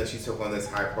believe that she took on this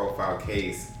high profile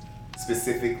case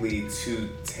specifically to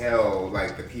tell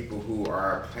like the people who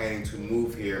are planning to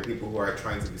move here, people who are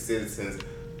trying to be citizens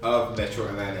of Metro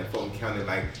Atlanta and Fulton County,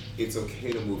 like it's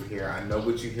okay to move here. I know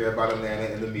what you hear about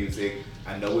Atlanta in the music,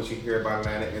 I know what you hear about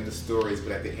Atlanta in the stories,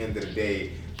 but at the end of the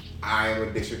day, I am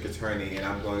a district attorney and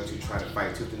I'm going to try to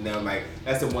fight tooth and nail. Like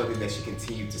that's the one thing that she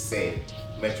continued to say.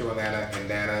 Metro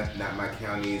Atlanta, not my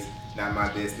counties, not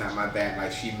my this, not my that.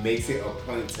 Like she makes it a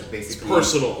point to basically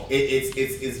It's personal.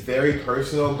 It's very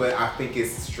personal, but I think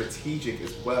it's strategic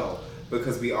as well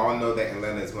because we all know that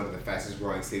Atlanta is one of the fastest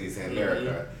growing cities in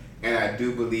America. And I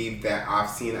do believe that I've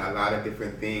seen a lot of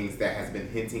different things that has been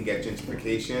hinting at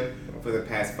gentrification for the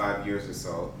past 5 years or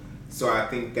so. So I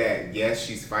think that yes,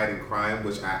 she's fighting crime,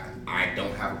 which I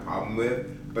don't have a problem with,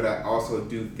 but I also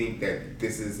do think that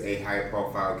this is a high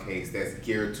profile case that's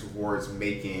geared towards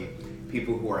making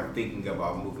people who are thinking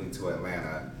about moving to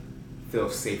Atlanta feel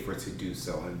safer to do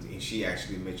so. And she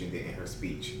actually mentioned it in her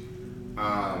speech.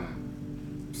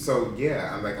 So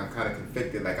yeah, I'm kind of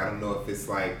conflicted. Like I don't know if it's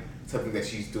like something that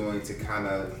she's doing to kind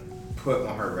of put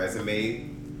on her resume,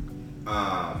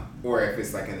 or if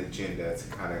it's like an agenda to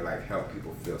kind of like help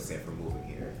people feel safer moving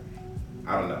here.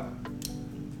 I don't know.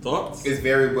 Thoughts? It's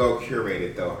very well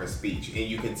curated though, her speech, and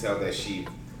you can tell that she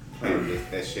planned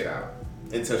that shit out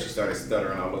until she started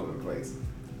stuttering all over the place.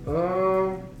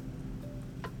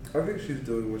 I think she's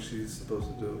doing what she's supposed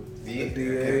to do. Yeah, A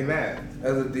DA, mad.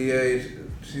 as a DA,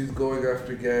 she's going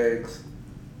after gangs.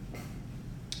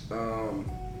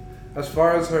 As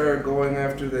far as her going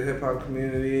after the hip hop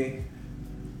community,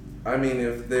 I mean,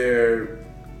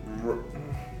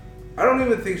 I don't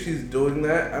even think she's doing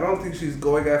that. I don't think she's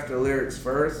going after lyrics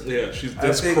first. Yeah, she's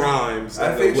just crimes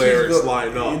and think the lyrics she's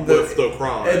line up with the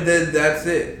crime. And then that's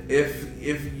it.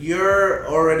 If you're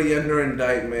already under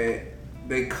indictment,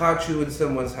 they caught you in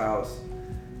someone's house,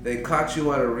 they caught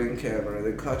you on a Ring camera,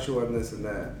 they caught you on this and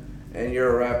that, and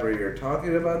you're a rapper, you're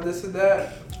talking about this and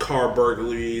that. Car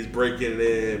burglaries, breaking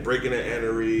and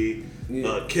entry,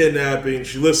 kidnapping,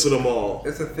 she listed them all.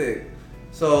 It's a thing.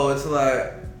 So it's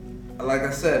like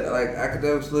I said, like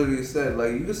Academics literally said,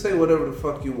 like you can say whatever the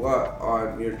fuck you want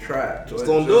on your track. Just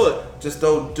don't do it. Just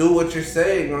don't do what you're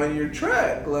saying on your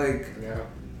track. Like Yeah.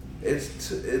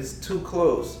 it's too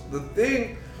close. The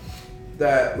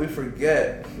that we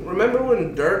forget. Remember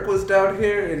when Dirk was down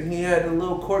here and he had a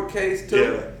little court case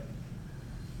too?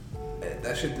 Yeah.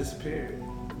 That shit disappeared.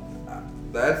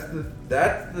 That's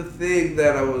the thing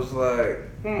that I was like,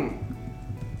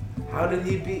 how did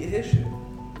he beat his shit?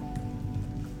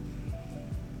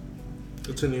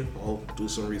 Continue. I'll do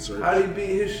some research. How did he beat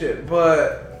his shit?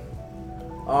 But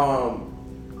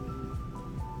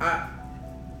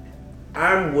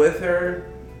I'm with her.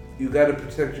 You gotta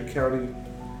protect your county.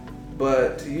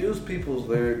 But to use people's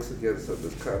lyrics against them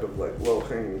is kind of like low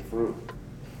hanging fruit.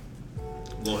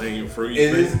 Low hanging fruit.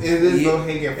 It is low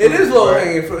hanging fruit. It is low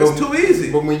hanging fruit. It's too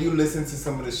easy. But when you listen to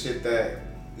some of the shit that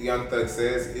Young Thug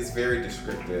says, it's very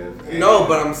descriptive. No,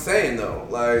 but I'm saying though,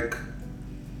 like,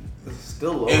 it's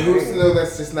still low and hanging. who's to know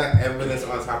that's just not evidence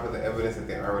on top of the evidence that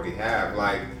they already have?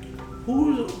 Like,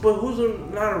 who's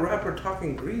not a rapper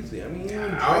talking greasy? I mean, even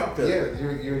Drake does.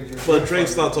 Yeah, you're But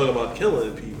Drake's not talking about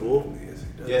killing people.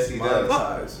 Yes, he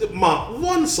does.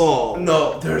 One song.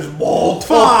 No, there's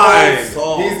multiple Fine.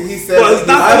 songs. He said,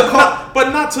 But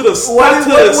not to the. What is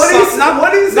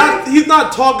it? He's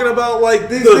not talking about like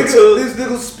These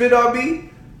niggas spit on me.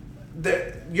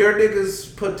 Your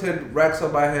niggas put 10 racks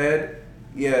on my head.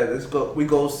 Yeah, we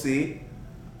go see.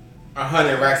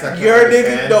 100 racks. Your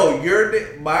niggas, no,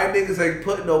 my niggas ain't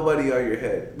put nobody on your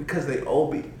head because they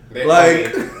owe me.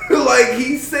 Like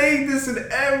he's saying this in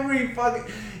every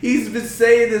fucking. He's been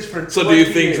saying this for. So do you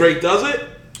think years. Drake does it?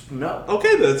 No.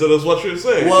 Okay, then. So that's what you're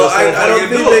saying. Well, I don't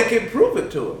think they can prove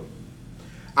it to him.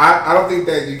 I don't think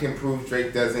that you can prove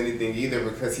Drake does anything either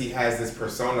because he has this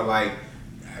persona. Like,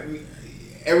 I mean,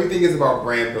 everything is about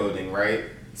brand building, right?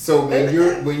 So when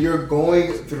you're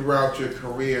going throughout your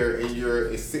career and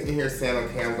you're sitting here saying,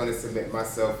 okay, I'm going to submit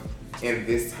myself in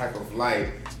this type of light,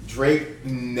 Drake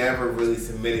never really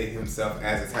submitted himself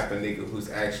as a type of nigga who's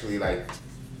actually like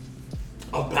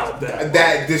about the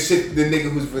nigga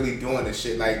who's really doing the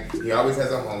shit. Like, he always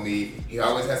has a homie, he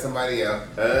always has somebody else,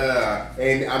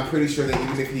 and I'm pretty sure that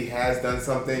even if he has done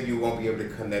something, you won't be able to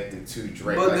connect it to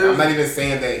Drake. Like, I'm not even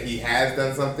saying that he has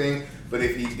done something, but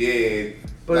if he did,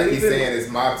 like he's saying it's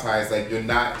mob ties, like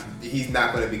he's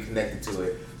not going to be connected to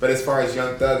it. But as far as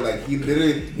Young Thug, like he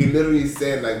literally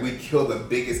said like we kill the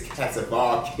biggest cats of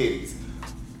all kitties.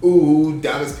 Ooh,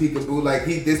 diamonds peekaboo. Like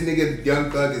this nigga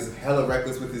Young Thug is hella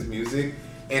reckless with his music,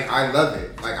 and I love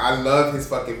it. Like I love his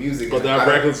fucking music. But that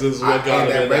recklessness is what got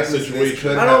him in that situation.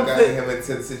 Could have gotten him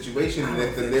into the situation, and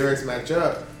if the lyrics match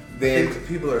up, then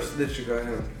people are snitching on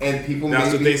him. And people.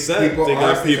 That's what they said. They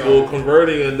got people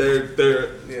converting, and they're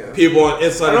people on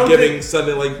Inside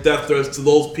sending like death threats to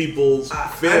those people's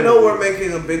family. I know we're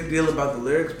making a big deal about the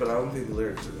lyrics, but I don't think the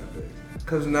lyrics are that big.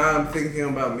 Because now I'm thinking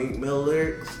about Meek Mill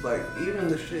lyrics, like even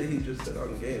the shit he just said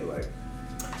on Game, like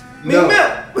Meek Mill.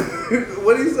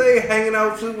 What do you say? Hanging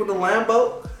out shit with a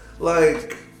Lambo?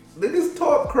 Like niggas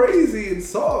talk crazy in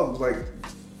songs. Like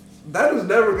that is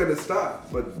never gonna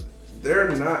stop. But they're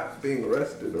not being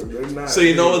arrested, or they're not. So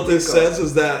you know what this says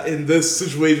is that in this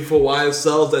situation for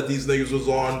YSL, that these niggas was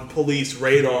on police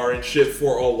radar and shit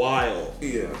for a while.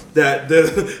 Yeah.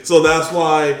 So that's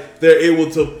why they're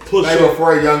able to push like it.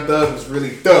 Before Young Thug was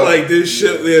really thug. Like this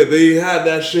shit, they had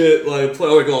that shit like play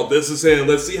like, oh, this is saying,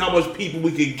 let's see how much people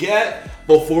we could get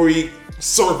before we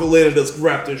circle in and just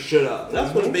wrap this shit up.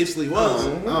 That's what it basically was.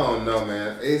 I don't know,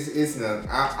 man. It's not.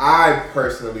 I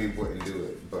personally wouldn't do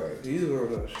it, but he's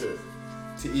on that shit.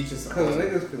 To each his own. Because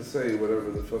niggas can say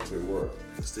whatever the fuck they want.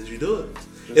 Did you do it?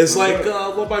 It's like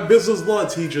what my business law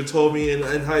teacher told me in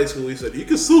high school. He said, you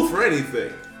can sue for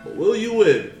anything, but will you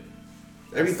win?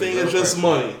 Everything is just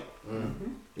money.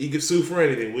 Mm-hmm. You can sue for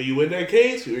anything. Will you win that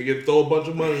case? Or you can throw a bunch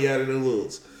of money at it and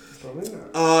lose?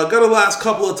 Got a last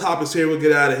couple of topics here. We'll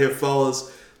get out of here,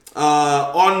 fellas.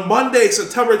 On Monday,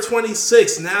 September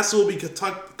 26th, NASA will be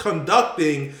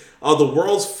conducting the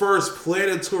world's first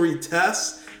planetary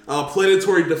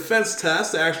defense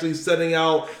test. They're actually sending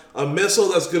out a missile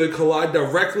that's going to collide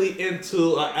directly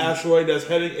into an asteroid that's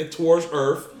heading in towards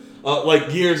Earth,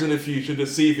 like years in the future, to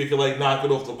see if it can like knock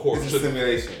it off the course. It's a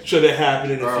simulation. Should it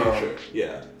happen in the future?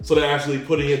 Yeah. So they're actually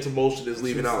putting it into motion. Is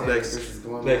leaving out next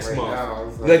month.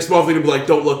 Next month they're gonna be like,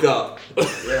 don't look up.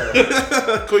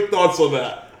 Yeah. Quick thoughts on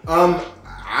that.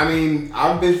 I mean,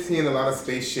 I've been seeing a lot of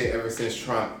space shit ever since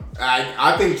Trump.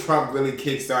 I think Trump really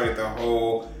kickstarted the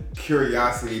whole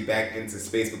curiosity back into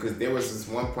space, because there was this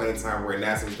one point in time where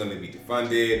NASA was going to be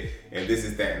defunded and this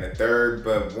is that and the third,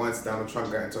 but once Donald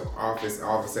Trump got into office,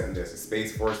 all of a sudden there's a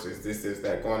space force, there's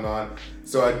that going on.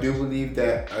 So I do believe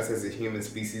that us as a human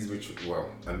species,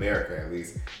 America at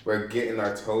least, we're getting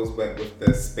our toes wet with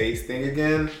the space thing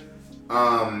again.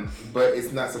 But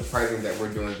it's not surprising that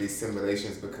we're doing these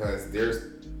simulations, because there's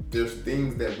there's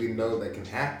things that we know that can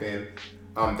happen.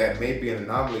 That may be an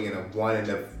anomaly in a 1 in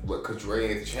a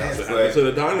quadrillion chance, but to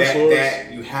the dinosaurs.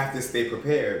 that you have to stay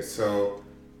prepared. So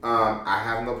I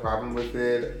have no problem with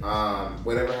it.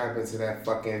 Whatever happened to that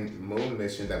fucking moon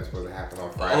mission that was supposed to happen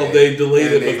on Friday? Oh, they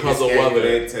delayed And it because of weather.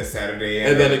 it to Saturday,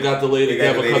 And then it got delayed they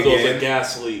again got because delayed there was a again.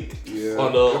 gas leak Yeah.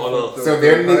 on the. So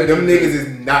them niggas is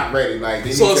not ready. Like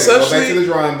they So need to go back essentially, to the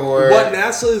drawing board. what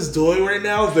NASA is doing right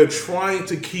now is they're trying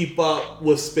to keep up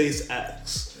with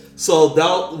SpaceX. So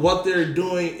what they're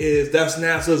doing is that's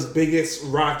NASA's biggest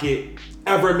rocket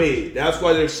ever made. That's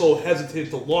why they're so hesitant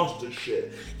to launch this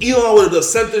shit. Elon would have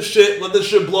sent this shit, let this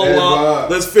shit blow up.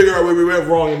 Let's figure out where we went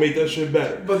wrong and make that shit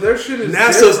better. But their shit is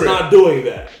NASA's different. not doing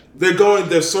that.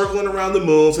 They're circling around the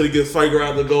moon so they can figure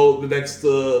out the next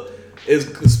is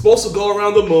supposed to go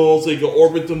around the moon so you can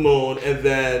orbit the moon, and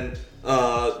then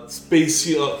space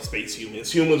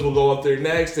humans will go up there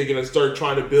next. They're gonna start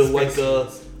trying to build like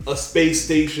a space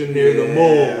station near the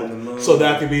moon, so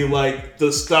that could be like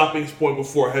the stopping point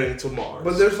before heading to Mars.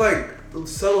 But there's like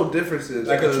subtle differences.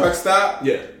 like a truck stop.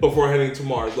 Yeah, before heading to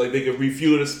Mars, like they could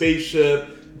refuel the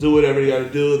spaceship, do whatever they got to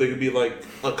do. They could be like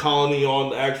a colony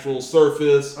on the actual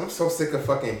surface. I'm so sick of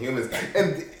fucking humans.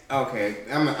 And okay,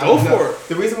 Go for it.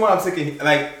 The reason why I'm sick of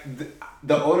like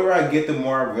the older I get, the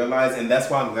more I realize, and that's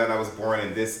why I'm glad I was born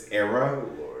in this era.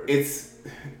 It's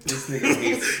this nigga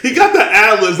hates. He got the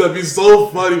ad-libs that'd be so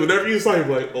funny. Whenever you saw him,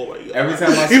 like, oh my god. Every time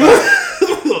I He stop,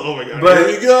 was- oh my god. But-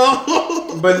 Here we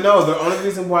go. but no, the only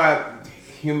reason why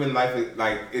human life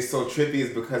is so trippy is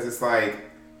because it's like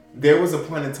there was a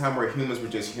point in time where humans were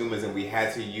just humans and we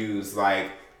had to use like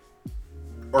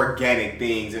organic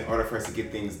things in order for us to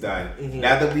get things done.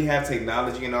 Now that we have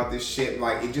technology and all this shit,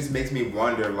 like it just makes me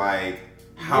wonder like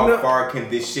how far can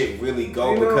this shit really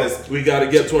go? Because We got to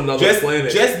get to another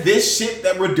planet. just this shit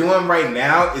that we're doing right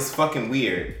now is fucking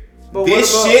weird. But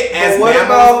This what about- shit but as what mammals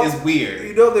about- is weird.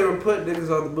 You know they were putting niggas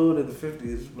on the moon in the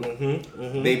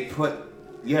 50s. They put,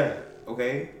 yeah,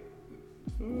 okay.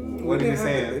 What are you They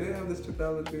saying? didn't have this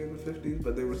technology in the 50s,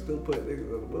 but they were still putting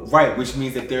niggas on the moon. Right, which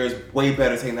means that there's way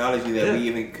better technology that we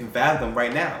even can fathom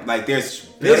right now. Like there's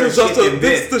this better is just shit than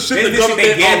this the shit This the shit government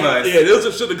they gave us. Yeah, this is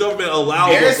the shit the government allows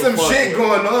There's us to some fuck shit with.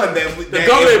 going on that The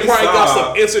government if we probably got saw-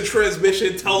 some instant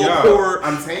transmission, Yo, teleport.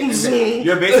 I'm saying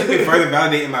you're basically further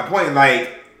validating my point. Like,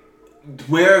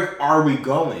 where are we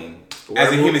going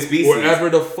as a human species? Wherever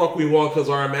the fuck we want, because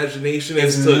our imagination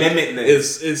It's is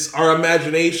limitless. Is our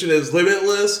imagination is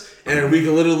limitless, and we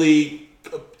can literally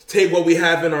take what we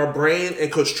have in our brain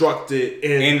and construct it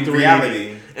in 3D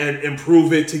reality and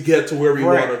improve it to get to where we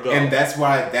want to go. And that's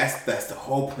why that's the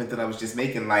whole point that I was just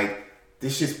making. Like,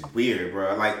 this shit's weird,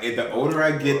 bro. Like, the older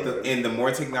I get, and the more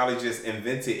technology is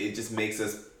invented, it just makes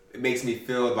me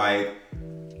feel like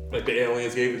the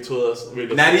aliens gave it to us.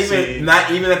 not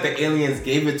even that the aliens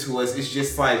gave it to us. It's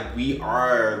just like we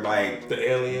are like the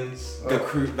aliens. the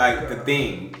crew, like the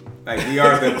thing. Like we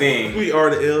are the thing. We are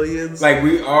the aliens. Like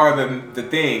we are the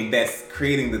thing that's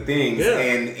creating the things, Yeah.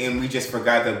 and we just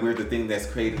forgot that we're the thing that's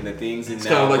creating the things, and It's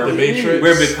now kinda like the Matrix.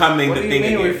 we're becoming What the do you thing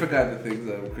mean we again. forgot the things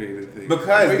that were created things?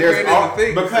 Because we there's created all- the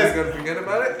things. because- You're gonna forget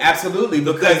about it? Absolutely,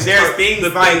 because things there's turn- things the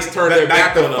like things turn their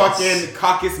back the on us. fucking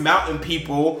Caucasus Mountain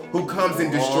people who comes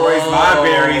and destroys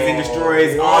libraries and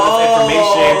destroys all this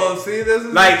information. Oh, see, this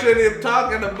is Like- the shit I'm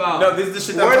talking about. No, this is the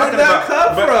shit that Where I'm did talking that about.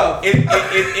 come But from?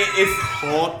 it's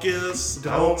Caucasus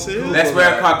Don't Mountain. Google that's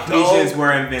where that. Caucasians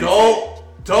were invented.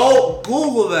 Don't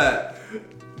Google that.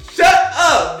 Shut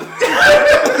up.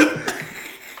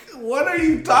 What are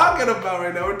you talking about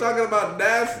right now? We're talking about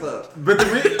NASA. But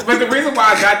the reason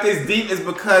why I got this deep is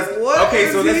because What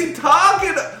is he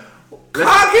talking?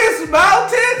 Caucasus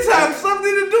Mountains have something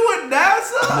to do with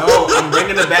NASA? No, I'm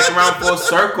bringing it back around full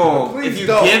circle. Please if you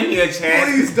don't. give me a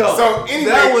chance. Please don't. So anyway,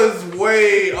 that was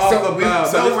way off so the we-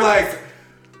 bounds. so That we was were- like,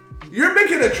 you're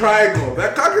making a triangle.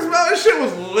 That Caucasus Mountain shit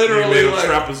was literally like,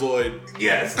 trapezoid.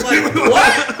 yes. Like,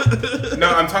 what? No,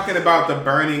 I'm talking about the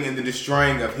burning and the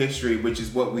destroying of history, which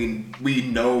is what we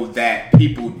know that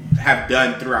people have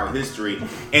done throughout history.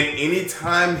 And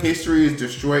anytime history is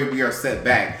destroyed, we are set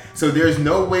back. So there's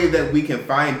no way that we can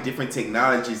find different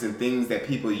technologies and things that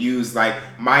people use, like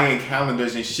Mayan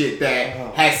calendars and shit that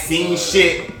has seen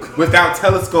shit without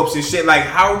telescopes and shit. Like,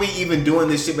 how are we even doing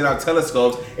this shit without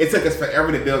telescopes? It took us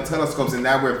forever to build telescopes, and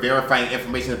now we're verifying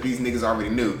information that these niggas already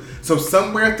knew. So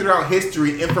somewhere throughout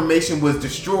history, information was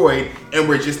destroyed, and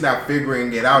we're just now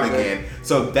figuring it out again.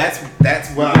 So that's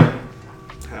what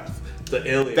The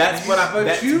aliens. that's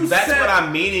what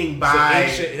I'm meaning by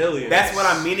ancient aliens. That's what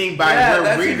I'm meaning by Yeah, we're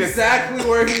that's redis- exactly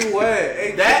where he went.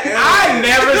 Ancient That aliens. I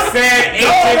never said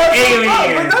ancient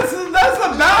aliens. But that's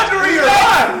the boundary you're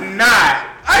on. I'm not.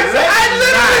 I I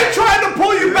literally tried to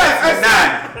pull you back. I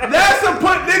said, NASA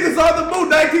put niggas on the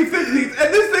moon 1950s, and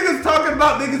this nigga's talking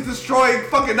about niggas destroying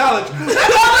fucking knowledge. That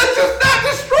knowledge is not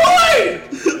destroyed!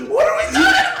 What are we talking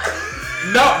about?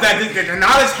 No, that the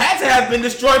knowledge had to have been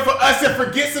destroyed for us to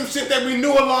forget some shit that we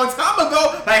knew a long time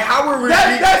ago. Like how are we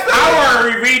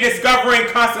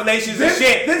rediscovering constellations and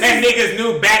shit that niggas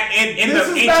knew back in the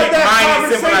ancient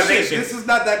Mayan civilization. This is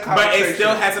not that conversation. But it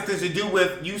still has something to do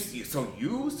with you. So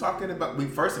you was talking about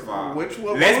first of all. Which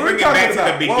one? Let's bring it back to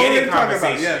the beginning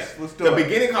conversation. Yes, let's do it. The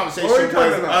beginning conversation was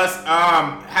us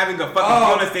having a fucking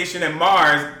fueling station in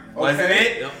Mars. Wasn't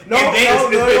it? No, it's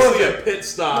basically a pit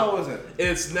stop. No, it wasn't.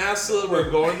 It's NASA. We're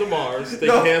going to Mars. They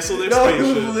canceled their station. No, it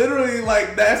was literally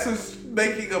like NASA's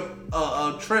making a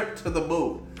trip to the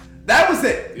moon. That was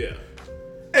it. Yeah.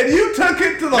 And you took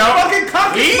it to the fucking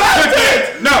Caucasus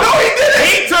Mountains. No, he didn't.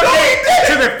 He took it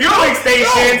to the fueling station.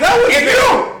 No, that was you.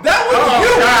 That was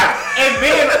you. God.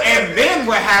 And then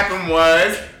what happened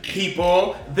was.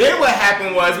 Then what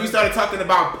happened was we started talking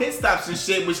about pit stops and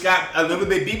shit, which got a little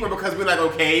bit deeper because we're like,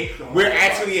 okay, we're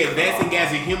actually advancing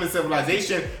as a human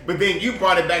civilization. But then you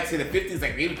brought it back to the 50s,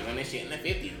 like we were doing this shit in the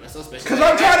 50s. What's so special? Because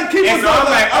I'm trying to keep us on.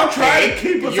 I'm trying to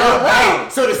keep us on.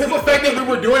 Right. So the simple fact that we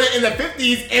were doing it in the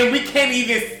 50s and we can't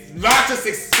even launch a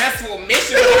successful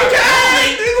mission. We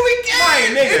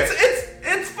can.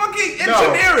 It's fucking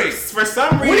engineering. No, for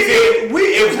some reason,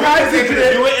 we use hydrogen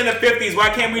to do it in the 50s. Why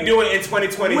can't we do it in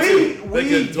 2022? We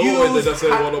can do it. They just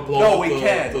want to blow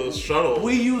up the shuttle.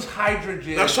 We use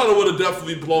hydrogen. That shuttle would have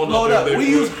definitely blown up. We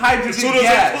use hydrogen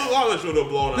gas. It should have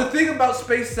blown up. The thing about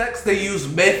SpaceX, they use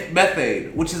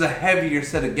methane, which is a heavier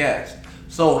set of gas.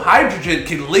 So hydrogen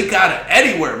can leak out of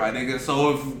anywhere, my nigga.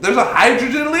 So if there's a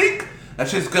hydrogen leak, that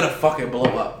shit's gonna fucking blow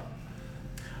up.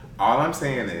 All I'm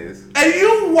saying is, and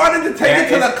you wanted to take it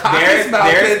to the Caucasus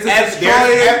Mountains and destroy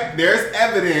it. There's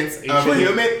evidence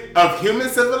of human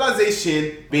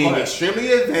civilization being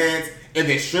extremely advanced and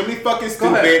extremely fucking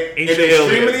stupid and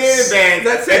extremely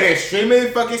advanced and extremely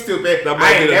fucking stupid.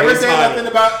 I ain't never said nothing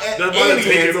about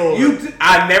aliens.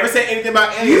 I never said anything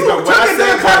about aliens. You took it to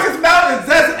the Caucasus Mountains.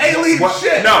 That's alien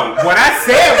shit. No, what I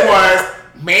said was.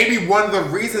 Maybe one of the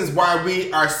reasons why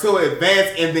we are so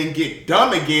advanced and then get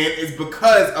dumb again is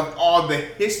because of all the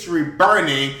history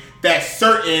burning that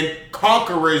certain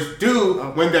conquerors do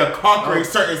when they're conquering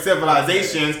certain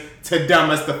civilizations to dumb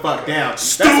us the fuck down.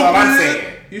 Stupid. That's all I'm saying.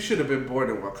 You should have been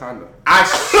born in Wakanda. I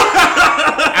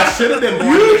should have been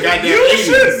born in the goddamn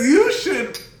 80s. You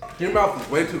should. Your mouth is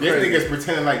way too crazy. This nigga's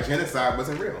pretending like genocide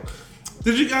wasn't real.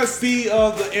 Did you guys see the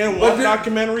AND1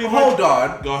 documentary? Hold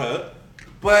on. Go ahead.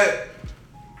 But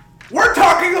we're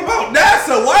talking about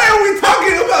NASA. Why are we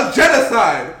talking about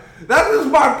genocide? That is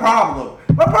my problem.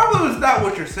 My problem is not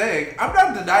what you're saying. I'm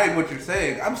not denying what you're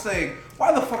saying. I'm saying,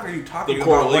 why the fuck are you talking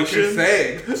about what you're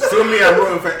saying? Sue me, I'm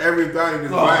rooting for everybody in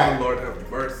this Oh, Lord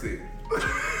have mercy.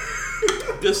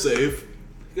 Good save.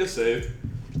 Let's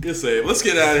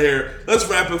get out of here. Let's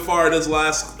rapid fire this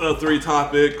last 3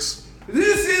 topics. Did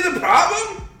you see the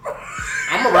problem?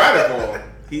 I'm a radical.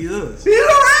 He is. He's a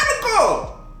radical.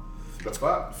 The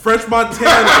fuck? French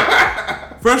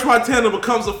Montana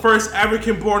becomes the first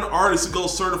African-born artist to go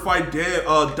certified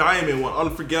diamond one.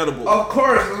 Unforgettable. Of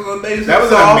course, it was an amazing That was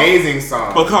song. an amazing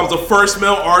song. Becomes the first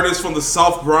male artist from the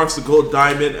South Bronx to go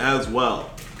diamond as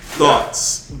well.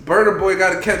 Thoughts? Burna Boy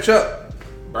got to catch up.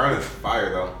 Burna's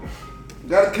fire though.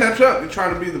 Got to catch up. You're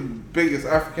trying to be the biggest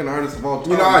African artist of all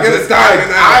time. You know, I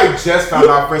just found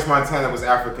out French Montana was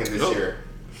African this year.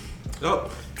 Yep.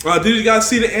 Did you guys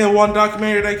see the AND1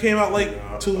 documentary that came out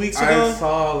like 2 weeks ago? I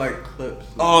saw like clips.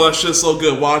 Oh, that shit's so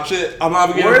good. Watch it. I'm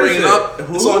not even gonna bring it up.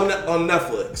 It's on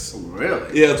Netflix.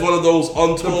 Really? Yeah, it's one of those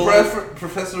untold. The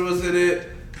professor was in it.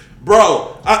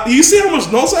 Bro, you see how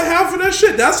much notes I have for that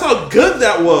shit? That's how good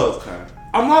that was. Okay.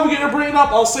 I'm not even gonna bring it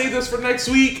up. I'll save this for next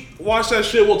week. Watch that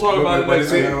shit. We'll talk about it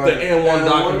next week. The AND1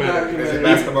 documentary. Is it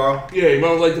basketball? Yeah, you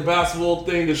remember like the basketball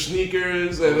thing, the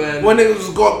sneakers, and then when niggas was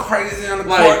going crazy on the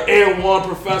court. Like AND1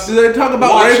 professor. Did they talk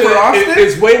about Ray for Austin?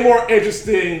 It's way more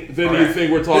interesting than you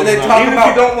think we're talking about. Even if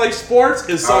you don't like sports,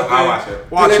 it's something. I'll watch it.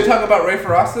 Did they talk about Ray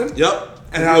for Austin? Yep.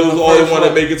 And how he was the only one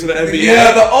to make it to the NBA.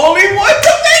 Yeah, the only one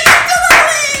to make it to the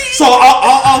league. So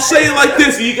I'll say it like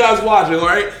this, and you guys watch it, all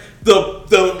right?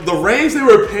 The range they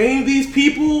were paying these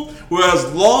people were as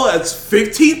low as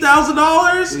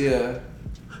 $15,000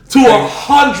 to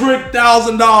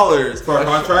 $100,000 for a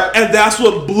contract, and that's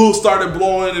what Blue started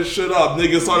blowing this shit up.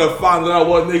 Niggas started finding out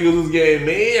what niggas was getting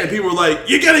made, and people were like,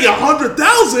 "You're getting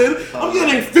 $100,000? I'm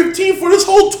getting 15 for this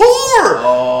whole tour."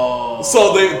 Oh,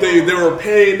 so they were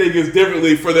paying niggas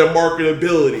differently for their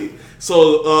marketability.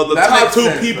 So the That top makes two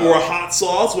sense, people though. were Hot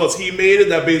Sauce. Once he made it,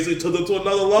 that basically took them to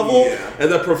another level. Yeah.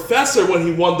 And the Professor, when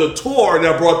he won the tour,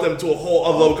 that brought them to a whole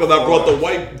other level because that brought the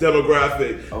white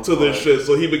demographic to this shit.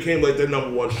 So he became like their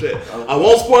number one shit. I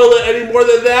won't spoil it any more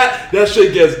than that. That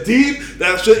shit gets deep.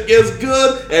 That shit gets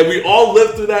good. And we all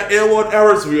lived through that N1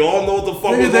 era, so we all know what the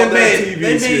fuck was on that TV They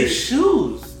made screen.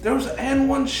 shoes. There was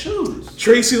N1 shoes.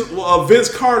 Vince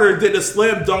Carter did a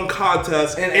slam dunk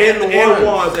contest And and won.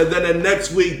 won, and then the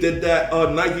next week did that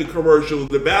Nike commercial with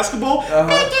the basketball, and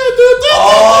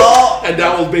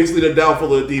that was basically the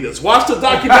downfall of Adidas. Watch the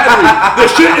documentary. The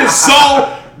shit is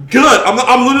so good.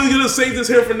 I'm literally gonna save this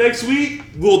here for next week.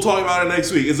 We'll talk about it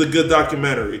next week. It's a good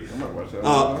documentary. I'm not watching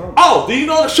that. Oh, do you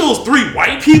know it shows 3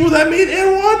 white people that made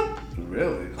N1?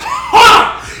 Really?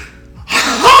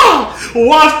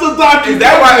 Watch the documentary. Is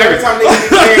that why every time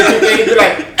they be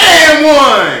like, and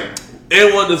one?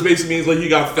 N1 just basically means like you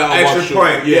got fouled. Extra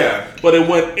point, yeah. But it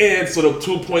went in, so the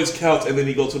 2 points counts, and then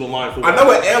you go to the line for I know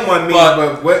what M1 means,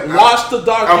 but what? Watch the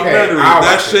documentary. I'll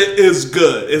That watch shit is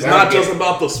good. It's not Okay. just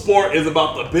about the sport; it's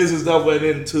about the business that went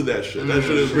into that shit. That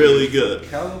shit is really good.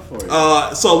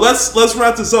 California. So let's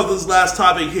wrap this up. This last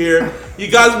topic here. You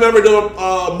guys remember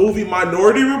the movie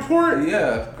Minority Report?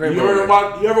 Yeah, great You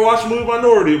movie. ever watched the movie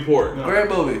Minority Report? Great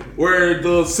movie. Where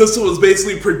the system was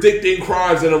basically predicting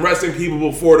crimes and arresting people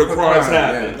before the crimes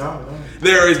happened. Yeah.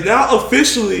 There is now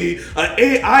officially an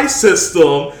AI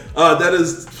system that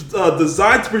is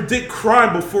designed to predict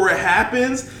crime before it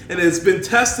happens, and it's been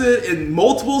tested in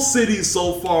multiple cities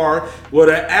so far with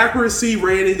an accuracy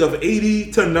rating of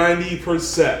 80 to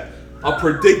 90% of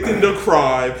predicting the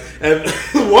crime. And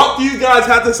what do you guys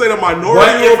have to say to Minority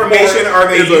What Report information are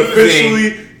they is using?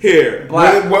 officially here.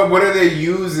 What are they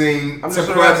using I'm to just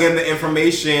plug arrested- in the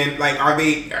information? Like, are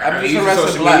they just using arrested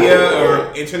social black media people.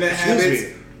 or internet Excuse habits?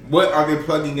 me. What are they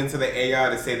plugging into the AI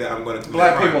to say that I'm going to commit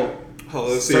Black crime? people. Oh,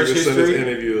 let's see Search if it's in this history?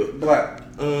 interview. Black.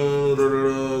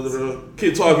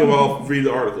 Keep talking while I read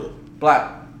the article.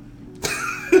 Black.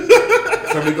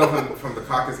 So we go from the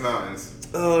Caucasus Mountains.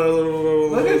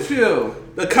 Look at you.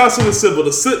 The concept is simple.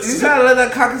 You gotta let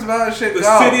that Caucasus Mountain shit The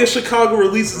go. city of Chicago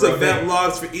releases Right. event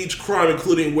logs for each crime,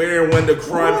 including where and when the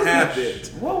crime What was that happened. sh-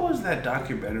 What was that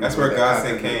documentary? That's where that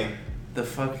Godsend happened? came. The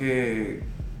fucking...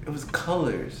 It was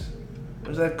Colors. What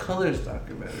was that Colors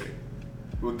documentary?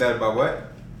 With that about what?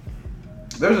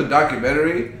 There was a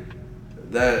documentary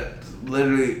that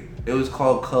literally... It was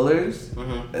called Colors.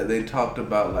 Mm-hmm. And they talked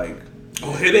about like...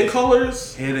 Oh, Hidden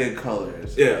Colors? Hidden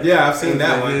Colors. Yeah. Yeah, I've seen And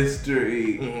that the one.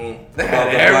 History. Mhm. They About had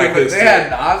the Black everything. history. They had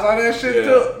Nas on that shit Yeah.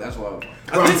 too. That's why.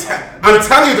 Bro, I'm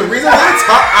telling you, the reason why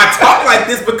I talk like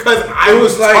this because I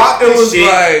was like taught it this was shit.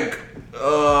 like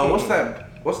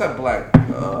what's that black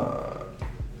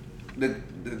the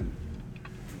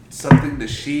something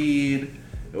Nasheed.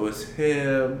 It was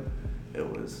him. It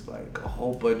was like a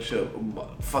whole bunch of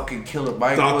fucking Killer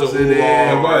Mike Dr. was in it.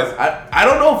 Umar. It was. I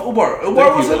don't know if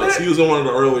Umar was in He it. was in one of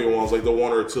the earlier ones, like the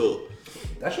 1 or 2.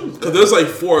 That shit was Because good. there's like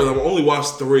 4 of them. I only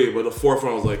watched 3, but the 4th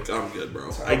one I was like, I'm good, bro.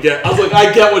 I get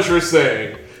what you're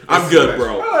saying. I'm good,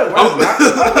 bro. Why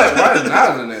is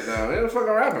Nas in it now? He's a fucking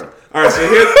rapper. All right, so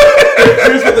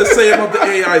here's what they say about the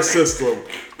AI system.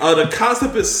 The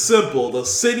concept is simple. The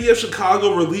city of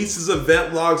Chicago releases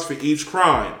event logs for each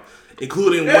crime,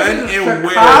 including when and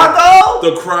Chicago?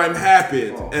 where the crime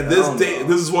happened. Oh, And this hell data, no.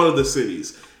 this is one of the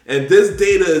cities. And this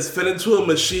data is fed into a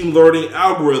machine learning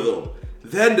algorithm.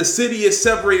 Then the city is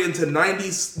separated into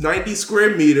 90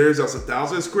 square meters, that's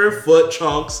 1,000 square foot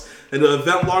chunks, and the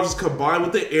event logs combined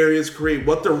with the areas create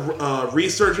what the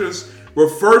researchers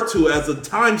refer to as a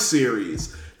time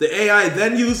series. The AI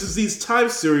then uses these time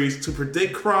series to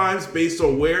predict crimes based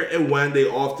on where and when they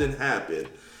often happen.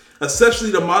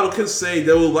 Essentially, the model can say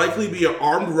there will likely be an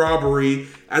armed robbery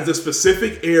at the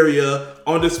specific area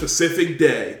on the specific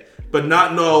day, but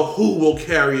not know who will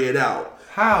carry it out.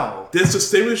 How? This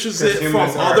distinguishes it from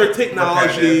humans are other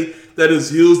technology repetitive. that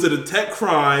is used to detect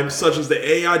crimes, such as the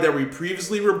AI that we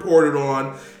previously reported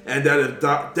on, and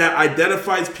that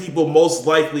identifies people most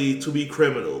likely to be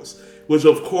criminals, which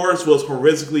of course was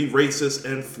horrifically racist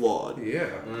and flawed. Yeah.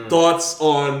 Thoughts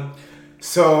on?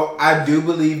 So I do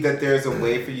believe that there's a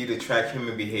way for you to track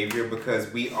human behavior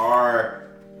because we are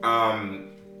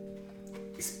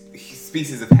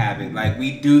species of habit. Like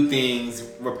we do things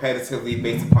repetitively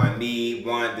based upon need,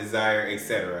 want, desire,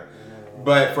 etc.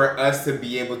 But for us to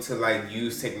be able to like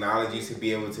use technology to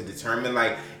be able to determine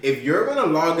like if you're gonna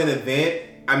log an event,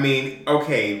 I mean,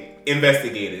 okay,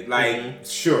 investigate it. Like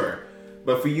sure.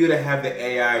 But for you to have the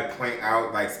AI point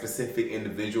out like specific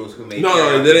individuals who make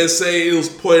No, they didn't say it was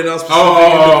pointing out specific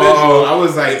individuals. individuals. I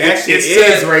was like, that shit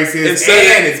is racist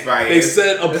and it's biased. They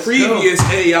said a previous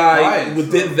AI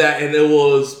did that and it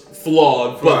was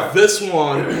flawed, but this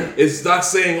one is not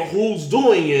saying who's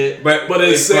doing it, but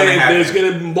it's saying there's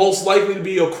going to most likely to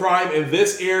be a crime in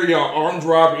this area, armed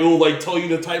robbery. It will like tell you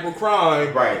the type of crime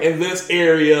in this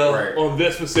area on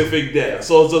this specific day.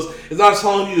 So it's not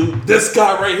telling you this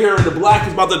guy right here in the black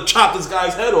is about to chop this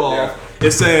guy's head off. Yeah.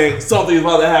 It's saying something's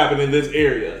about to happen in this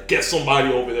area. Get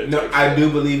somebody over there. No, I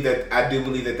do believe that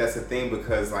that's a thing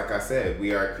because, like I said,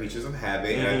 we are creatures of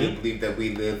habit, and I do believe that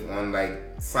we live on like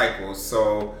cycles.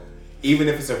 So even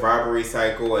if it's a robbery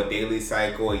cycle, a daily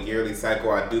cycle, a yearly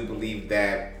cycle, I do believe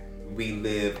that we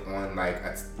live on like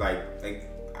I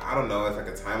don't know, it's like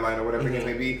a timeline or whatever it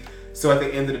may be. So at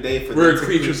the end of the day, we're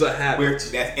creatures of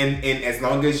habit. And as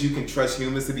long as you can trust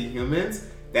humans to be humans,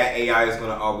 that AI is going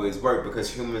to always work because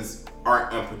humans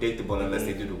aren't unpredictable unless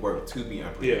they do the work to be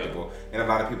unpredictable. Yeah. And a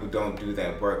lot of people don't do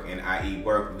that work, and i.e.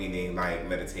 work meaning like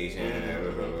meditation.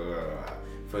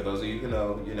 For those of you who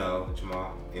know, you know,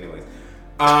 Jamal. Anyways.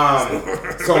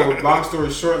 So long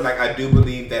story short, like I do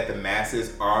believe that the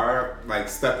masses are like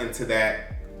stuck into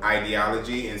that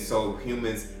ideology, and so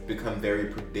humans become very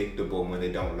predictable when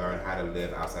they don't learn how to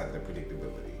live outside of their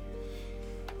predictability.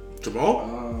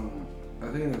 Jamal?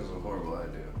 I think it's a horrible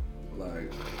idea.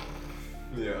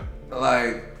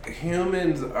 Like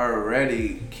humans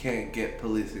already can't get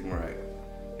policing right,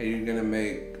 and you're gonna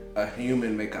make a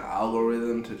human make an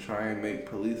algorithm to try and make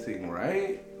policing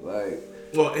right, like.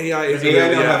 Well, AI isn't really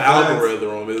an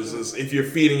algorithm. It's if you're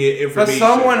feeding it information. But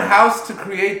someone has to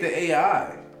create the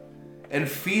AI and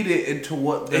feed it into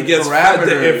what the it gets parameters. Fed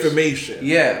the information.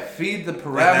 Yeah, feed the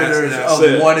parameters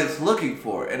of what it's looking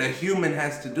for, and a human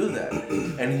has to do that.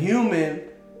 And human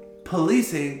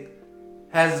policing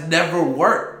has never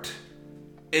worked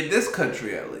in this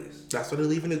country, at least. That's why they're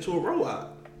leaving it to a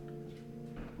robot.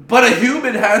 But a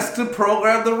human has to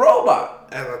program the robot.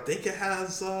 And I think it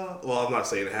has, well, I'm not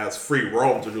saying it has free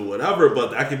roam to do whatever,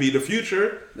 but that could be the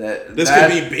future. This could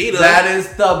be beta. That is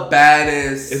the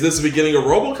baddest. Is this the beginning of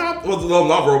RoboCop? Well, no,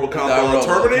 not RoboCop.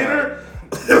 Terminator?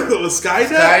 With Skynet?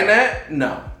 Skynet?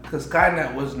 No. Because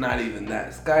Skynet was not even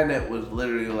that. Skynet was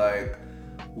literally like,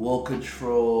 we'll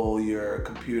control your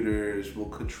computers, we'll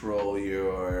control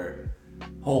your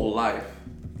whole life.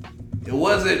 It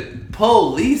wasn't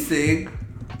policing.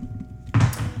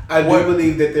 I do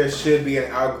believe that there should be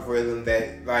an algorithm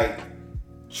that like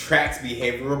tracks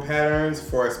behavioral patterns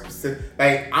for a specific.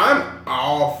 Like I'm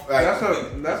off. Like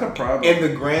that's a problem. In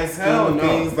the grand scheme of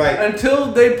things, like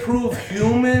until they prove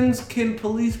humans can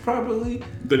police properly,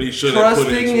 then he shouldn't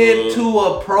trusting it to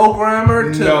a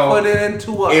programmer to put it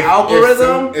into an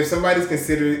algorithm. If somebody's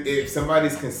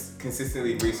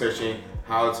consistently researching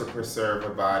how to preserve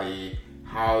a body,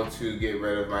 how to get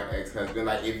rid of my ex-husband.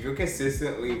 Like, if you're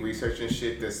consistently researching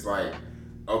shit that's like,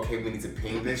 okay, we need to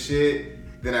ping this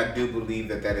shit, then I do believe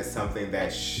that is something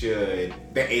that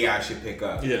the AI should pick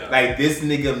up. Yeah. Like, this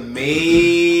nigga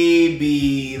may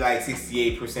be like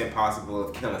 68% possible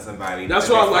of killing somebody. That's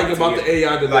what I like about the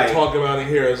AI that they're talking about in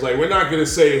here. It's like, we're not going to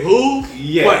say who,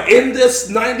 but in this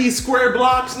 90 square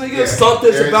blocks, nigga,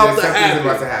 something's about to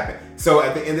happen. So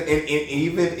at the end, and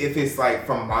even if it's like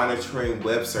from monitoring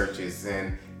web searches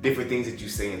and different things that you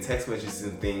say in text messages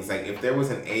and things, like if there was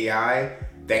an AI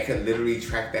that could literally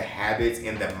track the habits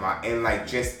and like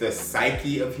just the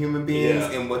psyche of human beings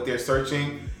and what they're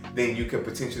searching, then you could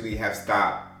potentially have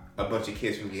stopped a bunch of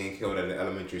kids from getting killed at an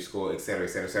elementary school, et cetera, et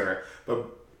cetera, et cetera. But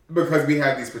because we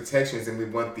have these protections and we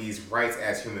want these rights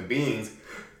as human beings,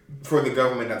 for the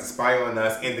government not to spy on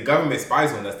us, and the government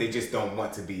spies on us, they just don't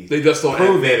want to be. They just don't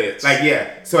admit it.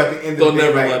 Like so at the end of the day, they'll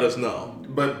never let us know.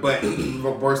 But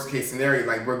the worst case scenario,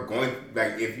 like we're going,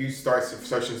 like if you start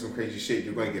searching some crazy shit,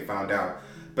 you're going to get found out.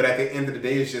 But at the end of the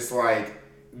day, it's just like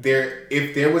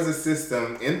if there was a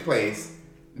system in place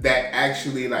that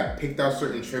actually like picked out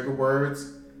certain trigger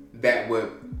words that would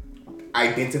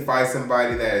identify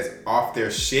somebody that is off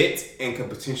their shit and could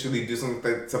potentially do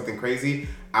something crazy,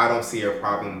 I don't see a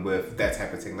problem with that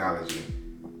type of technology.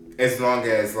 As long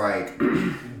as like,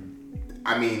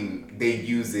 I mean, they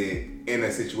use it in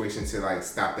a situation to like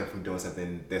stop them from doing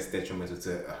something that's detrimental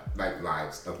to like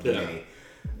lives of many.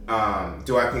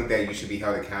 Do I think that you should be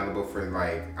held accountable for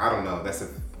like, I don't know.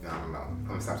 I don't know. I'm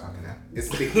gonna stop talking now. It's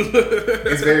sticky.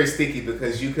 It's very sticky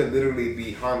because you could literally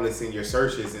be harmless in your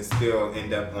searches and still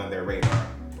end up on their radar.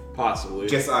 Possibly.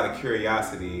 Just out of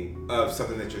curiosity of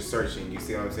something that you're searching. You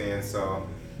see what I'm saying? So,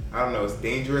 I don't know. It's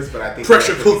dangerous, but I think...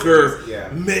 Pressure cooker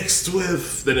mixed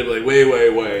with... Then they'd be like,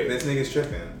 wait. This nigga's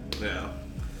tripping. Yeah.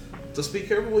 just be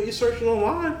careful what you're searching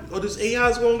online, or this AI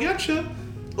is gonna get you.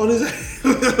 Or this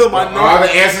All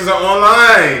the answers are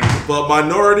online. But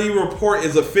Minority Report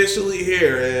is officially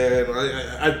here,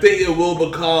 and I think it will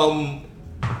become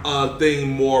a thing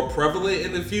more prevalent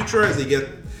in the future as they get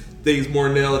things more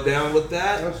nailed down with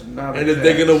that. That's not a and then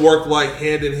chance. they're gonna work like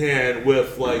hand in hand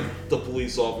with like the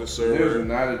police officer. There's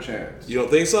not a chance. You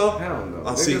don't think so? Hell no.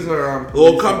 I'll see. Niggas are on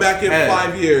We'll come back in head.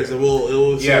 5 years and we'll see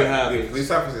what Yeah, the happens. police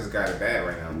officers got it bad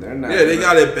right now. They're not. Yeah, they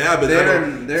got it bad, but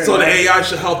They're so the not- AI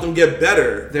should help them get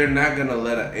better. They're not gonna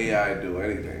let an AI do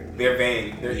anything. They're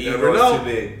vain. Their You ego never know. is too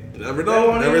big. Never They know.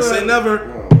 won't Never even- say never.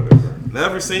 Oh, whatever.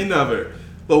 Never say never.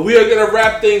 But we are going to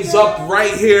wrap things up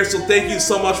right here. So thank you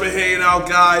so much for hanging out,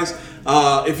 guys.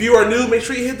 If you are new, make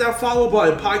sure you hit that follow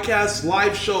button. Podcast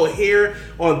live show here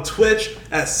on Twitch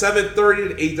at 7:30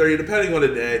 to 8:30, depending on the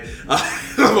day.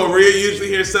 But we're usually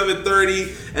here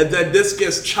 7:30, and then this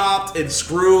gets chopped and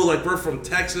screwed like we're from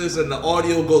Texas, and the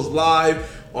audio goes live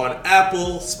on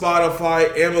Apple,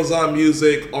 Spotify, Amazon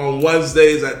Music on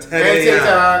Wednesdays at 10 And a.m.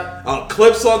 TikTok.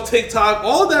 Clips on TikTok.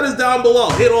 All of that is down below.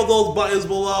 Hit all those buttons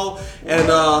below. And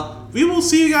we will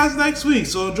see you guys next week.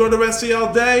 So enjoy the rest of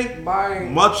y'all day. Bye.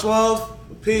 Much love.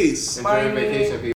 Peace. Enjoy your vacation, people.